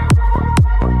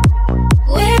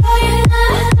 Where are you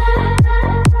now?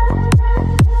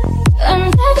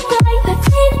 Under the bright, the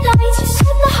clean lights, you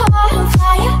set my heart on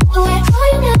fire. Where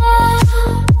are you now?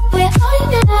 Where are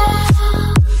you now?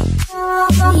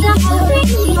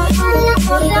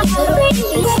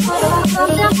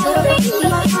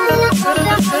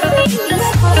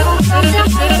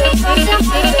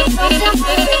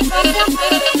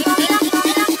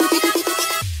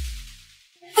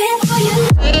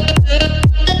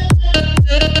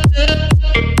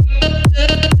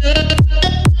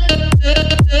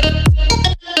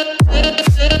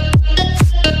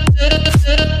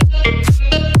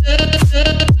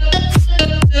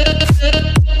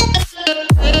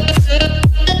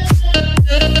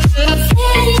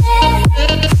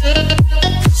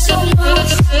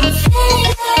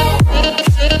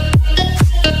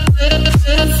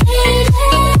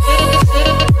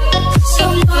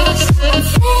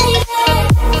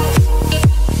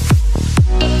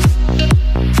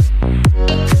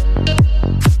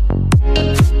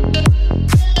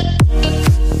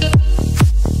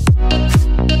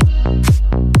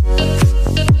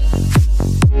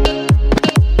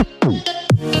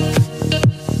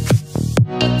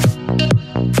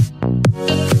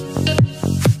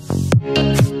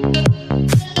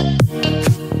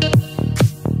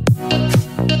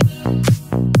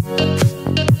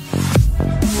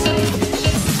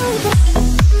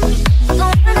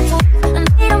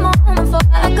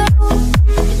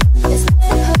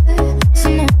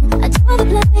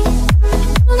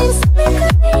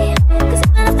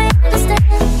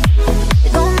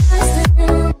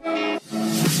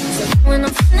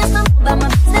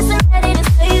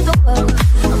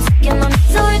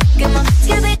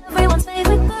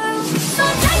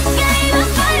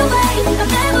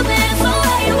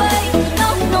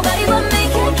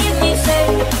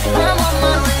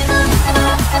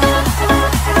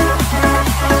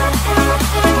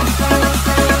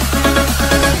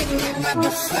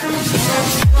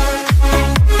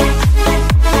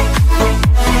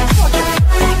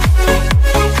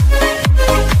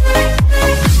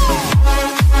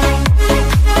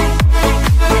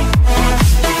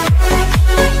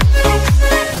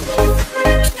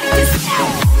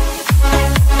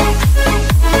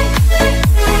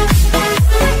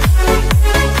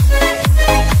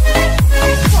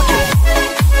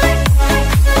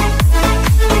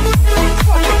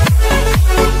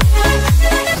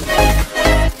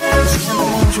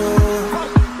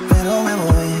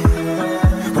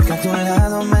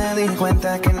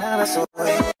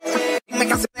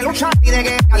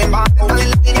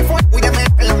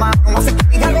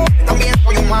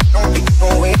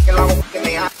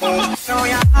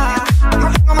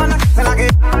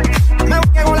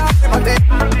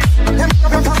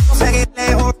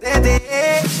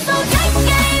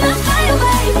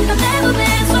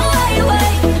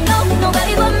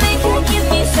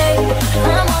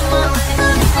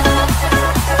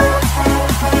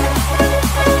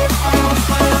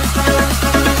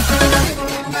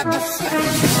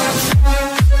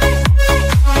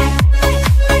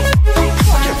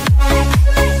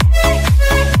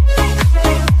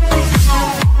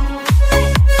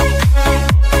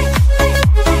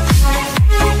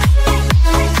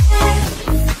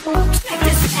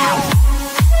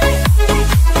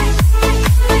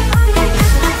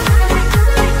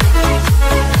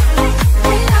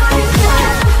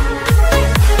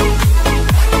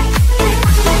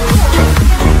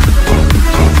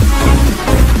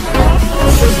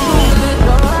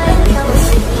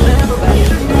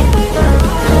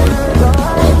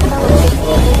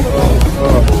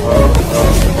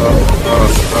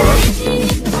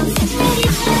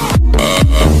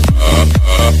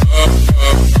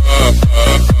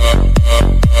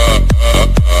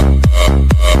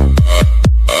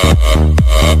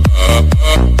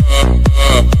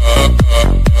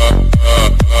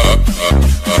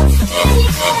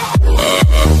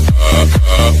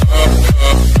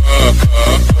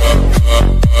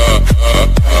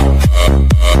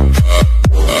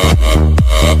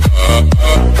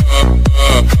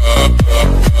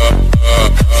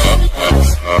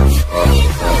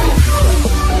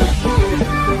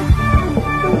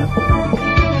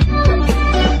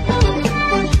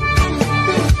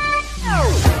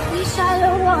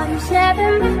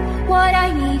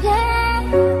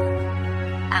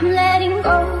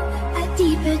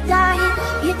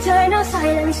 eternal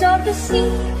silence of the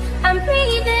sea. I'm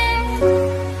breathing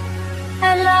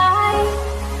alive.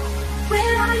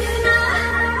 Where are you now?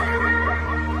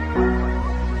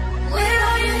 Where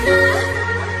are you now?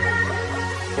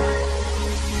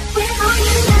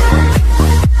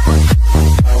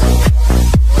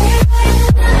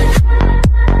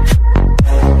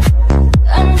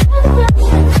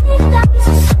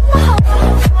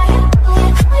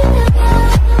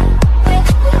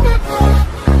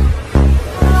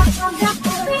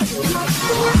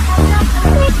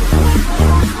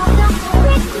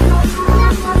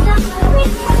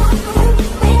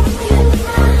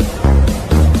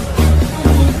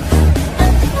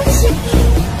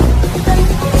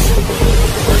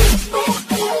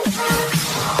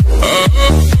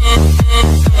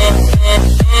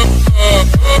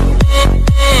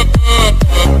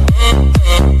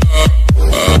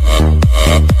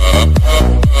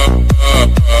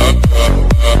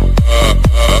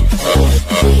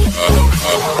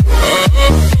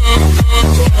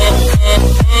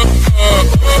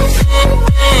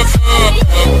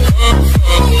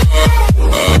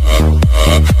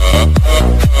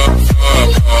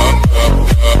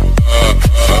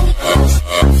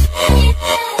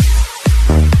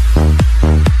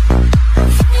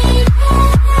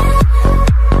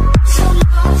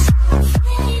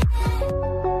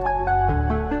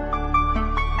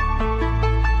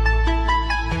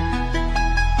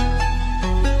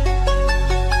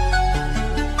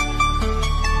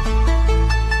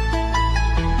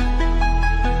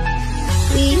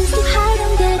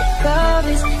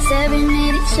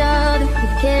 serenade each other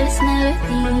with careless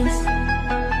melodies.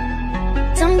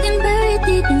 Something buried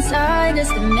deep inside us,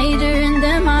 the major and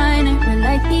the minor, we're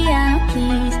like piano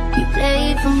keys. You play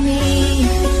it for me.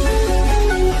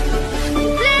 You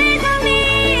play it for me.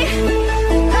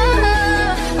 Oh,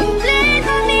 you play it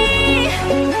for me.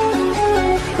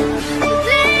 You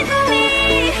play it for me.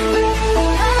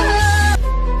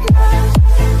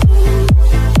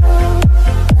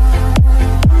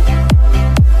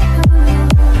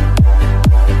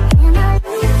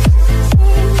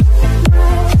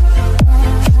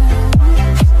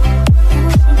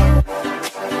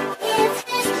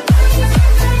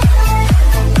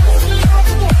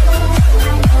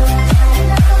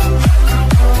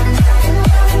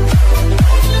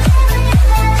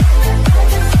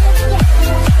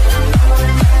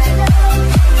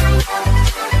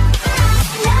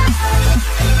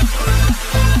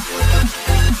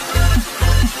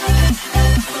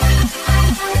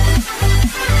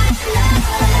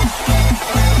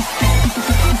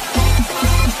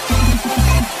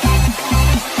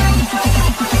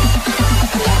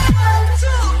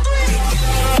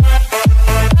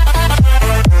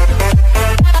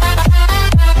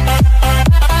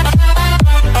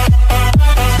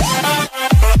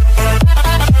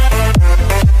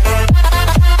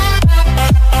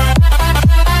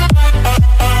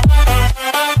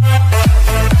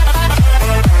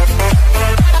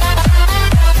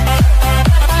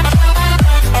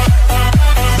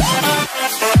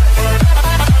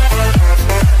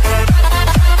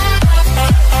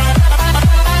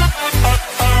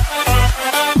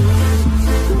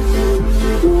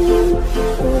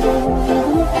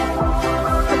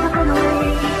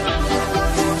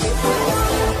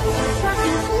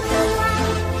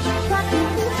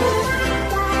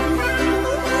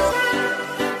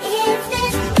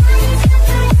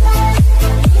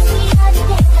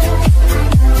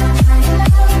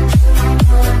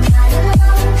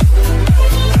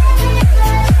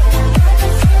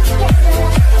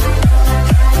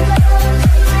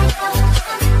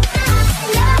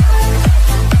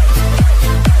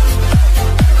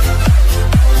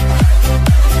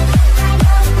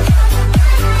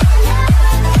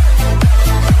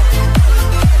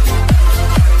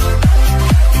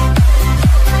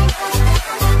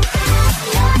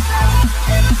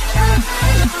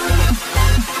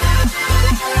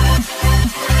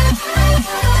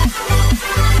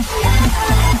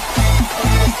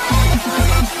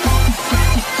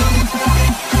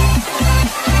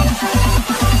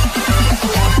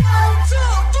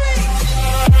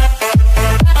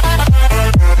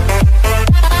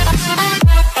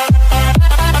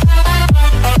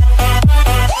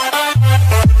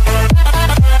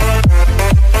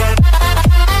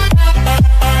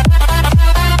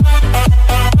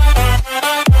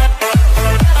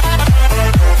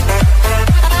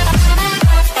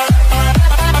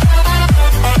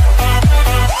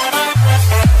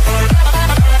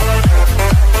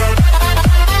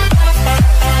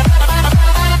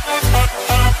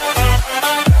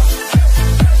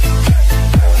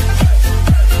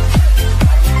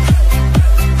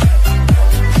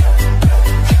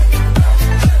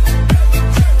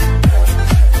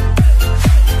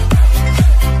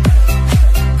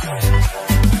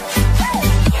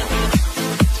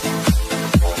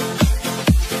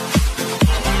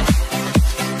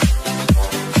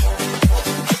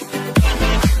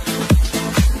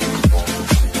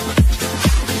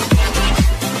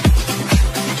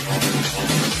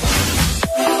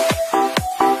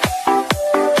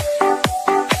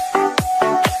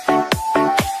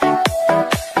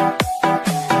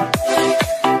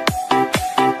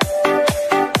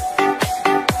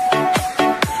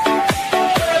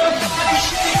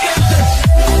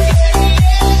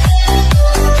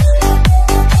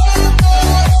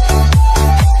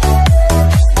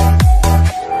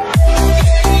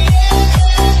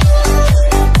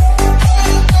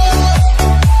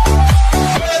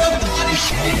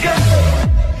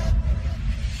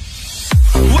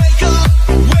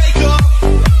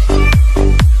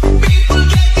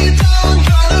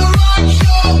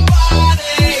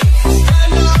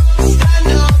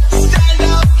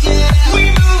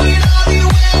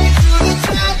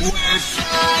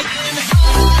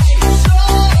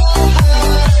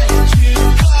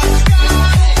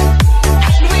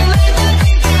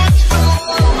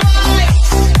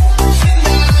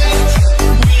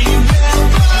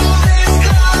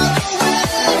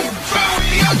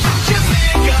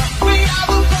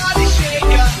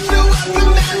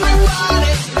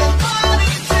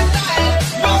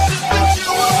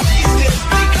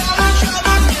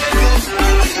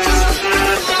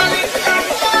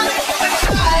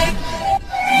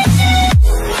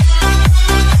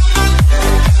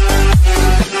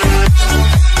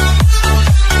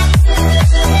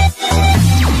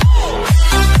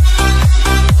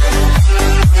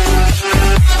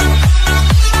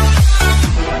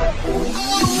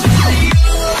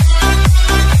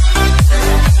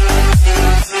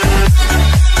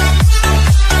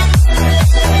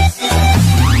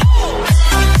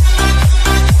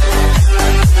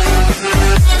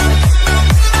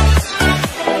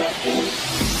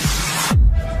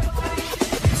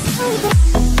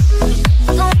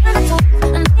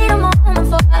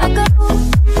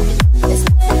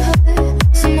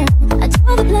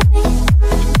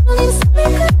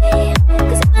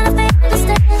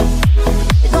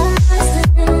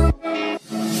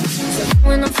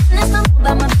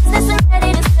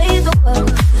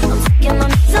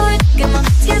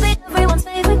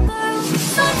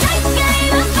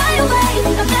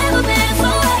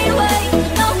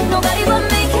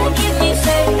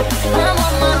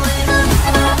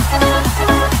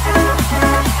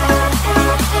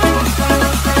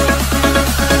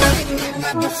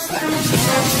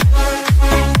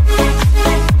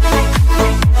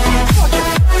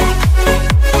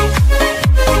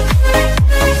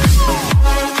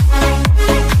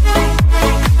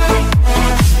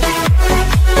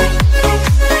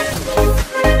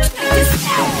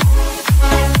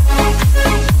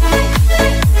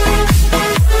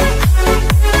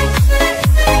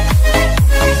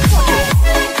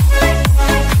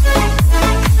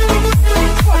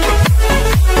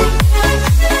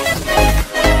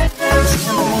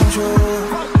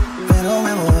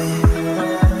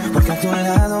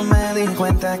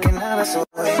 cuenta que nada soy.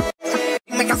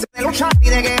 Me cansé de luchar y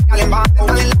de guerra al embate.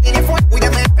 Dale la línea de fuego y de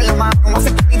meter la mano. No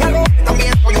sé qué algo,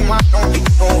 también soy humano. Y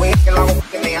no ves que lo hago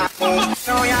porque me amo.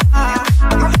 No, ya,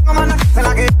 no tengo más nada que hacer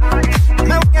la guerra.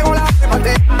 Me voy a volar de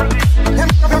parte. En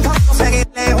mi propio campo seguir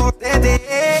lejos de ti.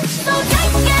 So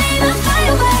take the game and fly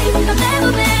away. I've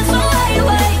never been so wide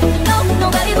away. No,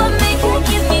 nobody but me can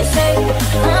keep me safe.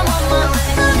 I'm on my way.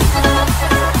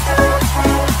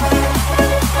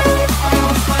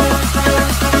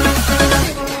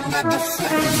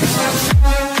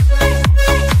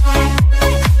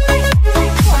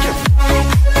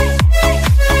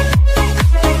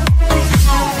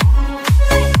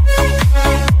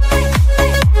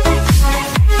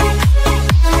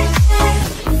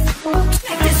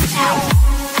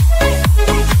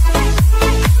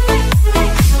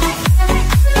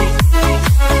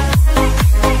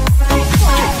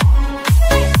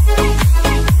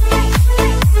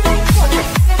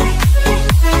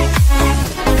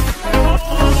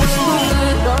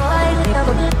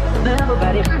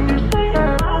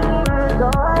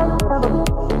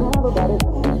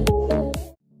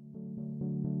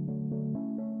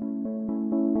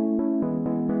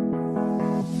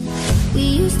 We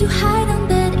used to hide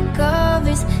under the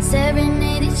covers,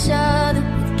 serenade each other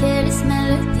with careless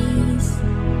melodies.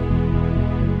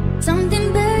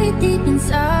 Something buried deep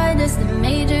inside us, the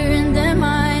major and the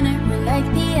minor were like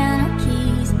piano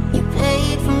keys. You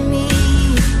played for me.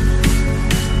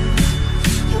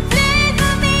 You played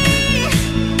for me.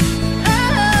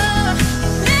 Oh,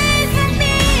 played for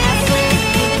me. I swear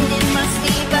even in my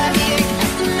sleep I hear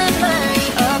just the memory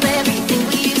of everything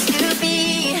we used to be.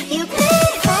 You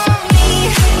played for me.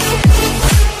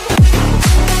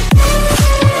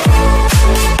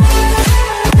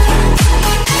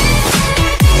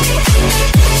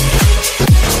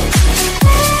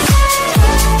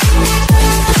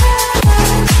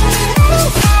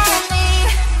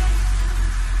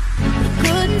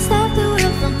 Couldn't stop the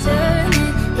wheel from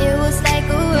turning. It was like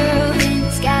a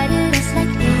whirlwind, guided us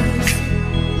like this.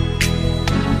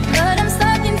 But I'm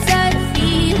stuck inside a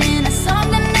feeling, a song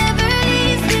that never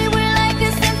leaves. We were like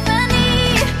a symphony.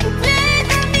 You played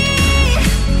for me.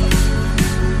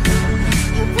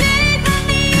 You played for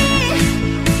me.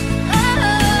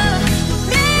 Oh, you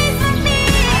played for me.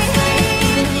 I swear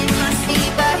even in my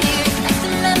sleep I hear just the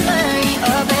memory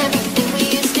of everything we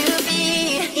used to be.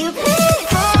 You played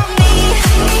for me.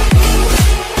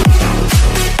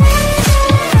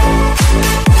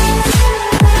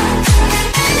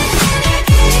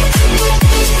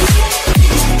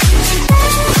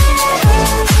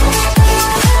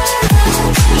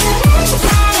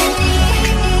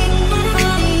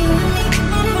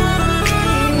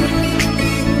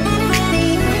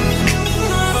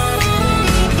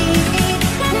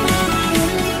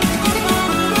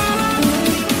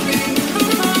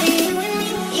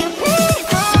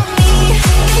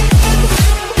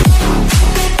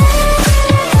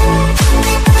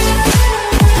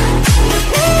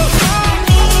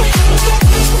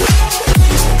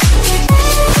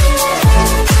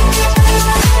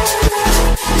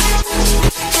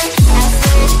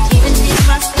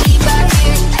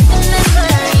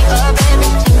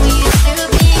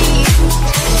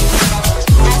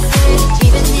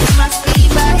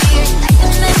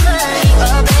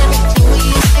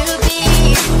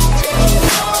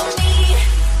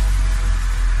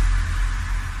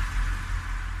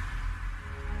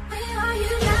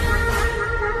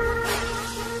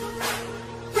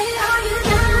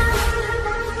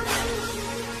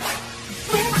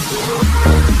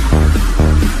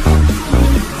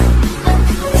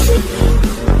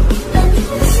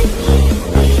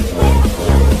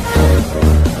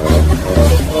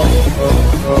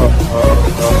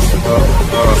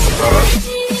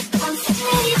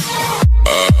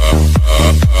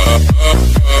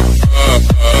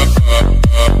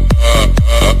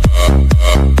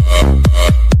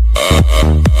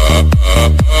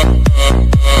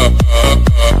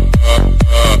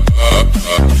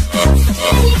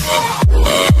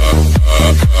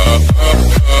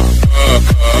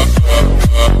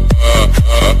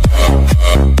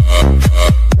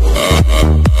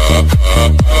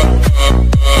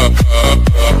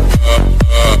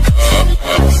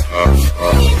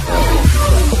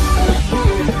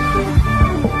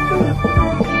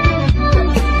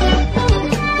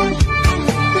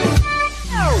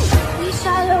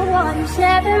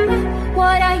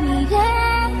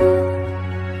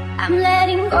 I'm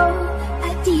letting go, a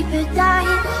deeper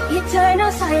dive,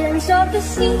 eternal silence of the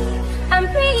sea. I'm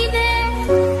breathing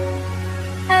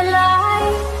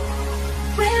alive.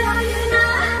 Where are you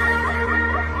now?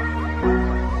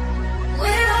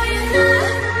 Where are you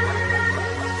now?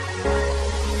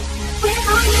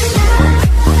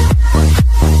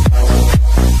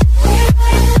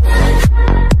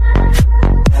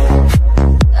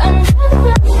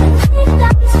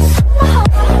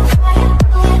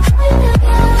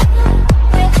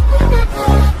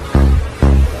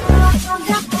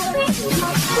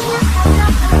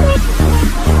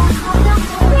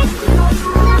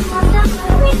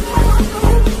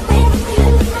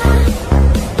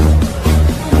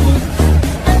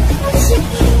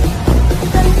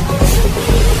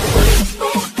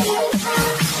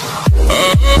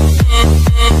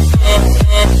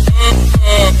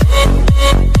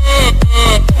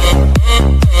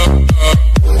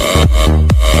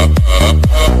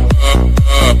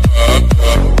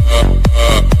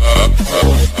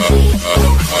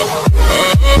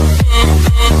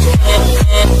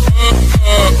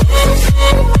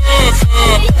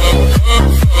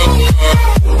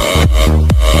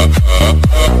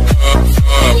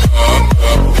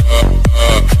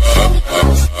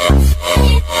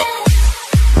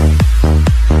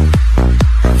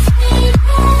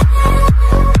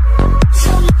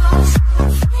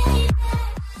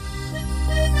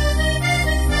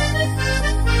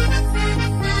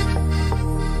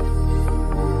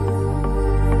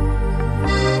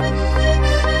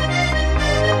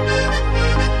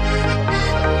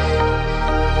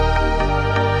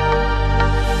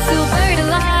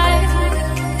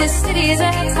 This city is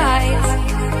airtight,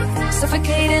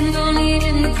 suffocating, lonely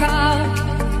in the crowd.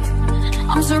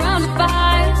 I'm surrounded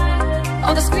by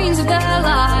all the screens of their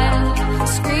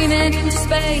lives, screaming into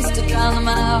space to drown them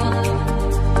out.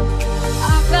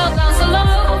 I fell down so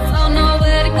low, found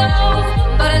nowhere to go,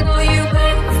 but I know you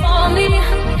wait for me,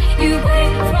 you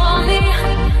wait for me.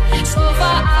 So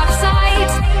far out of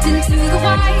sight, into the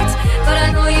white, but I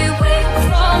know you wait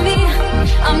for me.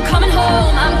 I'm coming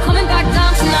home, I'm coming back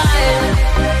down tonight,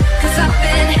 'cause I've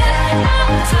been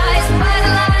hypnotized by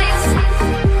the lights.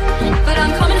 But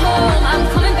I'm coming home, I'm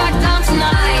coming back down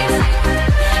tonight.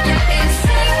 Yeah, it's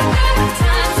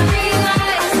time to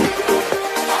realize.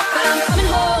 But I'm coming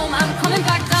home, I'm coming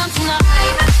back down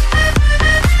tonight.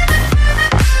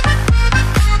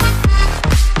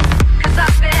 'Cause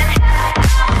I've been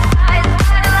hypnotized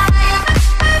by the lights.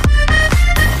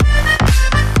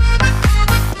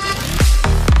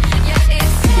 Yeah,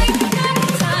 it's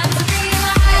time to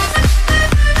realize.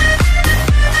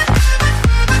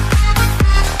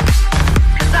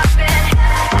 'Cause I've been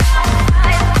hypnotized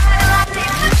by the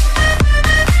lights.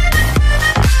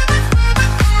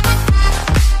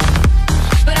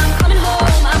 But I'm coming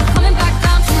home, I'm coming back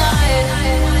down tonight.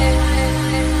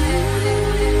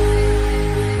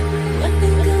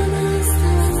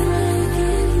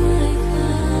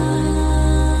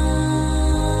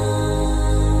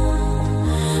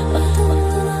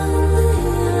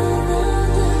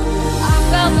 I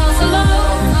felt down so low,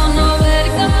 don't know where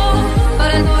to go, but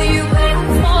I know you wait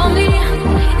for me,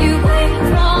 you wait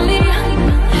for me.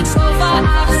 So far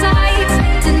out of sight,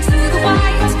 into the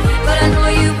white, but I know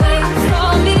you wait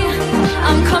for me.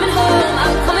 I'm coming home,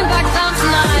 I'm coming back down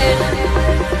tonight,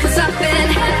 'cause I've been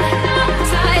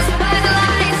hypnotized by the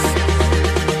lights.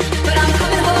 But I'm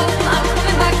coming home, I'm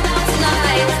coming back down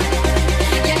tonight.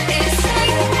 Yeah, it's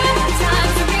time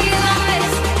to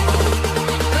realize.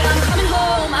 But I'm coming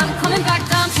home, I'm coming back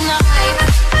down tonight.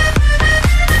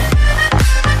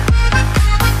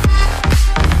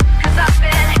 'Cause I've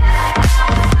been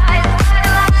hypnotized by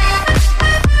the lights.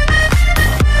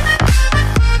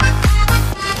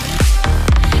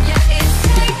 Yeah, it's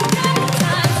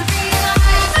time to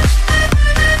realize.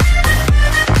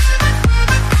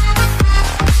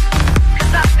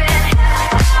 'Cause I've been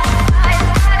hypnotized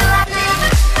by the lights.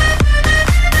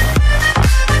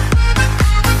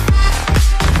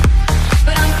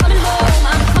 But I'm coming home,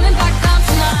 I'm coming back down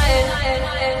tonight.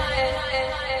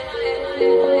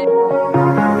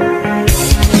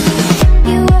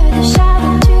 You were the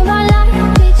shadow to my light.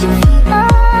 Did you feel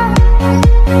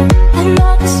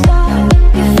another star?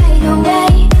 You fade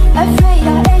away. Afraid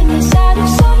our aim is out of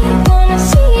sight. Wanna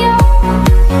see you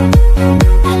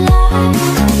alive.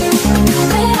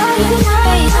 Where are you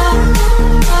now?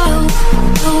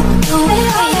 Where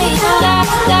are you now?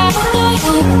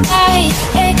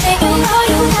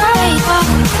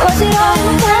 Was it all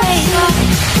a night?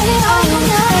 Where are you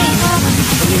now?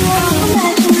 You are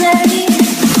imaginary.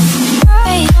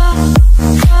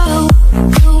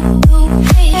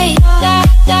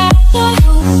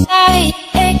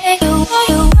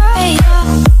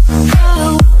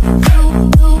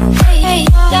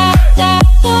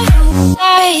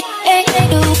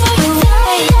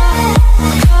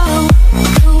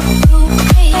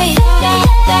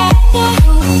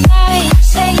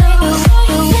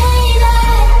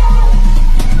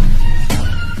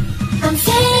 I'm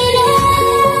fading,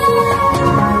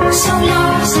 so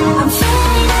lost. I'm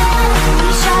fading.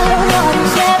 You shallow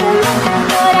waters never met,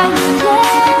 but I need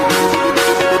it.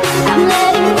 I'm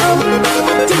letting go.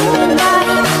 A demon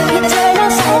light,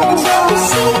 eternal silence of the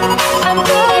sea. I'm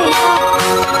breathing out.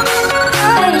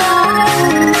 I lie.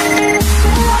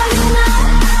 Where are you now?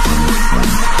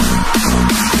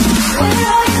 Where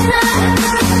are you now?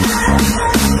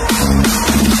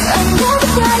 Another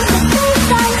day, the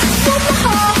daylight, set the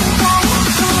heart alight.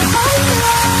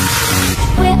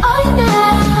 Where are you now?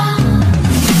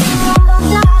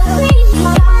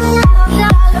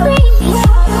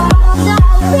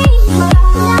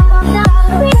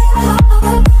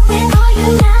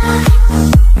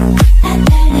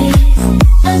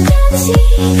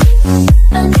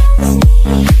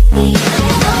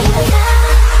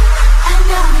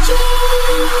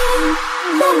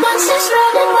 The monster's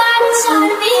running wild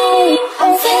inside of me.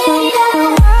 I'm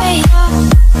fading.